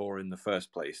from Core in the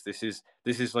first place. This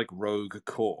is like rogue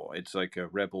Core. It's like a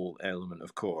rebel element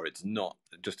of Core. It's not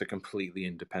just a completely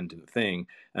independent thing.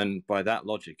 And by that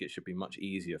logic, it should be much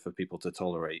easier for people to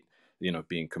tolerate,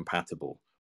 being compatible.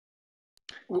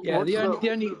 Yeah,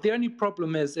 the only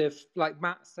problem is if, like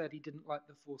Matt said, he didn't like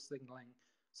the force signaling.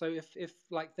 So if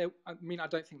like there, I mean, I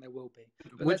don't think there will be.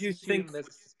 But Would you think,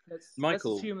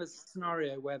 Michael? Let's assume there's a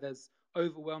scenario where there's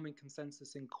overwhelming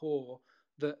consensus in Core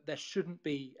that there shouldn't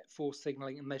be force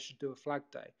signaling and they should do a flag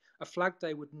day. A flag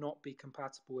day would not be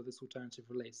compatible with this alternative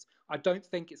release. I don't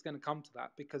think it's going to come to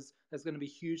that because there's going to be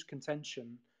huge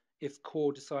contention if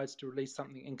Core decides to release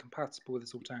something incompatible with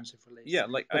this alternative release. Yeah,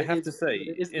 like, but I have to say,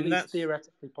 it is at least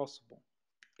theoretically possible.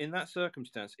 In that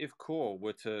circumstance, if Core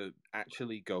were to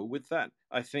actually go with that,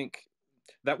 I think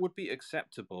that would be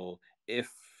acceptable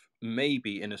if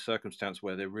maybe in a circumstance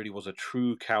where there really was a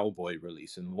true cowboy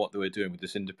release and what they were doing with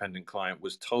this independent client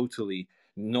was totally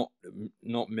not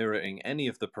mirroring any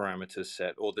of the parameters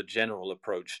set or the general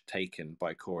approach taken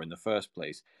by Core in the first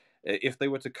place. If they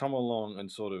were to come along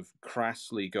and sort of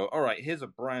crassly go, all right, here's a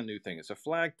brand new thing. It's a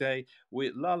flag day.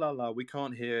 We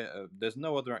can't hear. There's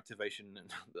no other activation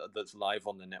that's live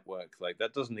on the network. Like,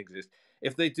 that doesn't exist.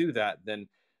 If they do that, then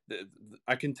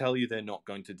I can tell you they're not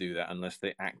going to do that unless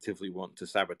they actively want to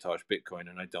sabotage Bitcoin,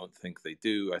 and I don't think they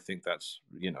do. I think that's,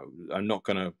 I'm not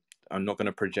gonna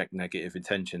project negative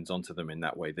intentions onto them in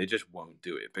that way. They just won't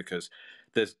do it because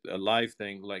there's a live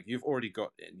thing. Like, you've already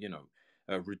got,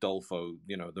 Rodolfo,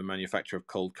 the manufacturer of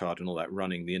Cold Card and all that,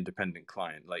 running the independent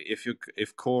client. Like,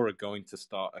 if Core are going to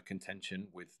start a contention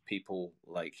with people,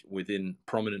 like within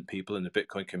prominent people in the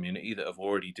Bitcoin community that have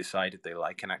already decided they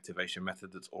like an activation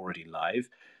method that's already live,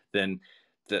 then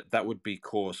that would be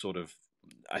Core sort of.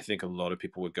 I think a lot of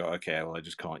people would go, okay, well, I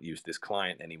just can't use this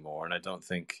client anymore, and I don't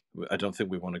think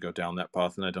we want to go down that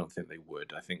path, and I don't think they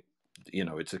would. I think,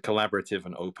 it's a collaborative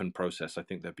and open process. I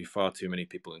think there'd be far too many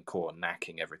people in Core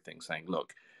knacking everything, saying,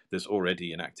 look, there's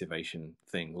already an activation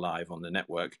thing live on the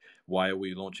network. Why are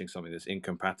we launching something that's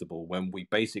incompatible when we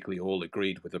basically all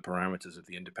agreed with the parameters of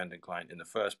the independent client in the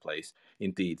first place?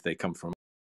 Indeed, they come from.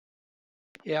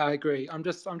 Yeah, I agree. I'm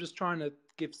just trying to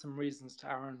give some reasons to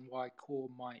Aaron why Core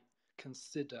might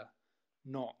consider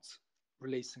not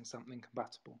releasing something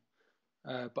compatible.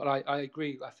 But I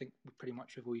agree, I think, pretty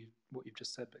much with what you've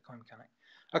just said, Bitcoin Mechanic.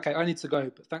 Okay, I need to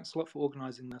go, but thanks a lot for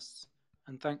organising this.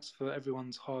 And thanks for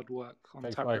everyone's hard work on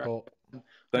Taproot. Michael.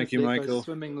 Thank you, Michael. It goes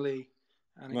swimmingly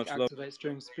and Much it activates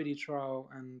during speedy trial,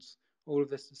 and all of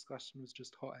this discussion was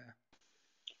just hot air.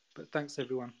 But thanks,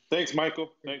 everyone. Thanks,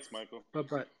 Michael. Thanks, Michael.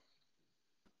 Bye-bye.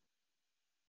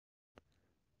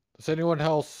 Does anyone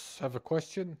else have a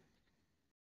question?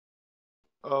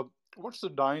 What's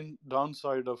the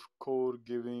downside of Core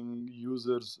giving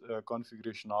users a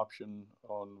configuration option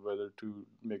on whether to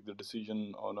make the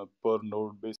decision on a per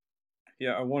node basis?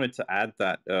 Yeah, I wanted to add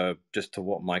that just to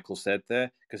what Michael said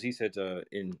there, because he said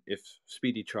if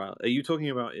speedy trial, are you talking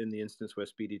about in the instance where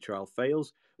speedy trial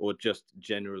fails, or just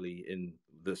generally in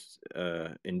this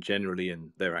generally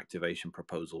in their activation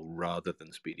proposal rather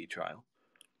than speedy trial?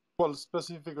 Well,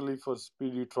 specifically for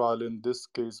speedy trial in this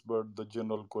case, but the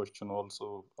general question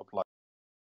also applies.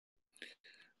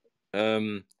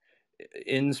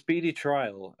 In speedy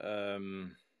trial,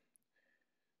 I'm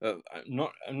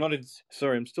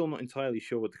still not entirely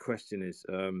sure what the question is.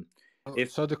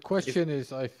 So the question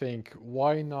is, I think,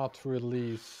 why not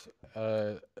release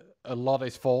a lot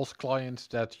is false client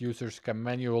that users can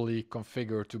manually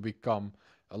configure to become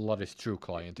a lot is true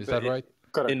client? Is that right?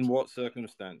 Correct. In what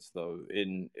circumstance, though?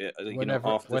 Whenever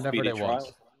after speedy they trial?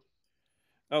 want.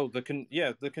 Oh, the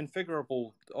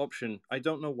configurable option. I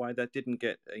don't know why that didn't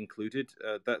get included.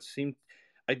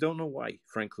 I don't know why,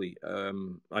 frankly.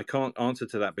 I can't answer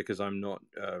to that because I'm not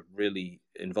really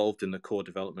involved in the core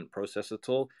development process at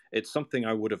all. It's something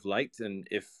I would have liked, and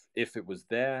if it was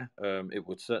there, it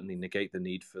would certainly negate the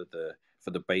need for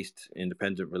the based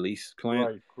independent release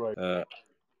client. Right.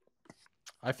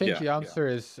 I think the answer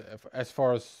is, as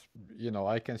far as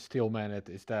I can still man it,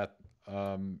 is that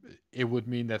it would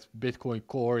mean that Bitcoin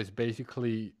Core is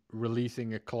basically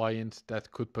releasing a client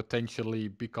that could potentially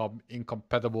become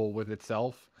incompatible with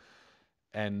itself,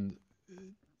 and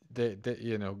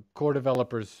the core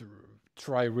developers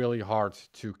try really hard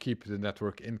to keep the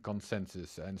network in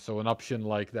consensus, and so an option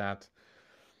like that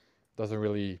doesn't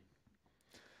really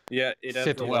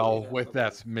sit well with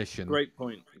that mission. Great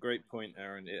point,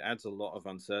 Aaron. It adds a lot of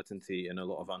uncertainty and a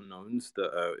lot of unknowns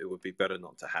that it would be better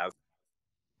not to have.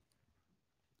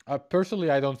 Personally,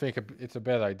 I don't think it's a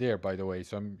bad idea, by the way.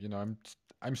 So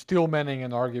I'm still manning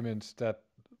an argument that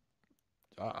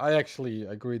I actually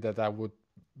agree that would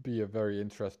be a very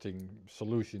interesting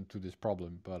solution to this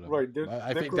problem. But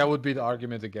I think that would be the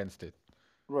argument against it.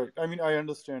 Right. I mean, I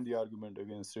understand the argument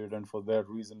against it, and for that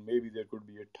reason, maybe there could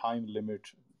be a time limit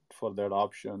for that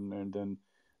option, and then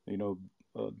you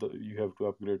have to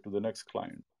upgrade to the next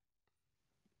client.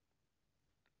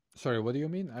 Sorry, what do you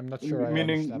mean? I'm not sure.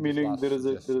 Meaning there is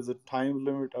a time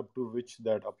limit up to which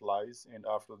that applies, and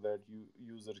after that,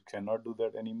 user cannot do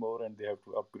that anymore, and they have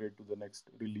to upgrade to the next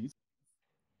release.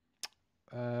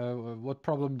 What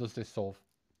problem does this solve?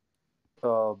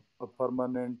 A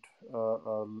permanent,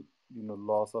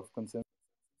 loss of consensus.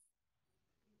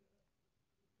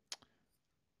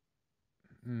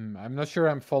 I'm not sure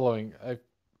I'm following.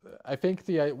 I think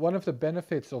one of the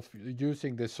benefits of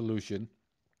using this solution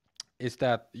is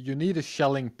that you need a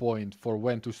shelling point for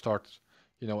when to start,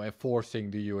 enforcing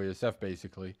the UASF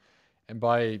basically, and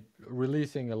by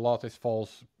releasing a lot is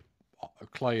false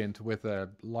client with a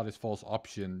lot is false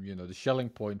option, the shelling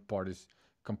point part is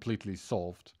completely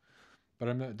solved. But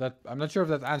I'm not sure if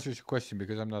that answers your question,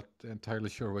 because I'm not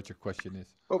entirely sure what your question is.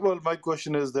 Well, my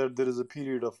question is that there is a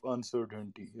period of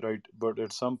uncertainty, right? But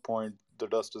at some point, the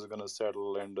dust is going to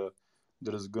settle, and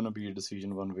there is going to be a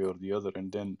decision one way or the other,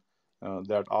 and then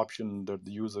that option that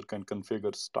the user can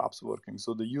configure stops working.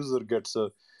 So the user gets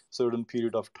a certain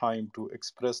period of time to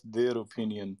express their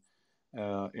opinion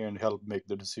and help make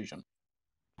the decision.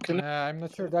 I'm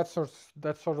not sure that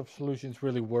sort of solutions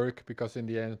really work, because in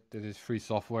the end, it is free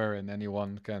software and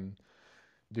anyone can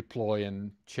deploy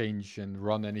and change and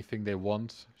run anything they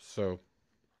want. So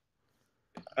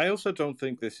I also don't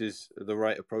think this is the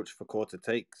right approach for Core to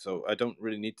take. So I don't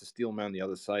really need to steelman the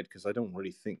other side, because I don't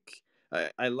really think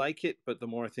I like it. But the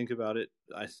more I think about it,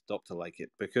 I stop to like it,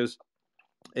 because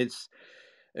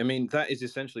that is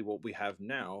essentially what we have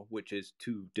now, which is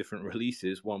two different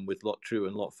releases, one with lot true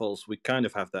and lot false. We kind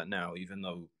of have that now, even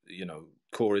though,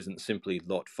 Core isn't simply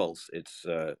lot false. It's,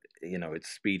 it's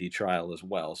speedy trial as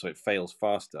well. So it fails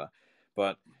faster.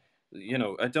 But,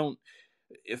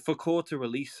 for Core to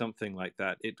release something like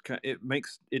that,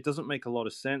 it doesn't make a lot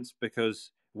of sense,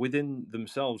 because within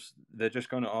themselves, they're just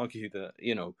going to argue that,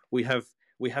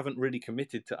 we haven't really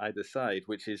committed to either side,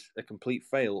 which is a complete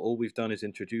fail. All we've done is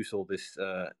introduce all this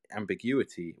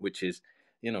ambiguity, which is,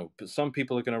 some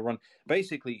people are going to run.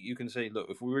 Basically, you can say, look,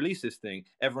 if we release this thing,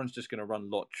 everyone's just going to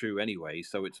run lot true anyway.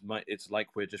 So it's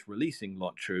like we're just releasing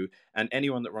lot true, and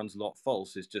anyone that runs lot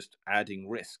false is just adding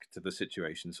risk to the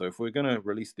situation. So if we're going to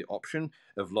release the option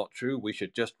of lot true, we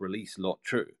should just release lot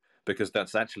true, because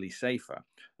that's actually safer.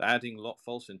 Adding lot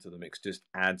false into the mix just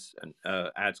adds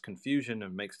confusion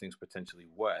and makes things potentially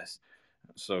worse.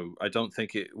 So I don't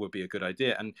think it would be a good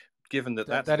idea. And given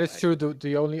that is true,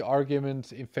 the only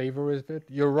argument in favor of it,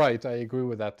 you're right, I agree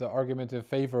with that. The argument in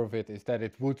favor of it is that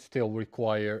it would still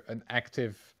require an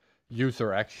active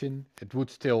user action. It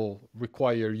would still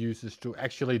require users to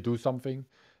actually do something,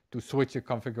 to switch a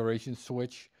configuration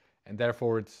switch, and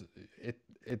therefore it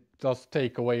does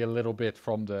take away a little bit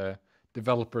from the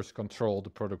developers' control, the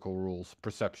protocol rules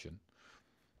perception.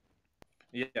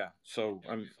 Yeah, so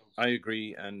I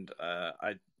agree, and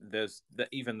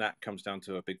even that comes down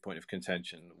to a big point of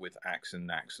contention with Axe and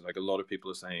Nax. Like, a lot of people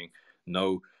are saying,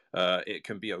 no, it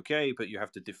can be okay, but you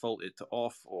have to default it to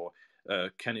off, or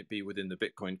can it be within the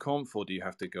Bitcoin conf, or do you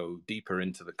have to go deeper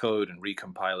into the code and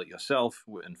recompile it yourself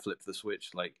and flip the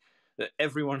switch? Like,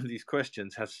 every one of these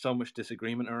questions has so much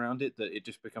disagreement around it that it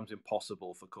just becomes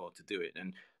impossible for Core to do it.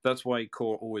 And that's why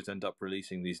Core always end up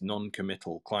releasing these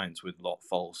non-committal clients with lot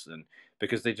false, and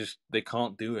because they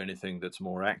can't do anything that's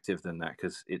more active than that,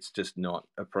 because it's just not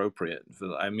appropriate.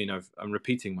 I'm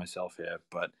repeating myself here,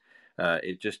 but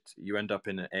you end up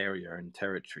in an area and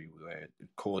territory where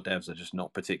Core devs are just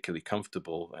not particularly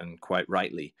comfortable, and quite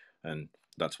rightly. And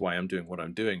that's why I'm doing what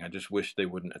I'm doing. I just wish they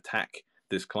wouldn't attack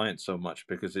this client so much,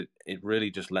 because it really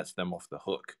just lets them off the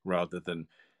hook rather than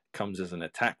comes as an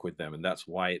attack with them. And that's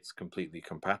why it's completely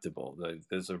compatible.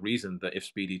 There's a reason that if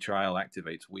speedy trial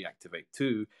activates, we activate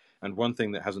too. And one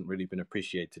thing that hasn't really been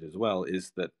appreciated as well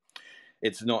is that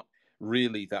it's not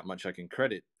really that much I can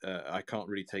credit. I can't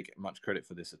really take much credit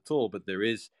for this at all, but there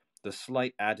is the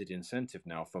slight added incentive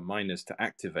now for miners to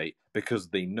activate, because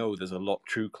they know there's a lot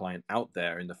true client out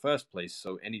there in the first place.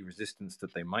 So any resistance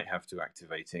that they might have to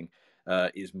activating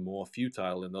is more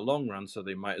futile in the long run, so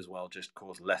they might as well just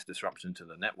cause less disruption to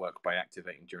the network by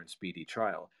activating during speedy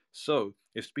trial. So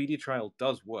if speedy trial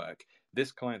does work,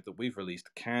 this client that we've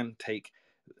released can take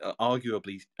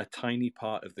arguably a tiny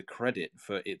part of the credit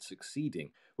for it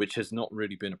succeeding, which has not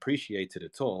really been appreciated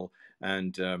at all.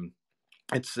 And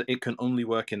it can only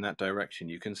work in that direction.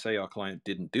 You can say our client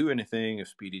didn't do anything if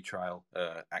speedy trial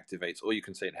activates, or you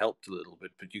can say it helped a little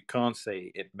bit, but you can't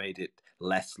say it made it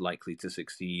less likely to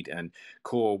succeed. And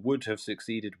Core would have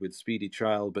succeeded with speedy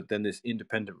trial, but then this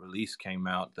independent release came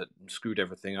out that screwed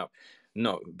everything up.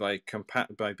 No, by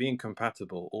being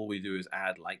compatible, all we do is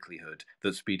add likelihood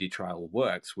that speedy trial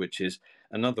works, which is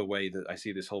another way that I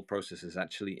see this whole process is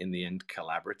actually in the end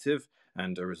collaborative,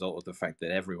 and a result of the fact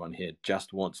that everyone here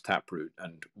just wants Taproot,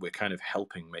 and we're kind of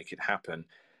helping make it happen.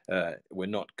 We're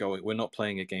not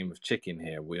playing a game of chicken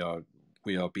here. We are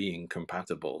being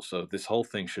compatible. So this whole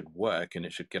thing should work, and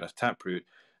it should get us Taproot.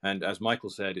 And as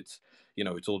Michael said, it's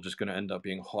all just going to end up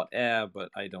being hot air, but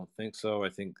I don't think so. I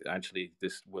think actually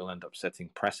this will end up setting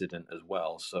precedent as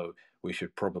well. So we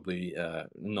should probably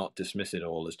not dismiss it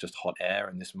all as just hot air,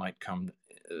 and this might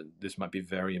be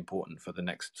very important for the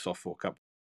next soft fork up.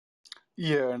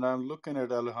 Yeah, and I'm looking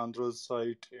at Alejandro's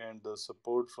site, and the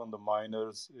support from the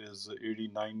miners is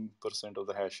 89% of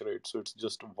the hash rate. So it's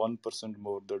just 1%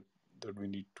 more that we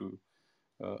need to.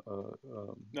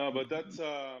 No, but that's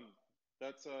about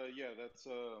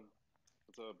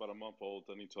a month old.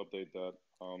 I need to update that.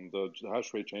 The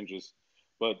hash rate changes,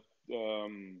 but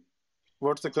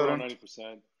what's the current?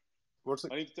 90%.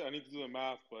 I need to do the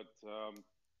math, but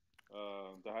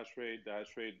the hash rate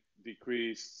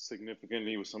decreased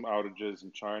significantly with some outages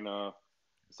in China,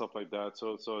 stuff like that.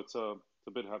 So it's a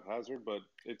bit haphazard, but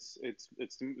it's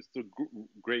the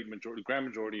grand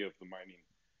majority of the mining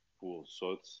pools.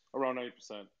 So it's around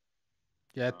 90%.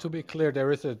 Yeah, to be clear,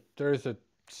 there is a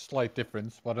slight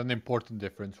difference, but an important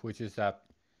difference, which is that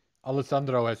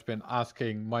Alejandro has been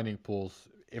asking mining pools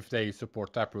if they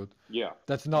support Taproot. Yeah.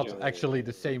 That's not actually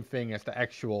the same thing as the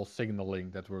actual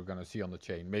signaling that we're going to see on the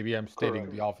chain. Maybe I'm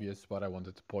stating the obvious, but I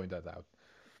wanted to point that out.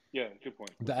 Yeah, good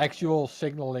point. The actual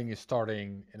signaling is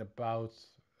starting in about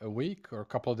a week or a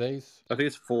couple of days. I think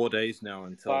it's 4 days now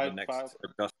until the next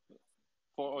adjustment.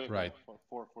 4 days, right.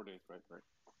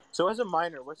 So as a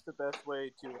miner, what's the best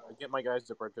way to get my guys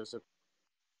to participate?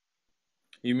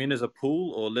 You mean as a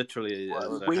pool, or literally?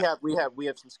 We have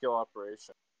some skill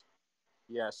operation.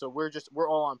 Yeah, so we're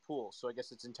all on pool, so I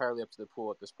guess it's entirely up to the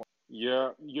pool at this point. Yeah,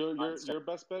 your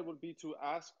best bet would be to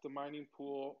ask the mining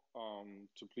pool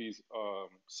to please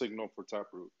signal for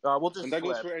Taproot. We'll just and that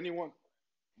flip. goes for anyone.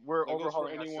 We're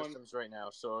overhauling our systems right now,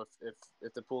 so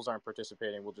if the pools aren't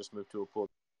participating, we'll just move to a pool.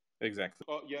 Exactly.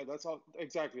 Oh yeah, that's all.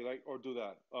 Exactly, like, or do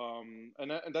that.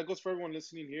 And that goes for everyone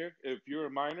listening here. If you're a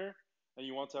miner and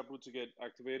you want Taproot to get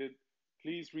activated,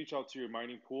 please reach out to your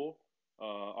mining pool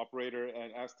operator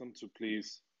and ask them to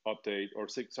please update or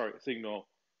signal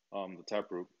the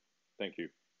Taproot. Thank you.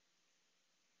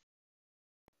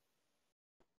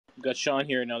 We've got Sean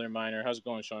here, another miner. How's it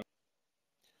going, Sean?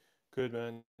 Good,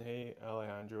 man. Hey,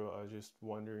 Alejandro. I was just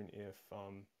wondering if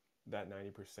that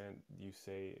 90% you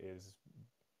say is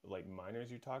like miners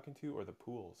you're talking to, or the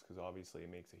pools, because obviously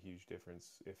it makes a huge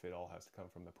difference if it all has to come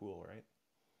from the pool, right?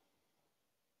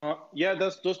 Yeah,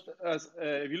 that's just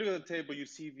if you look at the table, you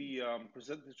see the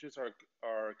percentages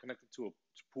are connected to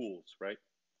pools, right?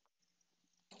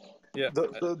 Yeah. The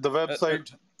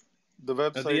website. The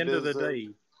website. At the end of the day,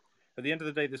 at the end of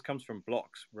the day, this comes from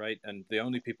blocks, right? And the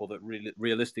only people that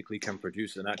realistically can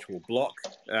produce an actual block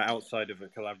outside of a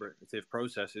collaborative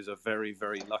process is a very,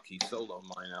 very lucky solo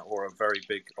miner or a very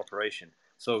big operation.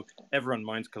 So everyone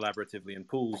mines collaboratively in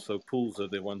pools. So pools are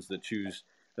the ones that choose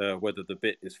whether the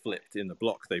bit is flipped in the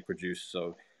block they produce.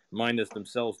 So miners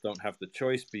themselves don't have the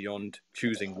choice beyond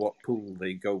choosing what pool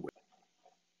they go with.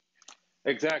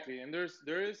 Exactly, and there is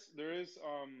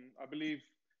I believe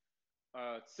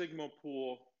Sigma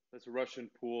pool. That's a Russian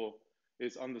pool.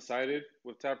 Is undecided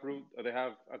with Taproot. They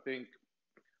have, I think,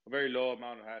 a very low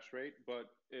amount of hash rate. But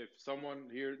if someone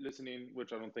here listening,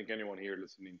 which I don't think anyone here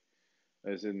listening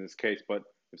is in this case, but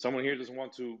if someone here doesn't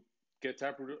want to get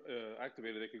Taproot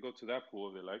activated, they could go to that pool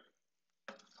if they like.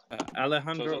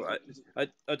 Alejandro,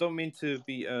 I don't mean to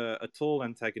be at all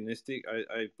antagonistic.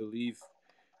 I believe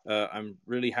I'm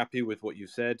really happy with what you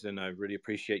said, and I really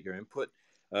appreciate your input.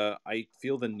 I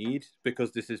feel the need,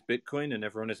 because this is Bitcoin and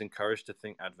everyone is encouraged to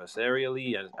think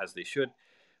adversarially, as they should.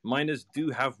 Miners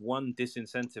do have one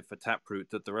disincentive for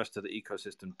Taproot that the rest of the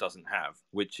ecosystem doesn't have,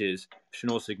 which is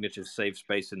Schnorr signatures save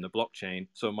space in the blockchain,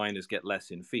 so miners get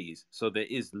less in fees. So there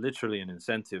is literally an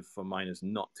incentive for miners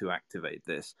not to activate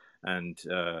this, and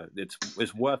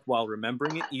it's worthwhile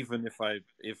remembering it, even if I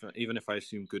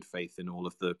assume good faith in all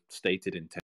of the stated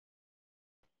intent.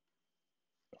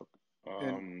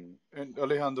 And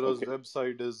Alejandro's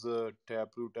website is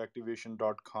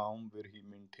taprootactivation.com, where he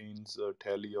maintains a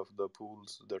tally of the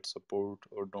pools that support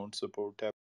or don't support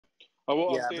Taproot. I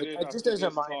will update it just as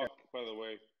a miner, talk, by the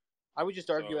way. I would just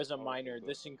argue as a miner,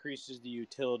 this increases the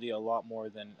utility a lot more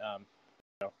than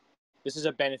this is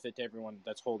a benefit to everyone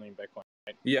that's holding Bitcoin.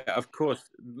 Right? Yeah, of course.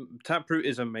 Taproot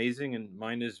is amazing, and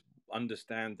miners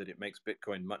understand that it makes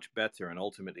Bitcoin much better, and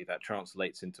ultimately that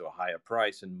translates into a higher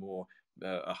price and more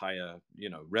a higher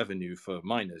revenue for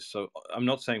miners. So I'm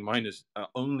not saying miners are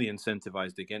only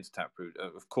incentivized against Taproot.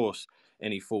 Of course,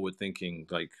 any forward-thinking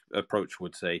approach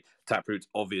would say Taproot's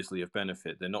obviously of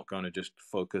benefit. They're not going to just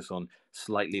focus on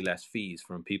slightly less fees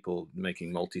from people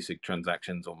making multi-sig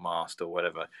transactions or mast or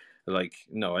whatever.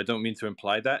 No, I don't mean to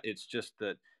imply that. It's just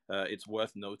that it's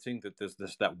worth noting that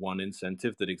there's that one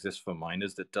incentive that exists for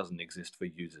miners that doesn't exist for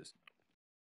users.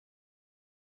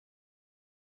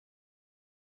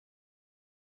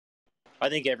 I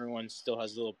think everyone still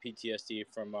has a little PTSD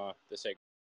from the SEG.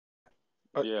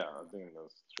 Yeah, I think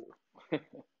that's true.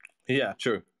 Yeah,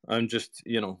 true. I'm just,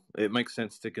 it makes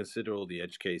sense to consider all the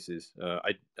edge cases.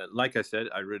 Like I said,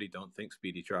 I really don't think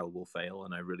speedy trial will fail,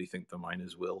 and I really think the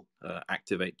miners will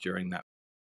activate during that.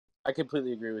 I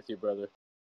completely agree with you, brother.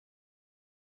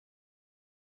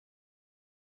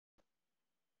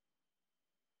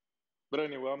 But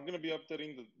anyway, I'm going to be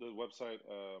updating the website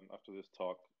after this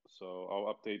talk. So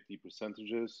I'll update the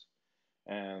percentages,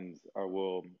 and I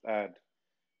will add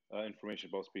information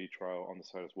about speedy trial on the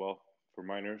site as well for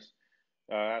miners.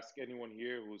 Ask anyone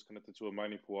here who's connected to a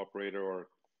mining pool operator or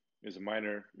is a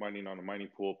miner mining on a mining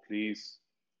pool, please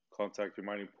contact your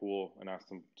mining pool and ask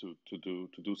them to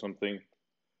do something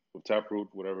with Taproot,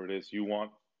 whatever it is you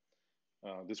want.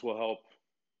 This will help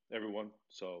everyone,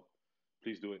 so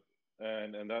please do it.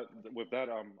 And that with that,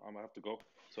 I'm gonna have to go.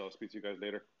 So I'll speak to you guys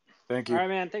later. Thank you. All right,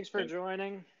 man. Thanks for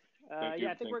joining. I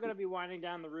think we're going to be winding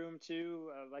down the room too.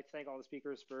 I'd like to thank all the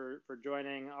speakers for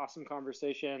joining. Awesome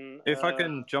conversation. If I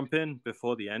can jump in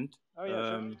before the end. Oh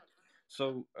yeah, sure.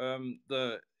 So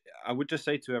I would just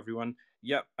say to everyone,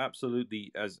 yep,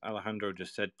 absolutely. As Alejandro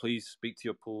just said, please speak to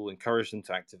your pool, encourage them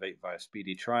to activate via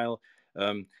speedy trial.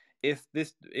 If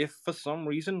for some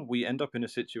reason we end up in a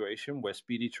situation where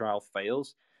speedy trial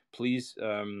fails, please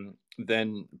know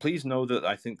that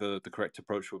I think the correct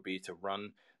approach would be to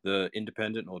run the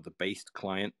independent or the based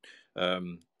client.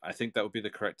 I think that would be the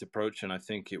correct approach, and I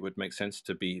think it would make sense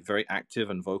to be very active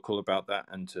and vocal about that,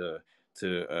 and to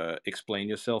explain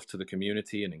yourself to the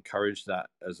community and encourage that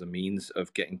as a means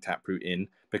of getting Taproot in,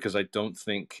 because I don't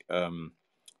think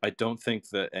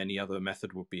that any other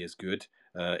method would be as good,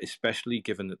 especially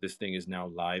given that this thing is now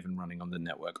live and running on the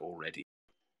network already.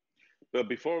 But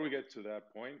before we get to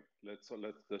that point, let's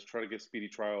try to get speedy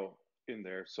trial in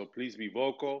there. So please be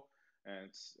vocal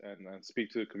and speak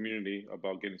to the community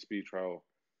about getting speedy trial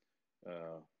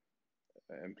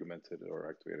implemented or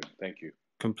activated. Thank you.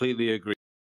 Completely agree.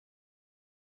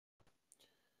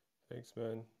 Thanks,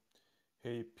 man.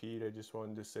 Hey, Pete, I just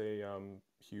wanted to say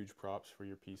huge props for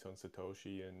your piece on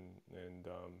Satoshi and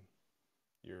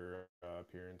your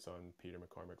appearance on Peter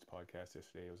McCormick's podcast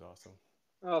yesterday. It was awesome.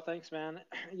 Oh, thanks, man.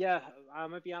 Yeah, I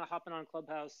might be hopping on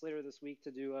Clubhouse later this week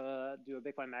to do a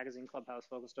Bitcoin Magazine Clubhouse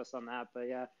focus just on that. But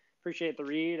yeah, appreciate the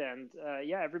read. And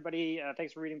yeah, everybody,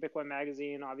 thanks for reading Bitcoin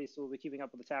Magazine. Obviously, we'll be keeping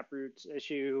up with the Taproot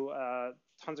issue.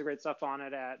 Tons of great stuff on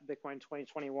it at Bitcoin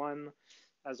 2021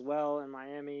 as well in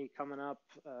Miami coming up.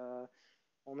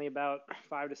 Only about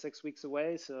 5 to 6 weeks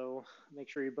away. So make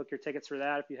sure you book your tickets for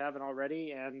that if you haven't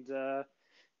already. And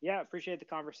yeah, appreciate the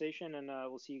conversation. And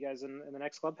we'll see you guys in the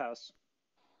next Clubhouse.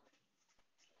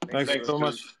 Thanks so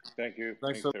much. Thank you.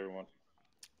 Thanks everyone.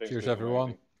 Cheers,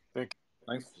 everyone.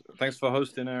 Thanks for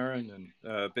hosting, Aaron,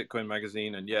 and Bitcoin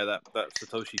Magazine. And yeah, that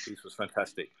Satoshi piece was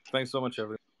fantastic. Thanks so much,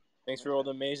 everyone. Thanks for all the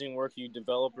amazing work, you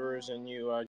developers and you